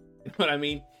 Like, you know what I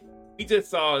mean? We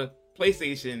just saw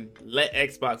PlayStation let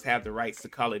Xbox have the rights to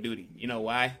Call of Duty. You know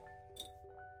why?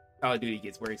 Call of Duty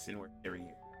gets worse and worse every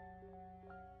year.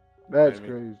 That's I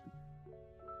mean, crazy.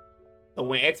 so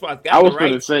when Xbox I got the was going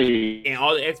to rights say, and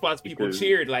all the Xbox people because-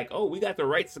 cheered, like, "Oh, we got the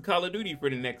rights to Call of Duty for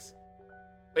the next."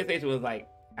 PlayStation was like,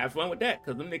 "Have fun with that,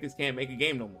 because them niggas can't make a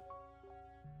game no more,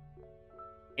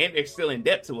 and they're still in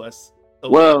debt to us. So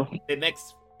well, the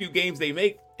next few games they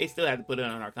make, they still have to put it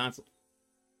on our console."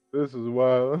 This is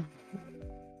wild.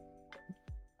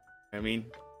 I mean,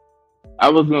 I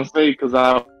was going to say, because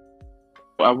I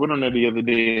went on there the other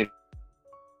day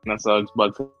and I saw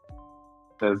Xbox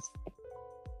has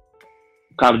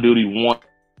Call of Duty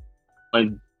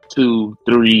 1, 2,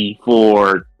 3,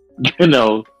 4, you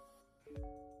know.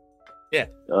 Yeah.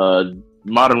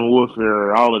 Modern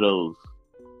Warfare, all of those.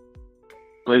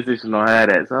 PlayStation don't have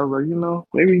that. So I was like,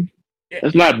 maybe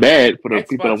it's not bad for the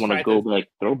people that want to go back,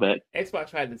 throwback. Xbox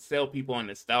tried to sell people on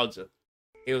nostalgia.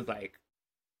 It was like,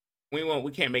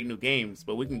 we can't make new games,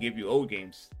 but we can give you old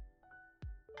games.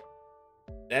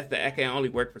 That can only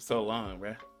work for so long,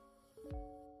 bruh. You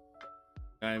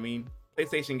know what I mean?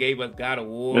 PlayStation gave us God of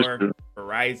War,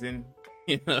 Horizon.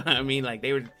 You know what I mean? Like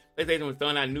PlayStation was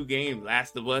throwing out new games,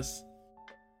 Last of Us.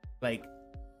 Like,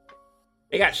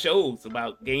 they got shows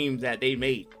about games that they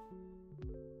made.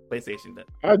 PlayStation does.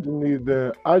 I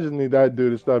just need that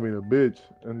dude to stop being a bitch,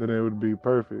 and then it would be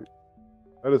perfect.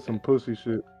 That is some pussy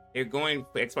shit.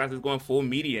 Xbox is going full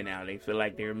media now. They feel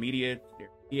like they're media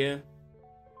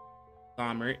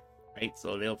conglomerate, right?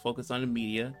 So they'll focus on the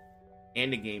media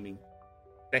and the gaming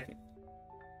second.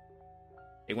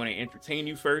 They want to entertain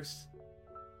you first,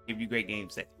 give you great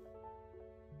games second.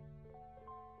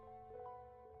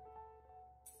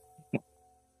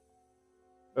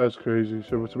 That's crazy.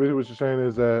 So basically what you're saying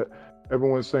is that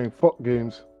everyone's saying fuck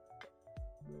games.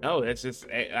 No, that's just,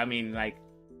 I mean, like,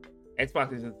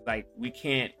 Xbox is just like, we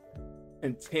can't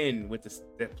contend with the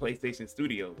PlayStation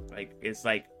studio. Like, it's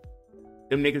like,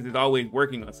 them niggas is always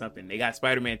working on something. They got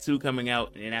Spider-Man 2 coming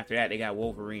out, and then after that, they got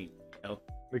Wolverine. You know?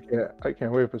 I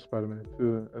can't wait for Spider-Man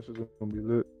 2. That's just gonna be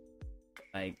lit.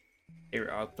 Like,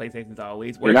 PlayStation's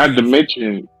always And working. not to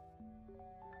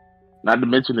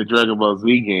mention the Dragon Ball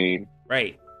Z game.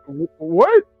 Right.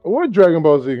 What Dragon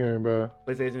Ball Z game, bro?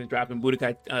 PlayStation is dropping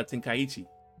Budokai Tenkaichi.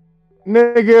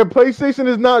 Nigga, PlayStation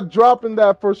is not dropping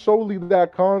that for solely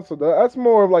that console. That's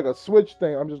more of like a Switch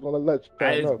thing. I'm just gonna let you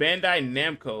It's know. Bandai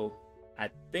Namco. I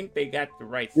think they got the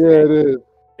rights. Yeah, it is.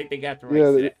 I think they got the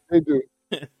rights to that. They do.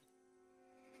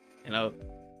 You know,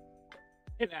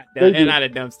 they're not a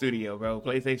dumb studio, bro.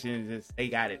 PlayStation is just, they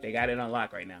got it. They got it on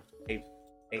lock right now. They've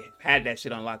had that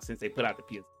shit on lock since they put out the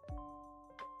PS.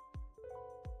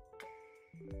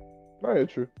 Very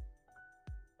true.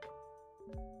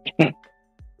 All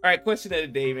right, question of the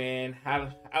day, man.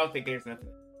 I don't think there's nothing.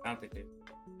 I don't think there's.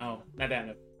 Oh, not that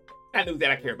enough. Not news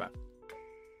that I care about.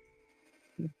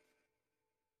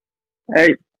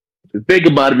 Hey, think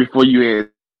about it before you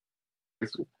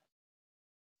answer.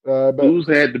 But Who's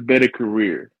had the better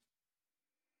career?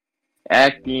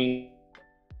 Acting,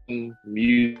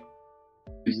 music,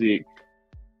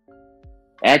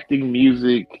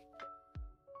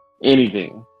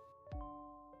 anything.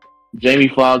 Jamie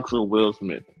Foxx or Will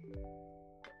Smith?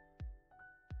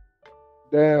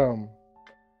 damn.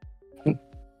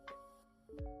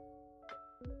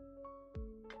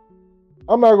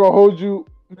 I'm not gonna hold you.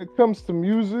 When it comes to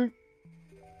music,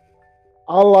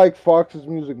 I like Fox's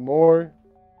music more,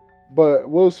 but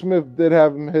Will Smith did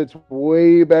have him hits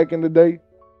way back in the day.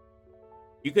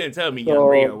 You couldn't tell me Young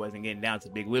Rio wasn't getting down to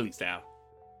Big Willie style.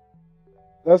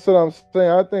 That's what I'm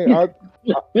saying.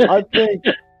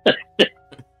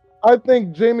 I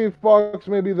think Jamie Foxx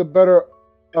may be the better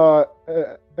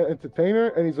entertainer,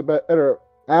 and he's a better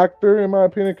actor in my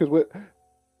opinion. Because with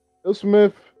Will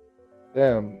Smith,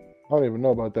 damn, I don't even know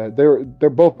about that. They're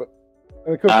both.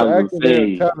 When it comes to acting,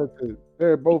 they're talented.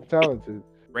 They're both talented.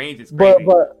 Range is crazy.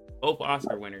 But both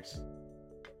Oscar winners.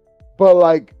 But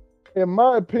like, in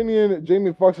my opinion,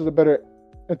 Jamie Foxx is a better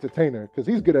entertainer because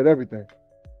he's good at everything.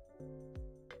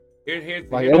 Here's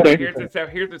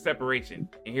the separation,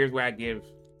 and here's where I give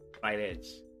slight edge.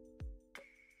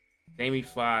 Jamie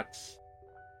Foxx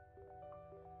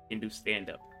can do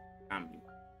stand-up comedy.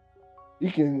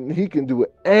 He can do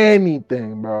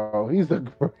anything, bro. He's a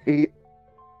great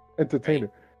entertainer.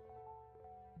 Right.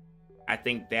 I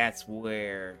think that's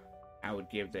where I would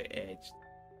give the edge.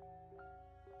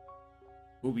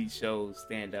 Movie shows,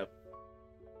 stand-up,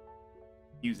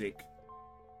 music.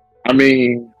 I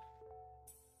mean,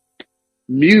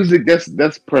 music,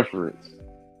 that's preference.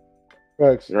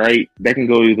 Facts. Right? That can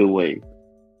go either way.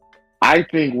 I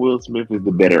think Will Smith is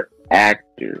the better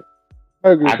actor.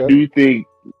 I agree with that. do think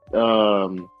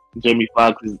Jamie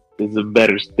Foxx is a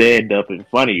better stand-up and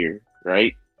funnier,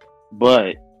 right?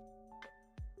 But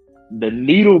the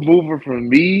needle mover for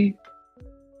me,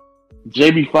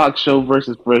 Jamie Foxx show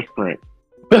versus Fresh Prince.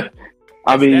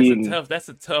 I mean, that's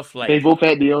a tough like. they both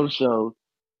had their own show.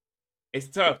 It's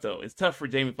tough though. It's tough for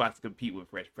Jamie Foxx to compete with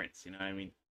Fresh Prince. You know what I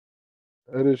mean?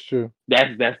 That is true.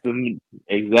 That's the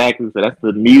exactly. So that's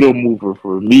the needle mover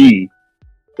for me.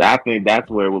 So I think that's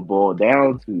where it would boil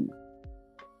down to.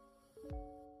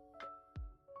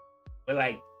 But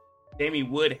like, Jamie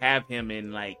would have him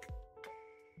in like.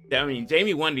 I mean,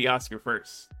 Jamie won the Oscar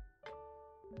first,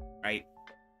 right?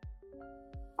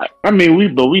 I mean, we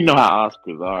know how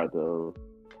Oscars are though.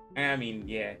 I mean,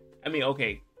 yeah. I mean,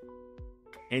 okay.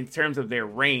 In terms of their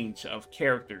range of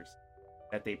characters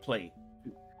that they play,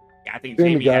 I think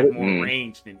Jamie has more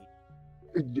range than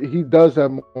he does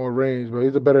have more range, but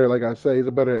he's a better, like I say, he's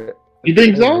a better. You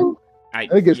think so? I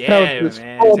think it's talented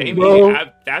man. as fuck, Jamie, bro.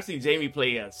 I've seen Jamie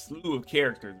play a slew of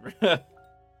characters, bro.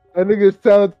 I think it's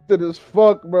talented as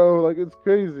fuck, bro. Like, it's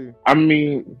crazy. I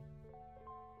mean,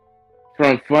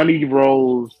 from funny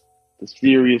roles to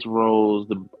serious roles,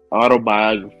 the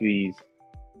autobiographies,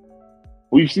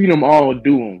 we've seen them all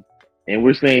do them, and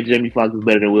we're saying Jamie Foxx is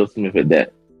better than Will Smith at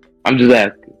that. I'm just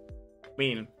asking. I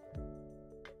mean,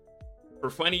 for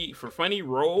funny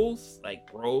roles, like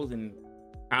roles in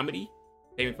comedy,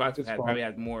 Jamie Foxx probably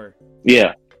has more.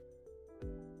 Yeah.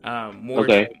 More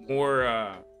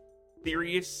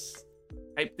serious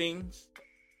type things.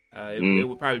 It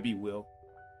would probably be Will.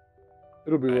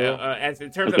 It'll be Will. As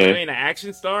in terms of being an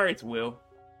action star, it's Will.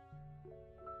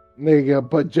 Nigga,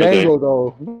 but Django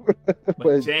though.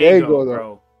 But Django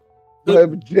though.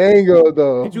 But Django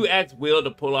though. Did you ask Will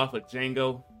to pull off a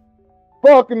Django?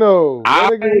 Fuck no.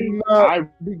 That nigga would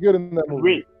not be good in that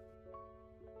movie.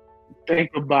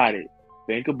 Think about it.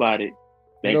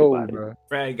 Bro.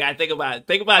 Bro, you gotta think about it.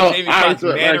 Think about Jamie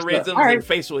Foxx's mannerisms and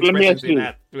facial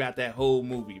expressions throughout that whole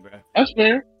movie, bro. That's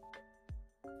fair.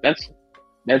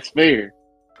 That's fair.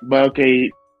 But okay,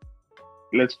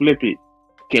 let's flip it.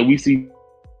 Can we see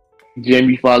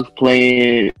Jamie Foxx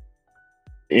playing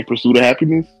In Pursuit of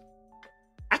Happiness?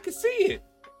 I could see it.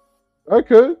 I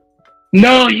could.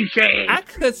 No, you can't. I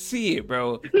could see it,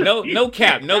 bro. No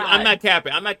cap. No, I'm not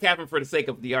capping. I'm not capping for the sake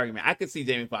of the argument. I could see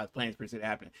Jamie Foxx playing Pursuit of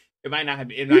Happiness. It might not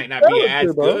be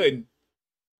as good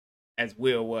as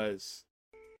Will was.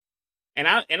 And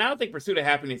I don't think Pursuit of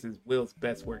Happiness is Will's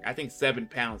best work. I think 7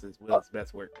 Pounds is Will's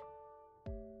best work.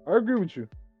 I agree with you.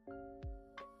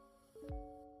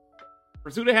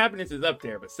 Pursuit of Happiness is up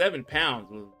there, but 7 Pounds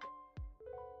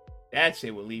that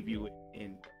shit will leave you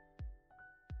in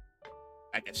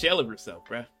like a shell of yourself,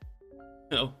 bro.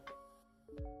 No.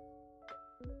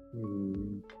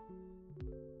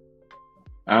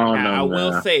 I don't know. I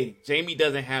will say Jamie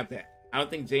doesn't have that. I don't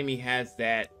think Jamie has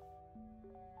that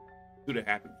Pursuit of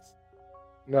Happiness.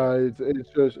 No, it's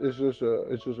just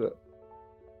a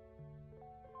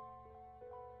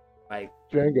like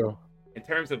Django. In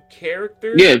terms of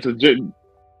character, yeah, it's a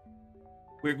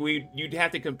you'd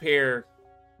have to compare.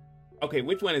 Okay,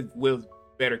 which one is Will's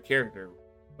better character?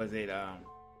 Was it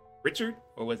Richard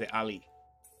or was it Ali?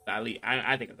 Ali,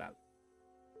 I think it was Ali.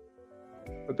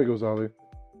 I think it was Ali.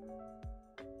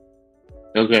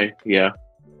 Okay, yeah.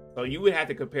 So you would have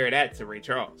to compare that to Ray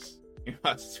Charles. You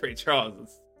know, Ray Charles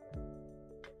was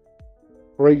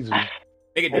crazy.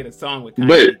 Nigga did a song with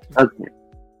Kanye.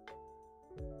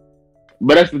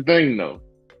 But that's the thing, though.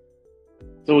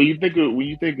 So when you think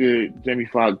of Jamie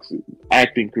Foxx's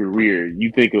acting career,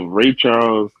 you think of Ray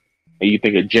Charles and you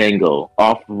think of Django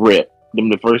off rip. Them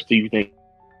the first two you think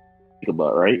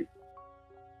about, right?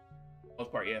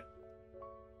 Most part, yeah.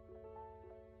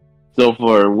 So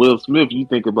for Will Smith, you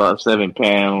think about 7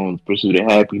 Pounds, Pursuit of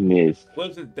Happiness.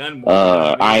 Will's just done.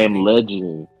 I Am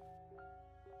Legend.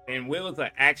 And Will's an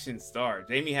action star.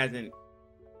 Jamie hasn't.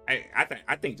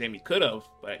 I think Jamie could have,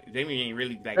 but Jamie ain't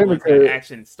really like an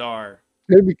action star.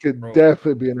 Jamie could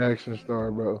definitely be an action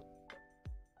star, bro.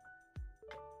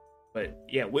 But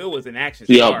yeah, Will was an action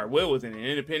star. Will was in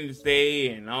Independence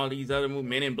Day and all these other movies,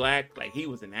 Men in Black. Like he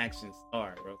was an action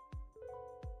star, bro.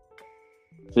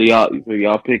 So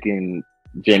y'all picking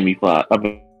Jamie Foxx?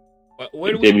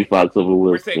 Jamie Foxx over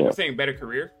Will. We're saying better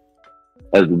career.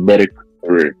 As a better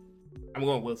career. I'm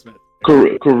going Will Smith.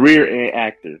 Career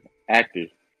and actor.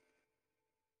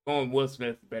 Going Will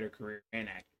Smith, better career and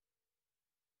actor.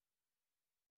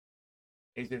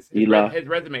 It's just his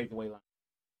resume is way long.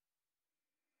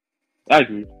 I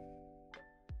agree.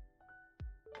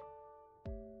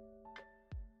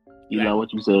 You know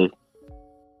what you said.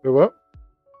 The what?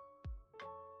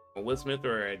 Will Smith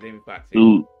or Jamie Foxx?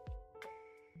 Dude.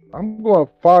 I'm going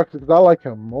Foxx because I like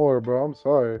him more, bro. I'm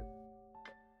sorry.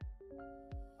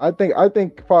 I think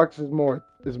Foxx is more.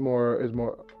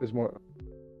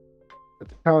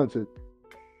 talented.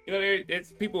 You know,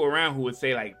 there's people around who would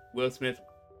say like Will Smith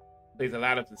plays a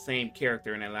lot of the same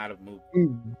character in a lot of movies.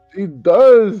 He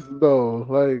does though.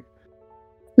 Like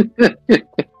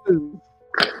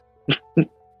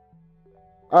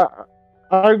I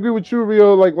I agree with you,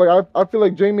 Rio. I feel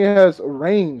like Jamie has a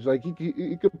range. Like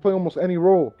he could play almost any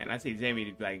role. And I see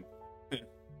Jamie like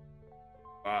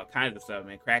all kinds of stuff,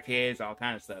 man. Crackheads, all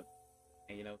kinds of stuff.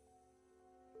 And you know,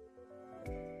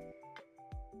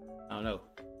 I don't know.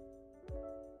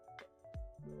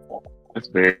 That's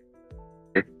fair.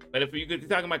 But if you're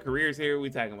talking about careers here, we're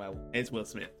talking about it's Will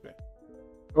Smith, man.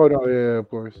 Oh no, yeah, of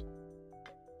course.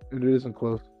 It isn't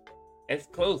close. That's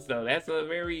close though. That's a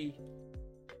very,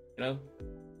 you know,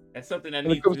 that's something that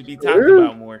When it needs comes to be to talked career?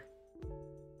 about more.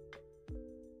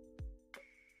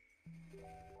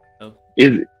 Oh,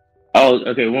 Is it? Oh,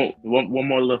 okay. One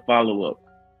more little follow up.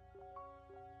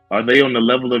 Are they on the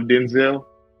level of Denzel?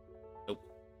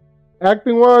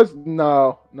 Acting wise,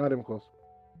 no, not even close.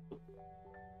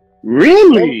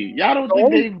 Really? Y'all don't think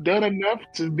only- they've done enough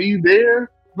to be there?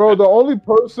 Bro, the only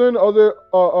person other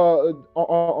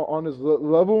on his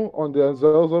level, on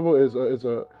Denzel's level, is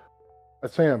a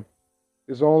Sam.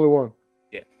 Is the only one.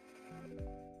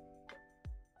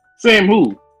 Sam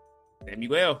who?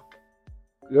 Samuel.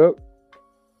 Yep,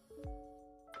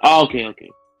 Oh, okay.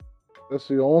 that's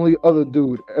the only other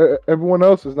dude. Everyone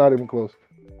else is not even close.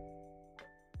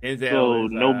 Denzel. So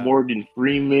is, no Morgan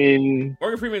Freeman,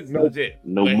 Morgan Freeman's Nope. legit.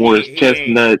 no but Morris he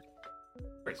Chestnut.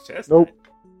 Morris Chestnut. Nope.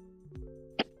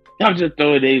 I'm just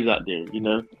throwing names out there, you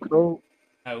know. So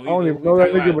We I don't even know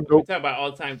that nigga, but we nope. talk about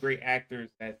all-time great actors.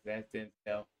 That's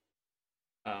Denzel.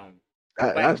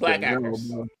 That's Black Denzel,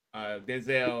 actors. bro.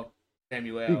 Denzel,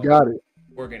 Samuel, He got it.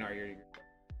 Morgan are your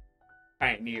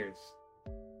pioneers.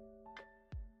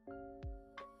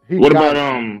 He What got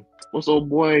about it. what's old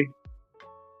boy?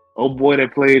 Old boy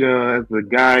that played as the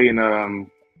guy in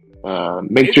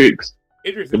Matrix,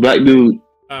 Idris, the black dude.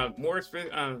 Morris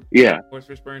Yeah,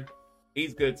 Fishburne.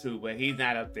 He's good too, but he's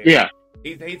not up there. yeah.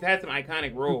 He's had some iconic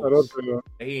He's roles, not up there.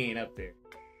 but he ain't up there.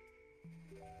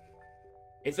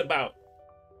 It's about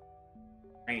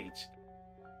range.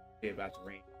 It's about the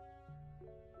range.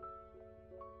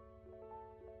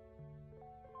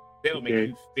 They'll make Okay.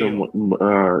 you feel. Someone, You know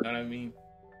what I mean?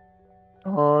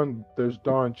 There's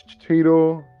Don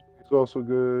Cheadle. He's also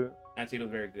good.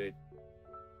 Antito's very good.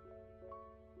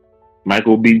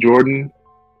 Michael B. Jordan.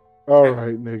 All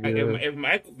right, nigga.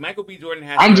 If Michael B. Jordan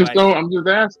has, I'm to, just like, I'm just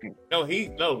asking.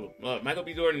 Michael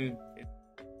B. Jordan,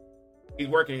 he's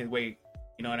working his way.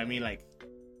 You know what I mean? Like,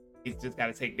 he's just got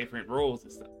to take different roles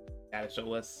and stuff. Got to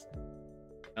show us. You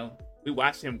know, we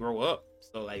watched him grow up,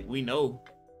 so like we know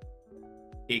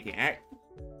he can act.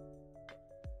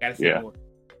 Got to see Yeah. more.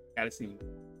 Got to see more.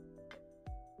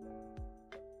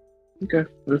 Okay,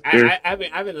 that's fair.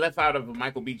 I've been left out of a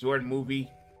Michael B. Jordan movie.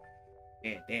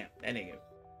 And damn, that nigga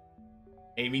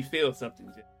made me feel something.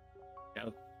 Just, you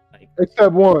know, like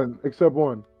Except one.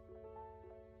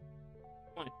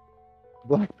 One.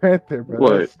 Black Panther, bro.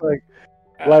 What? It's like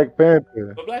Black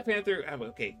Panther. but Black Panther,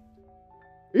 okay,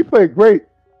 He played great.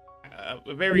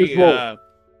 a very his role.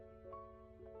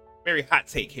 very hot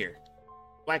take here.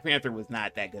 Black Panther was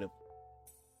not that good.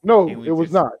 No, And we it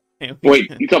was just- not. Wait,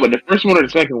 you talking about the first one or the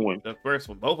second one? The first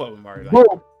one, both of them are like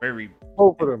Both, very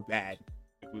both of them. bad.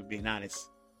 If we're being honest,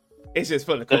 it's just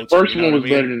for the The culture. first you know one what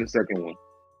was I mean? better than the second one.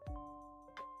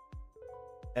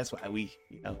 That's why we,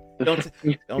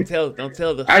 don't tell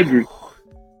the. I agree.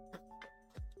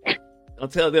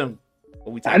 Don't tell them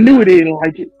what we. I knew about. they didn't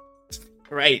like it.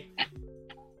 Right.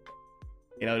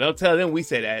 You know, don't tell them we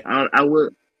said that. I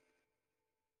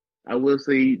will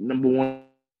say number one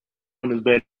is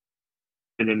better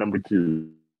than number two.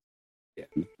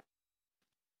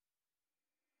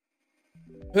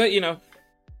 But you know,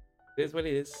 it is what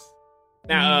it is.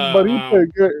 Now, But he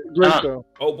played great though.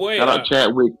 oh boy, Shout out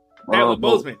Chadwick.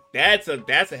 Boseman. That's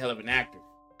a hell of an actor.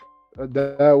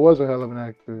 That was a hell of an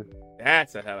actor.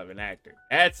 That's a hell of an actor.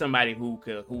 That's somebody who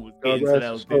was Oh, getting to that's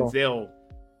those so. Denzel.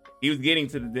 He was getting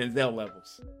to the Denzel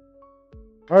levels.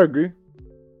 I agree.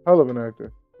 Hell of an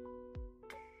actor.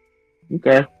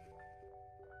 Okay.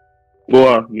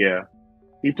 Well, yeah.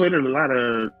 He played a lot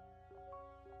of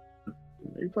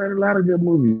good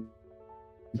movies.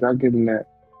 I'll give him that.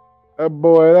 That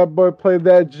boy played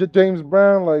that James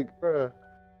Brown like bruh,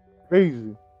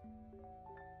 crazy.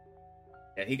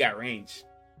 Yeah, he got range.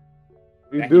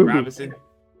 He Jackie do Robinson.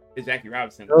 It's Jackie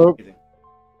Robinson. Yup. Amazing.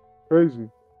 crazy.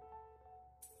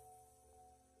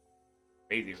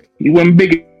 Crazy. He wasn't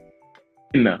big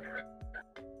enough.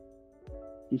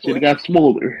 He should have got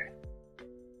smaller.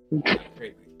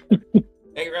 Crazy.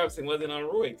 Jackie Robinson wasn't on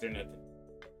roids or nothing.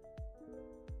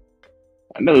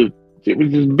 I know it was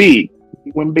just big.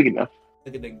 He wasn't big enough.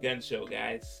 Look at the gun show,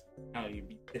 guys. How you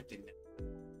be lifting them.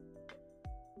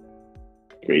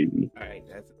 Crazy. All right,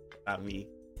 that's about me.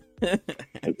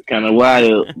 That's kind of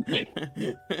wild.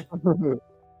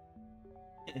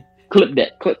 Clip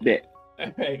that. All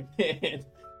right, man.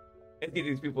 Let's get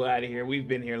these people out of here. We've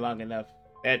been here long enough.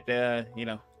 That as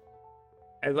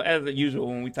usual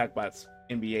when we talk about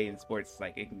NBA and sports,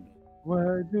 like it can.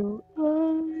 Where do I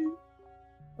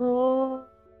go?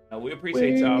 We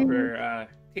appreciate y'all for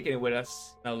kicking it with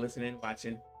us. Listening,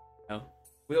 watching.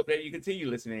 We hope that you continue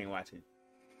listening and watching.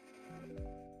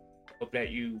 Hope that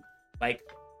you like,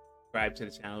 subscribe to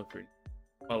the channel,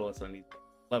 follow us on these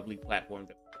lovely platforms.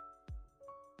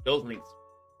 Those links,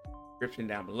 description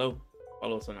down below.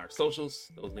 Follow us on our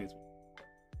socials. Those links.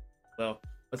 Well,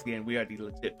 once again, we are the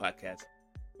Legit Podcast.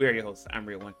 We are your hosts. I'm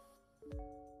Real One.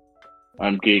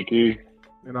 I'm KK.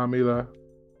 And I'm Eli.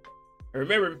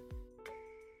 Remember,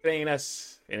 if it ain't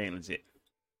us, it ain't legit.